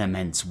 An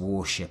immense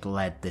warship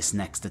led this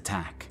next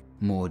attack,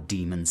 more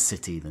demon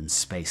city than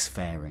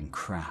spacefaring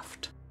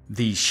craft.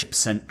 These ships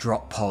sent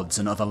drop pods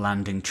and other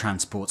landing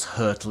transports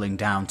hurtling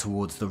down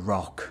towards the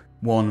rock.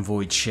 One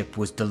void ship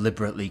was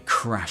deliberately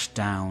crashed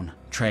down,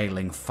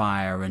 trailing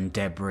fire and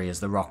debris as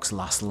the rock's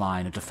last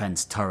line of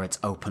defense turrets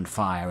opened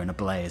fire in a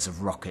blaze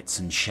of rockets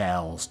and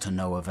shells to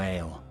no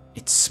avail.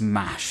 It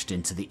smashed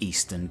into the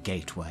eastern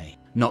gateway.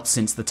 Not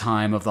since the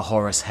time of the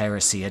Horus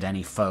Heresy had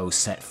any foe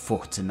set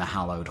foot in the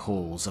hallowed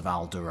halls of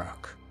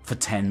Alderac. For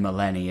 10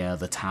 millennia,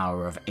 the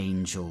Tower of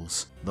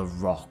Angels, the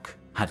Rock,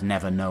 had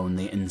never known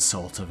the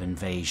insult of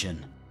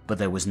invasion, but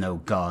there was no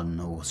gun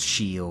or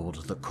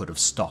shield that could have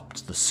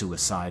stopped the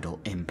suicidal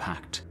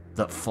impact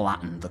that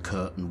flattened the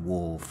curtain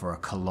wall for a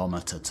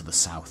kilometer to the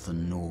south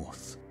and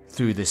north.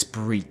 Through this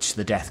breach,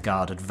 the Death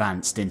Guard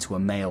advanced into a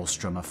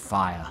maelstrom of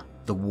fire,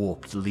 the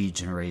warped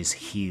legionaries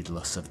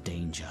heedless of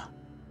danger.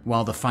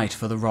 While the fight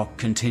for the rock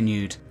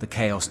continued, the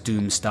Chaos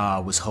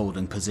Doomstar was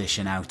holding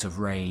position out of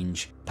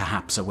range,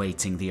 perhaps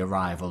awaiting the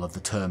arrival of the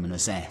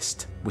Terminus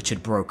Est, which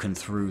had broken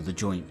through the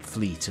joint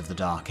fleet of the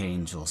Dark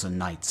Angels and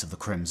Knights of the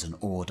Crimson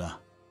Order.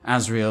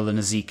 Azrael and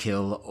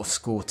Ezekiel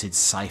escorted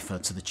Cypher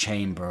to the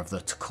chamber of the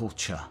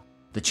Tukulcha.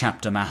 The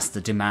chapter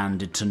master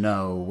demanded to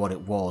know what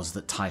it was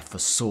that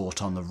Typhus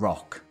sought on the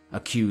rock,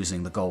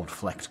 accusing the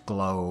gold-flecked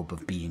globe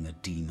of being a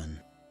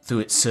demon. Through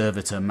its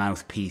servitor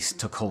mouthpiece,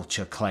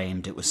 Tukulcha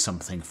claimed it was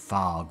something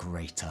far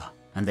greater,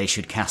 and they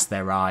should cast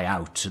their eye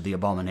out to the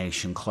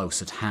abomination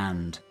close at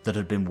hand that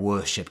had been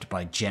worshipped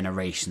by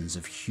generations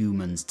of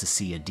humans to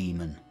see a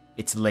demon.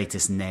 Its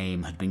latest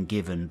name had been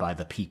given by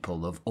the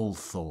people of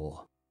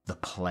Ulthor, the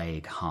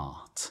Plague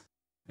Heart.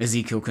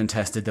 Ezekiel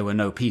contested there were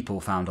no people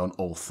found on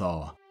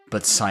Ulthor,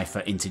 but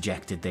Cypher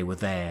interjected they were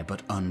there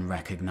but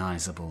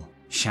unrecognizable.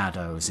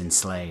 Shadows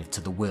enslaved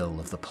to the will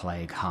of the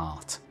Plague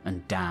Heart,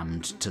 and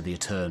damned to the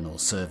eternal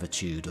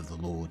servitude of the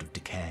Lord of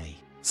Decay.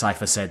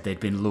 Cypher said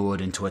they'd been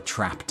lured into a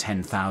trap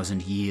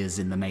 10,000 years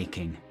in the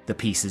making, the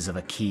pieces of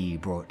a key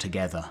brought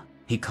together.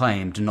 He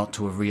claimed not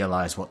to have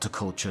realized what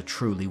Tukulcha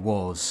truly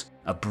was,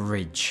 a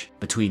bridge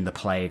between the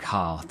Plague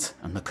Heart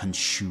and the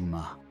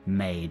Consumer,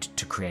 made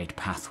to create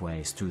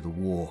pathways through the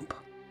warp.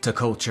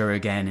 Tukulcha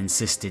again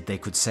insisted they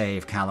could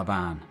save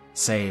Caliban,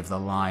 save the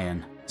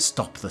Lion,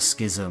 stop the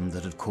schism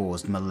that had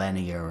caused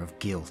millennia of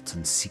guilt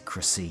and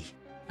secrecy.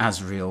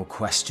 Azrael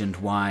questioned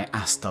why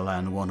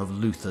Astalan, one of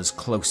Luther's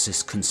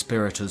closest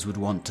conspirators, would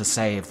want to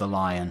save the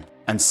Lion,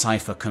 and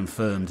Cypher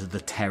confirmed that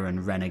the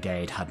Terran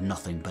renegade had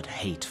nothing but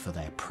hate for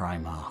their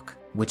Primarch,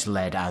 which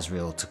led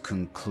Azrael to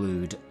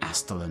conclude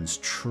Astalan's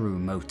true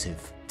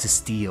motive, to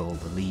steal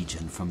the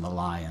Legion from the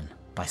Lion,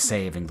 by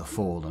saving the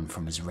Fallen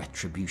from his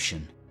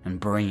retribution, and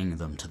bringing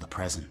them to the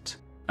present.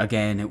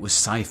 Again, it was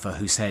Cypher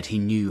who said he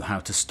knew how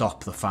to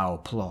stop the foul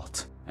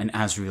plot, and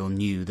Azrael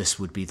knew this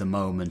would be the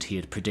moment he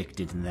had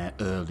predicted in their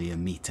earlier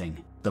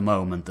meeting. the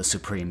moment the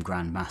Supreme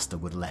Grandmaster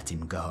would let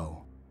him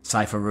go.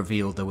 Cypher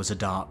revealed there was a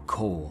dark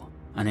core,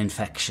 an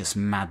infectious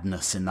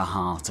madness in the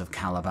heart of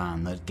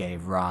Caliban that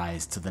gave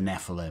rise to the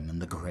Nephilim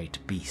and the great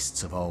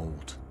beasts of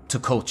old.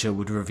 Culture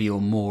would reveal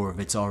more of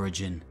its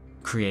origin,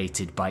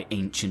 created by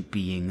ancient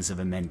beings of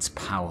immense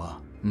power,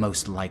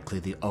 most likely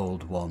the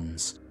Old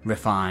Ones,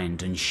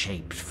 refined and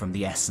shaped from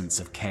the essence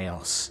of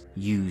chaos,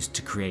 used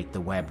to create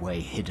the webway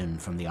hidden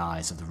from the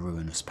eyes of the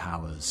ruinous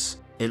powers.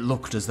 It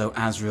looked as though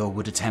Azrael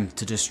would attempt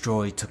to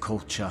destroy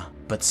culture,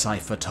 but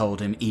Cypher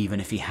told him even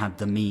if he had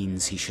the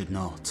means he should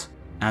not.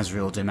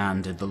 Azrael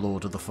demanded the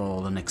Lord of the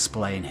Fallen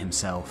explain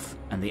himself,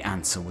 and the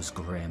answer was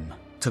grim.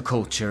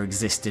 Culture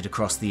existed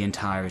across the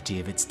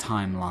entirety of its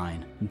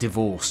timeline,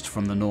 divorced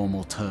from the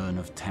normal turn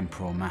of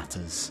temporal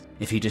matters.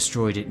 If he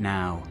destroyed it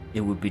now,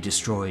 it would be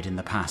destroyed in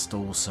the past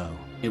also.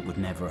 It would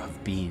never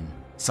have been.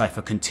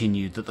 Cypher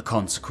continued that the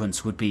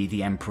consequence would be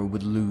the Emperor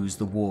would lose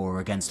the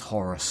war against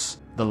Horus.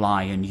 The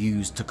Lion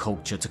used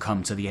culture to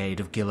come to the aid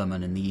of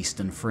Guilliman in the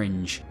Eastern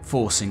Fringe,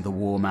 forcing the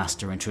War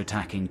Master into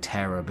attacking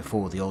Terra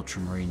before the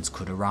Ultramarines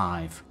could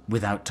arrive.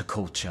 Without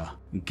culture,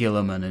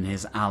 Guilliman and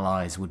his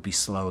allies would be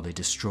slowly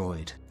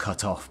destroyed,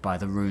 cut off by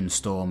the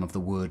runestorm of the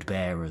Word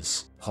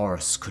Bearers.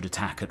 Horus could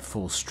attack at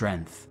full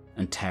strength,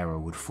 and Terra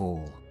would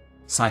fall.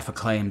 Cypher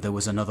claimed there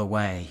was another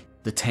way.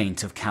 The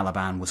taint of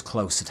Caliban was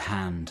close at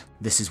hand.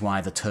 This is why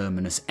the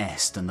Terminus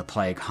Est and the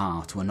Plague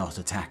Heart were not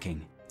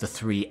attacking. The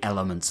three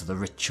elements of the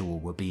ritual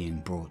were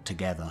being brought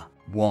together.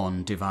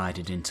 One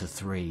divided into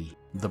three: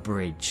 the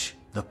bridge,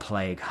 the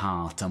Plague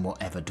Heart, and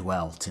whatever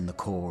dwelt in the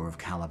core of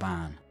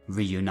Caliban,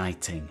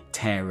 reuniting,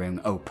 tearing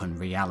open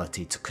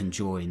reality to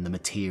conjoin the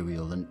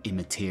material and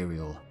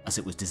immaterial as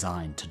it was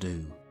designed to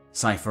do.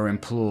 Cypher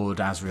implored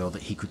Azrael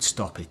that he could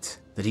stop it,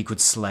 that he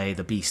could slay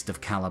the beast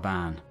of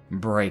Caliban,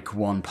 break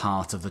one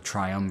part of the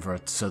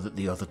triumvirate so that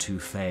the other two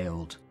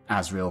failed.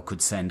 Azrael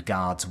could send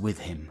guards with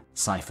him.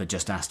 Cypher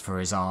just asked for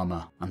his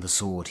armor and the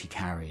sword he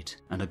carried,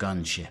 and a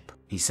gunship.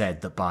 He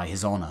said that by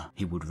his honor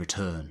he would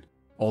return.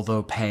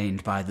 Although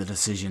pained by the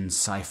decision,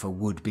 Cypher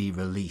would be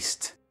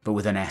released, but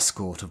with an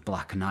escort of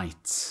Black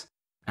Knights.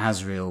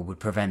 Azrael would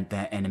prevent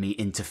their enemy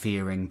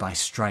interfering by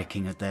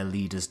striking at their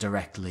leaders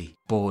directly,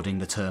 boarding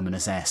the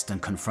Terminus Est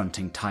and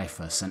confronting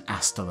Typhus and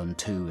Astalon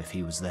too if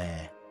he was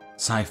there.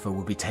 Cypher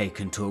would be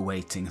taken to a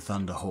waiting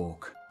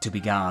Thunderhawk, to be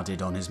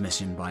guarded on his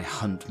mission by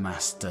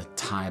Huntmaster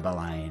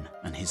Tyberline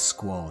and his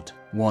squad,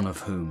 one of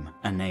whom,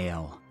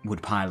 Anael,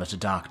 would pilot a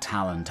Dark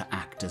Talon to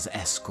act as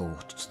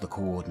escort to the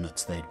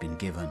coordinates they'd been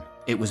given.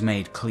 It was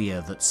made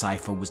clear that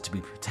Cypher was to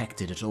be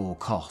protected at all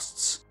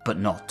costs, but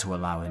not to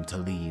allow him to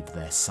leave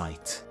their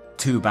sight.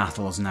 Two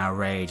battles now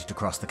raged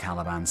across the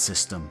Caliban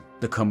system.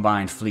 The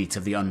combined fleet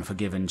of the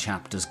Unforgiven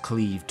chapters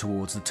cleaved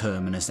towards the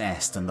Terminus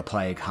Est and the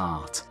Plague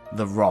Heart,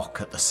 the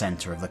rock at the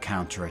center of the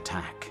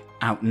counterattack.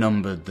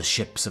 Outnumbered, the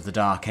ships of the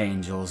Dark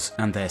Angels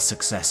and their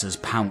successors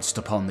pounced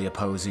upon the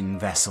opposing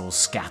vessels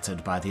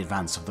scattered by the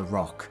advance of the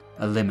rock,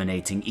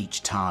 eliminating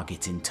each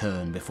target in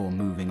turn before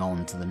moving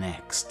on to the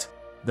next.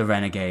 The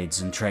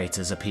renegades and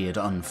traitors appeared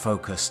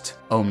unfocused.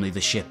 Only the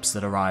ships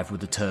that arrived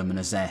with the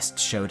Terminus Est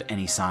showed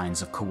any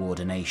signs of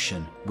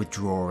coordination,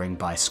 withdrawing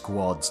by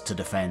squads to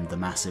defend the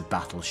massive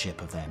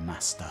battleship of their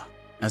master.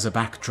 As a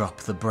backdrop,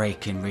 the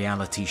break in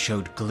reality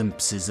showed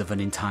glimpses of an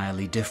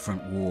entirely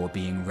different war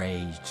being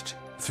waged.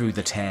 Through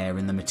the tear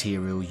in the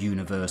material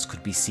universe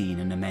could be seen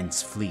an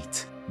immense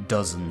fleet,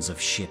 dozens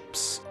of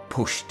ships,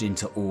 pushed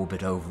into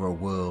orbit over a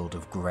world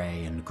of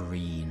grey and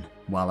green,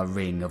 while a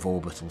ring of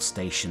orbital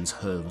stations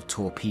hurled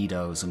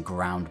torpedoes and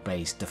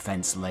ground-based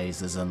defense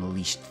lasers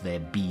unleashed their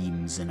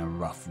beams in a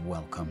rough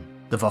welcome.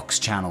 The Vox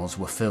channels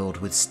were filled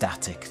with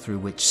static through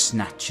which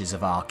snatches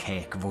of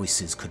archaic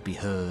voices could be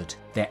heard,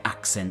 their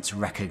accents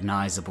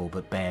recognizable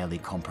but barely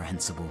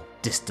comprehensible.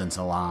 Distant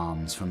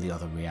alarms from the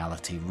other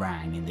reality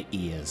rang in the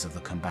ears of the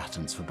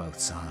combatants for both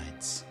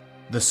sides.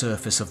 The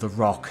surface of the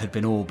rock had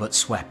been all but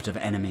swept of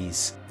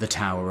enemies, the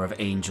Tower of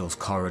Angels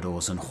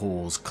corridors and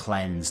halls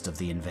cleansed of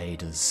the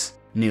invaders.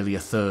 Nearly a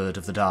third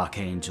of the Dark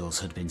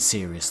Angels had been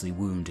seriously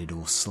wounded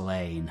or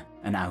slain,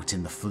 and out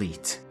in the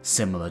fleet,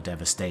 similar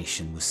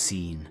devastation was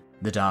seen.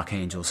 The Dark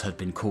Angels had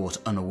been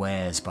caught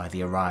unawares by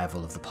the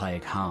arrival of the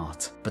Plague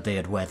Heart, but they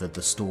had weathered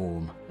the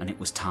storm, and it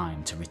was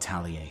time to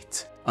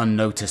retaliate.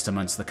 Unnoticed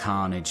amongst the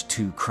carnage,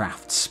 two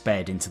crafts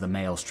sped into the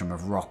maelstrom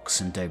of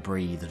rocks and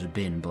debris that had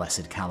been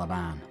Blessed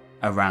Caliban.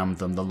 Around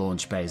them, the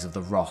launch bays of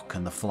the Rock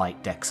and the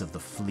flight decks of the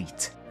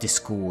fleet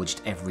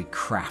disgorged every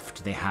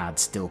craft they had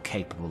still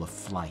capable of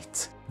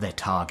flight. Their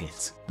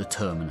target, the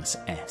Terminus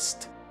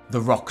Est. The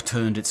Rock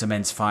turned its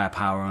immense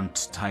firepower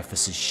onto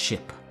Typhus's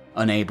ship,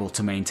 unable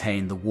to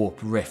maintain the warp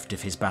rift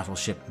if his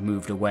battleship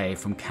moved away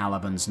from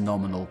Caliban's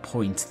nominal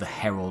point. The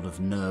Herald of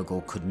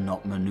Nurgle could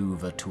not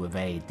maneuver to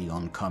evade the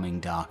oncoming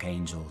Dark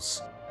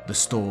Angels. The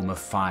storm of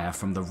fire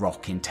from the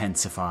Rock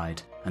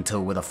intensified,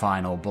 until with a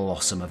final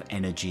blossom of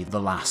energy,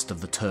 the last of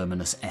the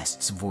Terminus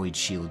Est's void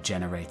shield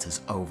generators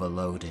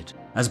overloaded.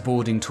 As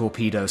boarding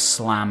torpedoes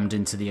slammed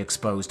into the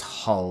exposed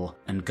hull,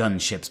 and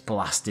gunships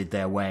blasted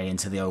their way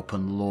into the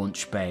open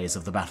launch bays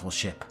of the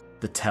battleship,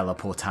 The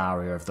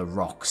teleportaria of the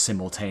rock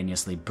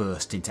simultaneously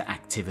burst into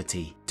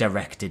activity,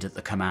 directed at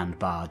the command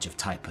barge of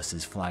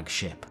Typus's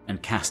flagship,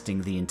 and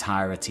casting the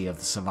entirety of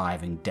the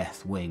surviving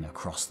Death Wing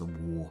across the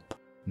warp.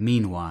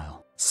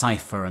 Meanwhile,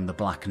 Cypher and the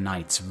Black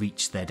Knights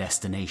reached their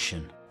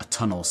destination, a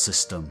tunnel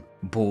system,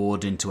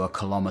 bored into a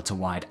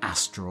kilometer-wide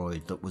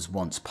asteroid that was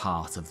once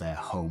part of their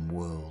home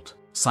world.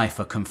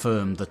 Cypher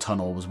confirmed the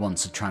tunnel was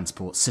once a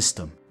transport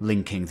system,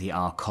 linking the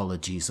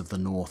arcologies of the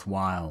North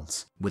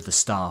Wilds with the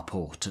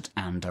starport at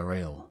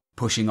Andoril,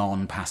 pushing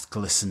on past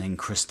glistening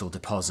crystal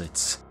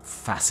deposits,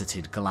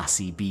 faceted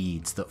glassy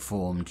beads that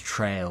formed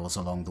trails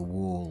along the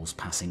walls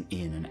passing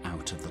in and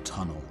out of the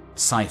tunnel.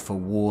 Cypher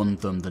warned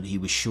them that he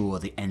was sure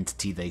the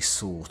entity they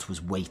sought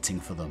was waiting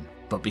for them,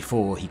 but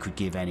before he could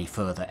give any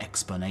further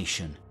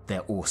explanation,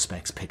 their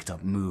auspex picked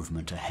up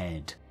movement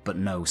ahead, but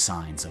no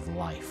signs of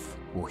life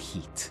or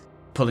heat.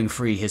 Pulling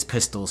free his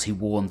pistols, he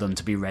warned them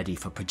to be ready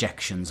for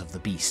projections of the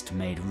beast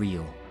made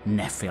real,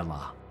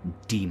 Nephila,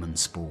 demon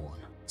spawn.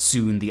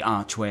 Soon the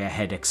archway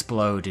ahead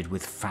exploded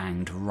with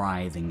fanged,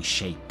 writhing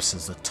shapes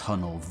as the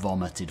tunnel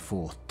vomited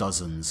forth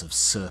dozens of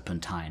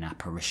serpentine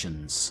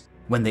apparitions.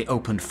 When they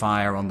opened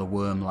fire on the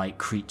worm-like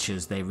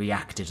creatures, they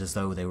reacted as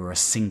though they were a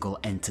single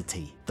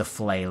entity, the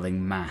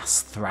flailing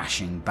mass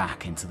thrashing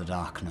back into the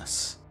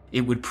darkness.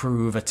 It would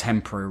prove a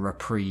temporary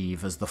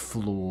reprieve as the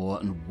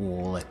floor and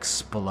wall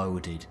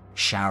exploded,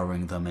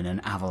 showering them in an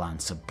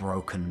avalanche of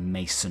broken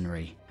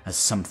masonry as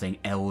something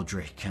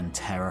eldritch and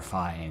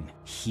terrifying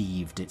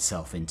heaved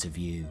itself into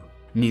view.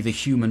 Neither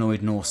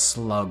humanoid nor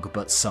slug,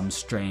 but some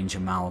strange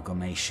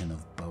amalgamation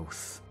of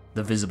both.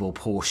 The visible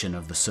portion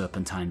of the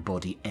serpentine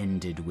body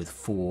ended with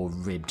 4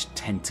 ribbed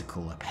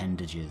tentacle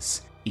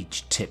appendages,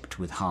 each tipped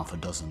with half a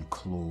dozen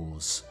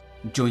claws.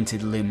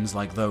 Jointed limbs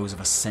like those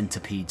of a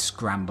centipede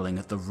scrambling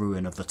at the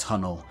ruin of the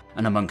tunnel,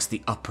 and amongst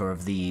the upper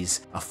of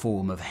these, a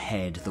form of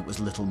head that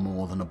was little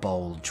more than a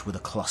bulge with a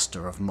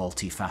cluster of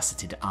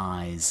multifaceted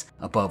eyes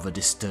above a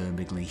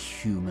disturbingly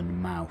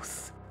human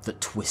mouth that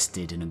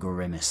twisted in a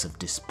grimace of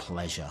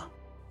displeasure.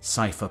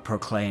 Cypher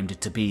proclaimed it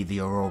to be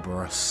the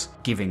Ouroboros,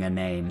 giving a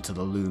name to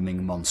the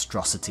looming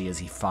monstrosity as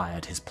he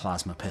fired his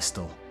plasma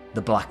pistol.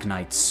 The Black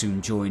Knights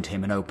soon joined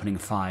him in opening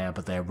fire,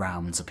 but their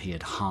rounds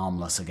appeared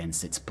harmless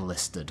against its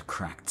blistered,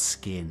 cracked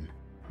skin.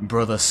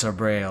 Brother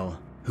Sabrail,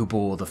 who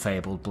bore the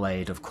fabled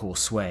blade of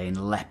Corswain,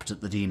 leapt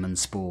at the demon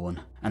spawn,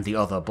 and the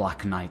other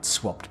Black Knights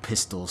swapped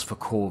pistols for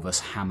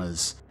Corvus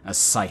hammers as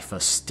Cypher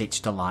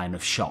stitched a line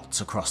of shots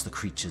across the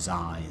creature's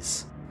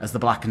eyes. As the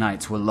Black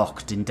Knights were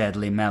locked in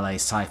deadly melee,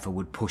 Cypher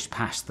would push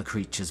past the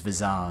creature's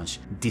visage,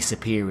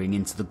 disappearing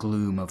into the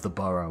gloom of the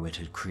burrow it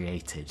had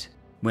created.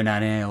 When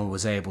Anael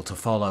was able to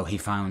follow, he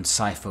found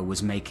Cypher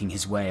was making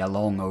his way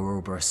along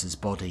Ouroboros'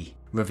 body,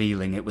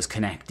 revealing it was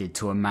connected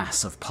to a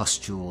mass of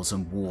pustules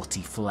and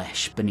warty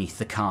flesh beneath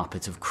the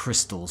carpet of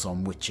crystals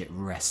on which it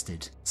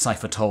rested.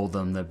 Cypher told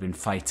them they'd been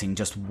fighting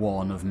just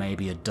one of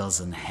maybe a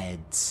dozen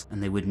heads,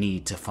 and they would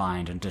need to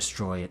find and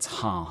destroy its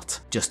heart,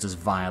 just as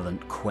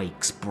violent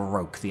quakes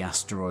broke the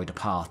asteroid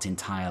apart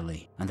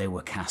entirely, and they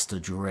were cast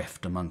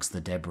adrift amongst the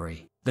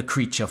debris. The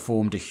creature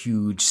formed a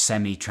huge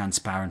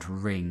semi-transparent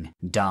ring,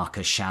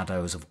 darker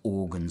shadows of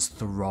organs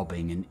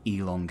throbbing and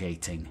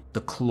elongating. The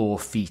claw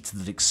feet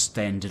that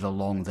extended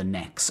along the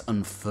necks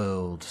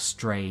unfurled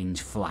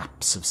strange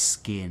flaps of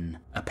skin,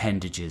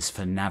 appendages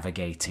for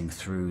navigating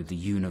through the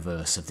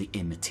universe of the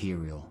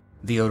immaterial.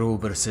 The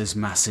Ouroboros'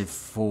 massive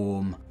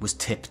form was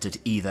tipped at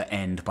either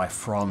end by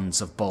fronds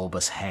of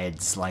bulbous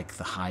heads like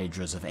the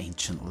hydras of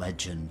ancient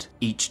legend,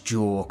 each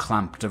jaw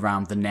clamped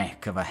around the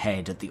neck of a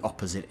head at the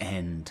opposite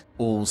end,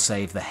 all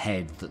save the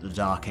head that the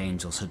Dark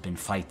Angels had been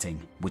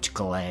fighting, which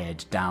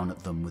glared down at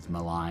them with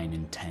malign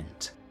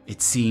intent.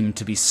 It seemed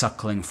to be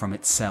suckling from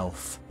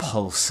itself,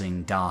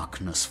 pulsing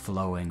darkness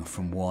flowing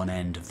from one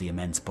end of the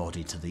immense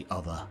body to the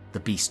other.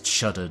 The beast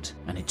shuddered,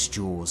 and its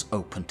jaws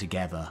opened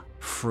together,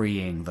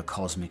 freeing the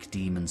cosmic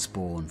demon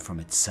spawn from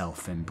its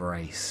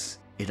self-embrace.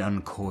 It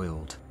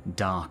uncoiled,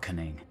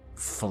 darkening,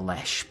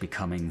 flesh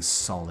becoming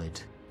solid.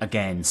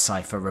 Again,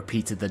 Cypher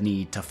repeated the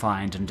need to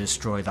find and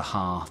destroy the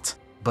heart,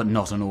 but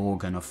not an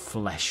organ of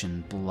flesh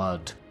and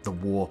blood, the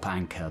warp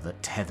anchor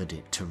that tethered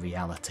it to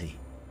reality.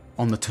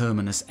 On the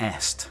Terminus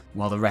Est,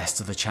 while the rest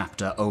of the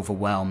chapter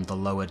overwhelmed the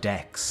lower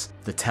decks,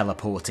 the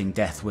teleporting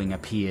Deathwing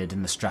appeared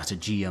in the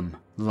Strategium.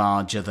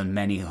 Larger than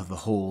many of the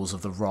halls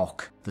of the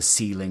rock, the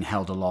ceiling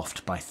held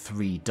aloft by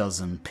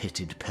 36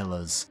 pitted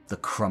pillars, the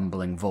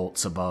crumbling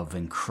vaults above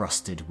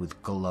encrusted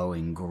with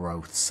glowing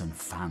growths and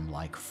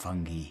fan-like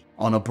fungi.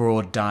 On a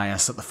broad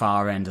dais at the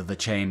far end of the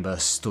chamber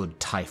stood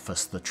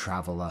Typhus the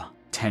Traveller.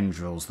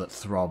 Tendrils that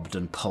throbbed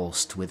and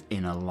pulsed with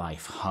inner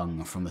life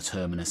hung from the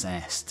Terminus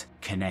Est,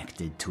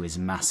 connected to his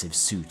massive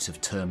suit of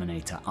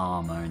Terminator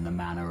armor in the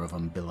manner of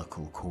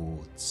umbilical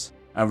cords.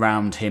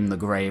 Around him the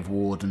Grave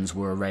Wardens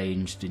were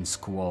arranged in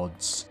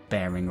squads,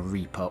 bearing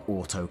Reaper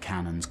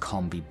autocannons,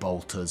 combi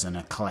bolters, an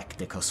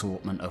eclectic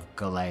assortment of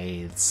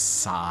glaives,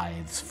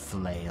 scythes,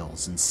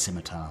 flails, and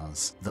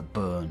scimitars that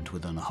burned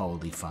with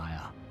unholy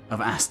fire. Of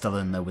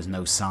Astalon there was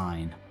no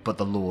sign, but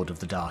the Lord of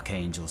the Dark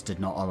Angels did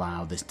not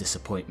allow this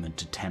disappointment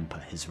to temper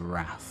his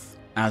wrath.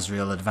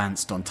 Azrael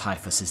advanced on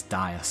Typhus's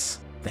dais.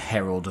 The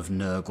Herald of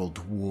Nurgle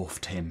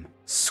dwarfed him,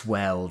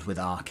 swelled with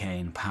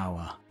arcane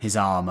power, his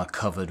armour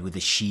covered with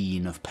a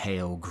sheen of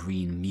pale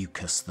green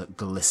mucus that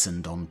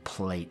glistened on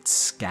plates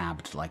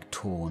scabbed like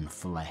torn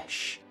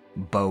flesh.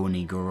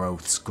 Bony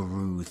growths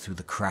grew through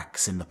the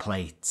cracks in the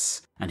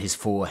plates, and his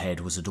forehead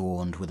was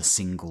adorned with a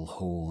single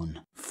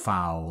horn.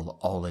 Foul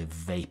olive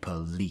vapour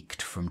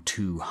leaked from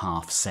 2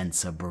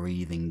 half-sensor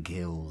breathing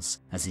gills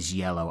as his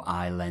yellow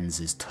eye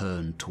lenses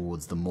turned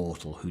towards the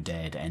mortal who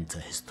dared enter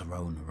his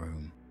throne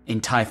room.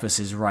 In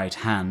Typhus's right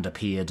hand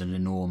appeared an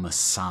enormous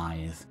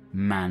scythe,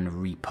 Man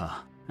Reaper,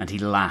 and he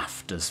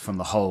laughed as from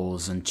the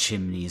holes and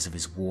chimneys of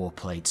his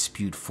warplate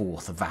spewed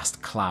forth a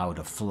vast cloud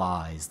of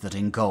flies that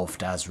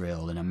engulfed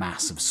Azrael in a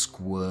mass of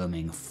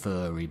squirming,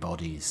 furry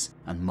bodies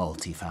and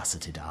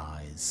multifaceted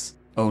eyes.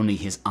 Only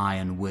his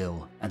iron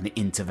will and the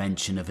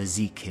intervention of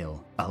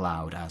Ezekiel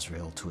allowed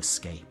Azrael to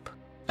escape.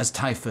 As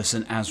Typhus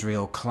and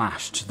Azrael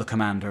clashed, the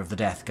commander of the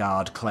Death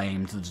Guard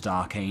claimed that the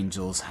Dark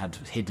Angels had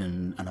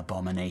hidden an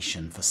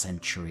abomination for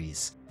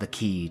centuries, the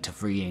key to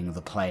freeing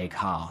the Plague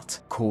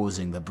Heart,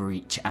 causing the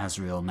breach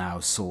Azrael now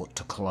sought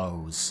to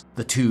close.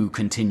 The two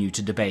continued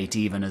to debate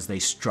even as they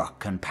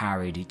struck and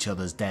parried each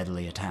other's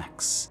deadly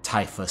attacks,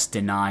 Typhus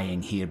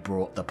denying he had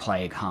brought the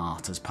Plague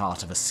Heart as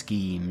part of a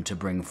scheme to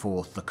bring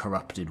forth the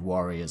corrupted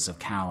warriors of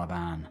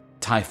Caliban.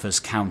 Typhus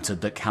countered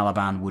that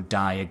Caliban would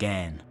die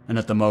again, and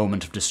at the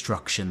moment of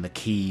destruction the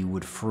key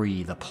would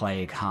free the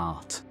Plague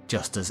Heart,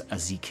 just as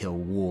Ezekiel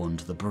warned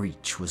the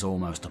breach was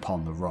almost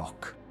upon the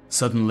rock.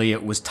 Suddenly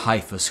it was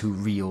Typhus who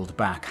reeled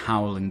back,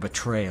 howling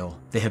betrayal.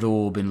 They had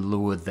all been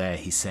lured there,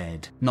 he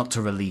said, not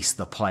to release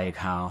the Plague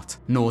Heart,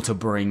 nor to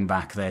bring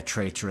back their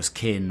traitorous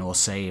kin or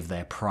save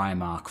their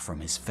Primarch from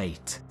his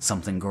fate.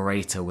 Something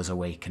greater was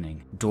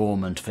awakening,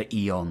 dormant for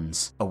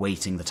eons,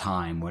 awaiting the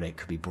time when it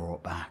could be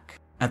brought back.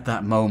 At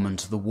that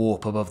moment, the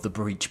warp above the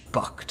breach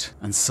bucked,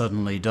 and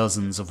suddenly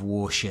dozens of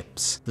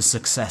warships, the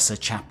successor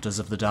chapters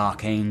of the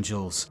Dark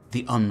Angels,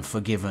 the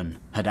Unforgiven,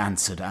 had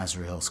answered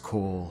Azrael's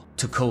call.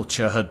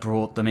 Tukulcha had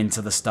brought them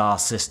into the star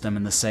system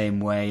in the same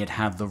way it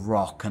had the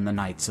Rock and the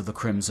Knights of the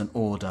Crimson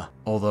Order,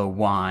 although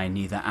why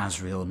neither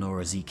Azrael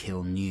nor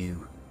Ezekiel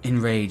knew.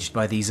 Enraged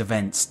by these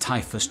events,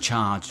 Typhus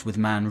charged with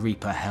Man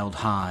Reaper held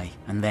high,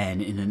 and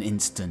then in an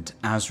instant,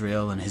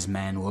 Azrael and his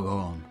men were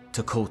gone.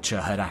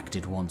 Tukulcha had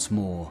acted once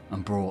more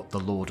and brought the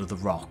Lord of the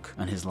Rock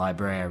and his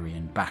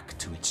librarian back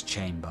to its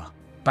chamber.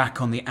 Back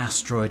on the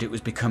asteroid, it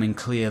was becoming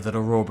clear that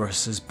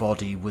Ouroboros'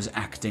 body was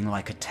acting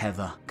like a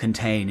tether,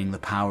 containing the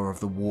power of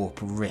the warp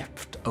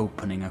rift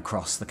opening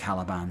across the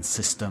Caliban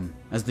system.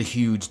 As the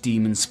huge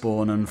demon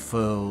spawn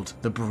unfurled,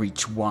 the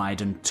breach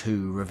widened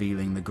too,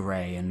 revealing the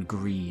grey and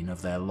green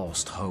of their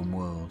lost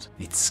homeworld,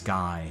 its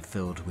sky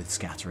filled with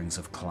scatterings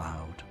of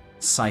cloud.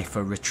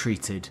 Cypher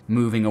retreated,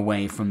 moving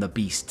away from the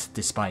beast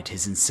despite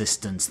his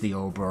insistence the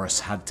Ouroboros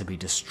had to be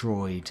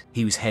destroyed.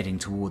 He was heading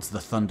towards the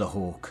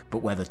Thunderhawk,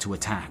 but whether to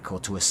attack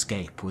or to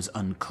escape was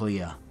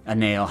unclear.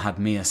 Anael had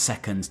mere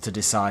seconds to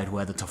decide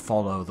whether to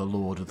follow the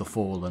Lord of the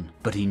Fallen,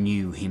 but he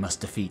knew he must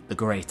defeat the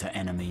greater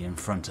enemy in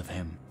front of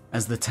him.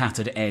 As the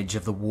tattered edge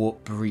of the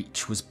warp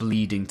breach was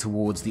bleeding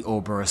towards the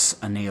Ouroboros,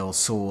 Anael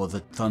saw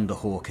the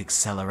Thunderhawk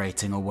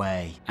accelerating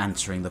away,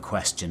 answering the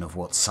question of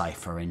what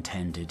Cypher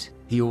intended.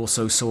 He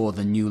also saw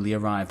the newly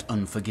arrived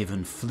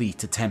Unforgiven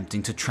fleet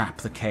attempting to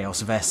trap the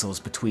Chaos vessels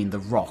between the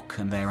Rock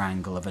and their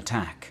angle of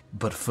attack.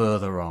 But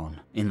further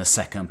on, in the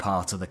second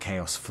part of the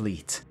Chaos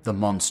fleet, the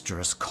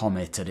monstrous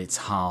comet at its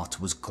heart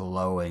was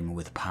glowing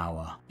with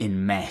power,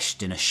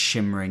 enmeshed in a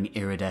shimmering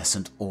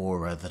iridescent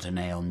aura that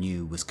Anael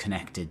knew was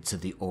connected to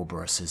the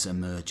Ouroboros'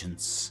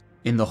 emergence.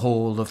 In the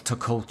hall of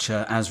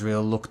Tukulcha,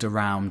 Azrael looked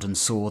around and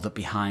saw that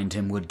behind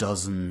him were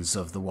dozens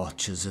of the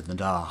Watchers in the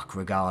Dark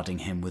regarding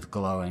him with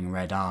glowing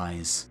red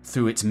eyes.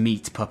 Through its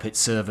meat puppet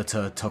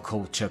servitor,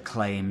 Tukulcha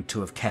claimed to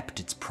have kept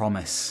its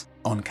promise.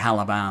 On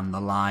Caliban, the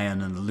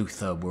Lion and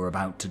Luther were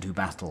about to do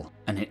battle,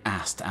 and it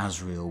asked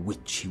Azrael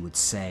which he would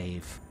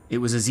save. It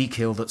was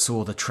Ezekiel that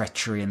saw the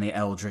treachery in the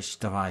Eldritch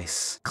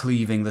device,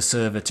 cleaving the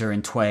servitor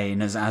in twain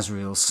as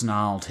Azrael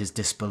snarled his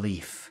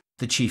disbelief.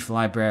 The chief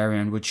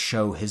librarian would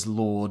show his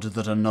lord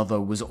that another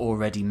was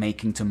already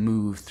making to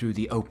move through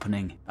the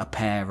opening, a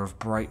pair of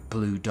bright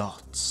blue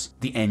dots,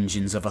 the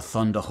engines of a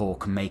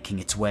Thunderhawk making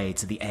its way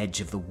to the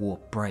edge of the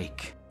warp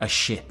break. A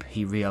ship,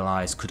 he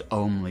realized, could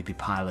only be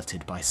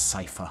piloted by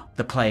Cypher.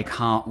 The Plague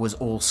Heart was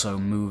also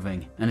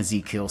moving, and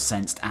Ezekiel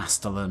sensed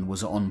Astalon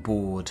was on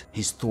board,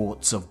 his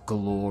thoughts of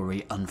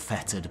glory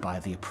unfettered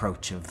by the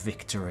approach of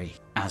victory.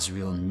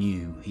 Azrael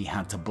knew he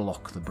had to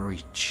block the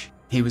breach.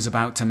 He was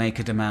about to make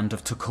a demand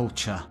of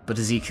Tukulcha, but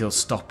Ezekiel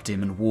stopped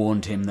him and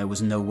warned him there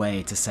was no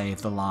way to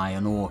save the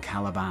Lion or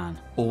Caliban.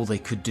 All they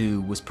could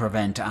do was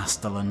prevent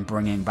Astalon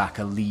bringing back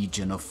a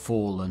legion of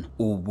fallen,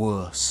 or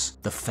worse,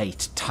 the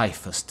fate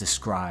Typhus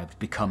described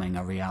becoming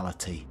a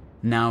reality.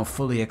 Now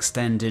fully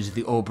extended,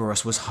 the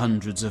Ouroboros was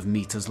hundreds of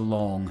meters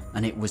long,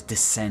 and it was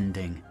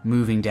descending,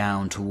 moving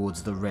down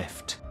towards the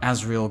rift.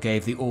 Azrael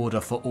gave the order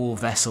for all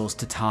vessels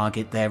to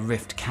target their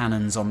rift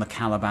cannons on the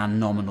Caliban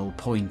nominal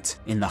point,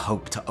 in the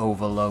hope to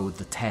overload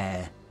the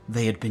tear.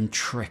 They had been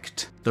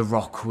tricked. The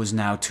rock was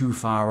now too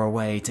far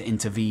away to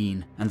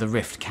intervene, and the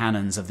rift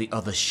cannons of the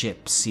other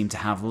ships seemed to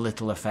have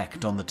little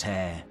effect on the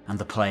tear, and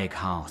the Plague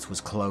Heart was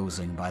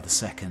closing by the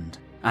second.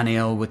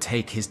 Aniel would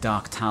take his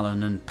Dark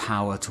Talon and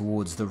power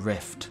towards the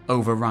rift,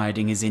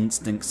 overriding his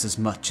instincts as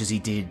much as he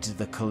did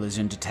the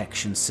collision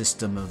detection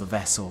system of the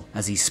vessel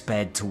as he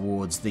sped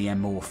towards the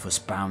amorphous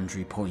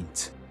boundary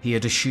point. He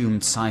had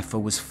assumed Cypher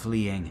was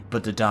fleeing,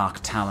 but the Dark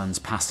Talon's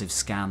passive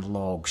scan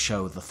log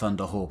showed the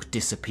Thunderhawk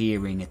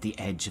disappearing at the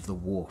edge of the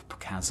warp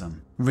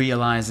chasm.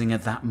 Realizing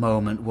at that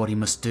moment what he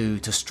must do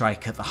to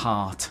strike at the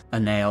heart,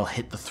 Aniel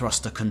hit the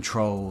thruster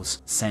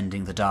controls,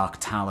 sending the Dark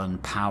Talon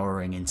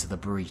powering into the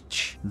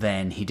breach.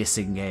 Then he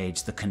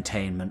disengaged the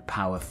containment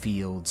power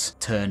fields,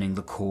 turning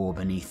the core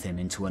beneath him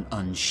into an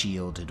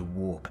unshielded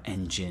warp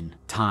engine.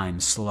 Time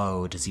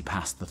slowed as he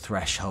passed the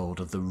threshold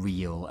of the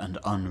real and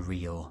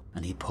unreal,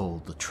 and he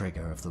pulled the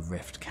trigger of the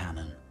rift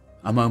cannon.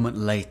 A moment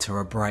later,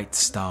 a bright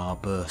star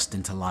burst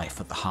into life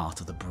at the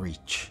heart of the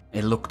breach.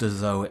 It looked as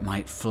though it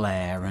might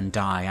flare and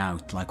die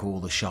out like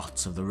all the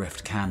shots of the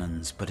rift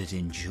cannons, but it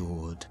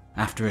endured.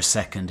 After a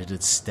second, it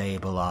had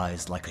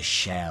stabilized like a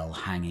shell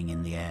hanging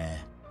in the air.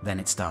 Then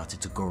it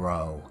started to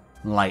grow.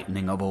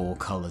 Lightning of all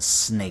colors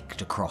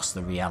snaked across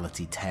the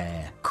reality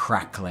tear,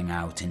 crackling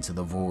out into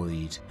the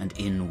void and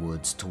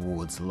inwards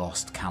towards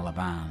lost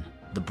Caliban.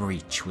 The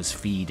breach was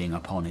feeding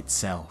upon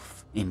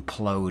itself,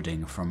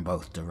 imploding from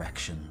both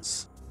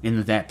directions. In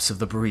the depths of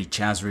the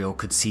breach, Azrael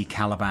could see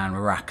Caliban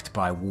racked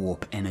by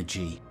warp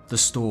energy. The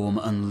storm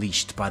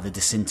unleashed by the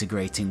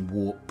disintegrating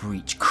warp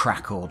breach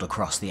crackled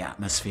across the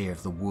atmosphere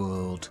of the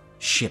world.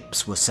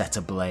 Ships were set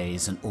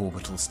ablaze and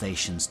orbital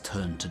stations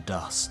turned to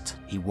dust.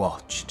 He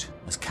watched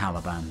as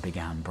Caliban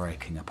began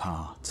breaking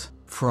apart.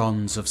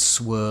 Fronds of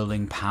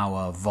swirling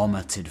power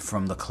vomited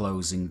from the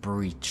closing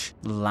breach,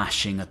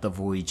 lashing at the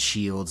void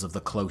shields of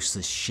the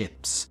closest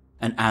ships,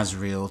 and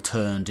Azrael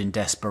turned in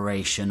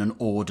desperation and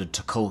ordered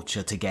to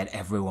Culture to get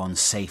everyone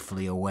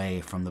safely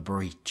away from the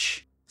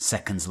breach.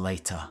 Seconds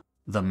later,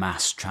 the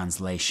mass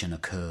translation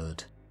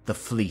occurred. The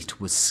fleet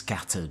was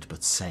scattered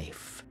but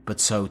safe, but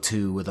so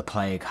too were the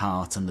Plague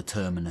Heart and the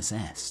Terminus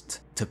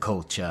Est.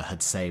 Culture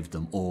had saved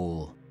them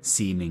all,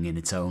 seeming in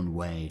its own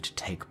way to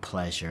take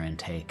pleasure in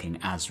taking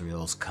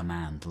Azrael's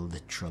command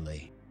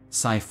literally.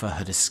 Cypher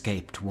had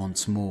escaped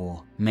once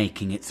more,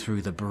 making it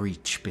through the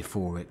breach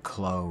before it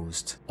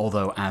closed,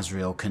 although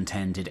Azrael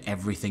contended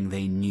everything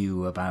they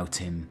knew about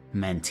him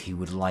meant he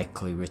would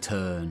likely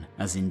return,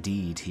 as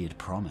indeed he had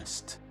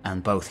promised,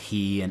 and both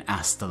he and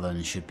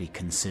Astalon should be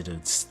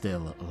considered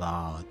still at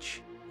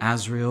large.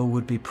 Azrael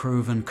would be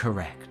proven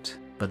correct,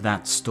 but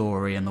that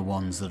story and the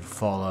ones that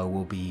follow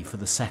will be for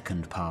the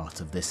second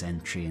part of this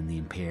entry in the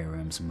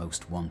Imperium's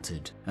Most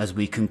Wanted, as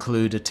we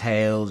conclude a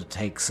tale that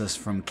takes us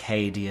from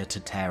Cadia to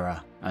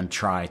Terra and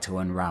try to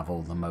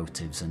unravel the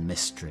motives and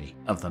mystery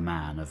of the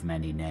man of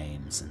many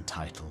names and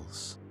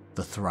titles.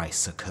 The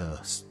thrice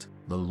accursed,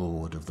 the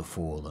Lord of the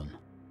Fallen,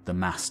 the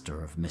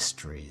Master of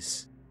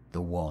Mysteries,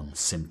 the one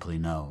simply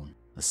known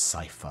as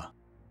Cypher.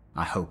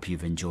 I hope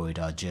you've enjoyed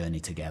our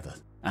journey together,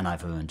 and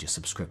I've earned your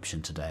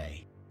subscription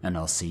today. And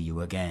I'll see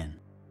you again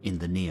in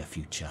the near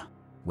future,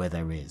 where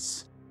there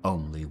is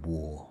only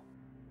war.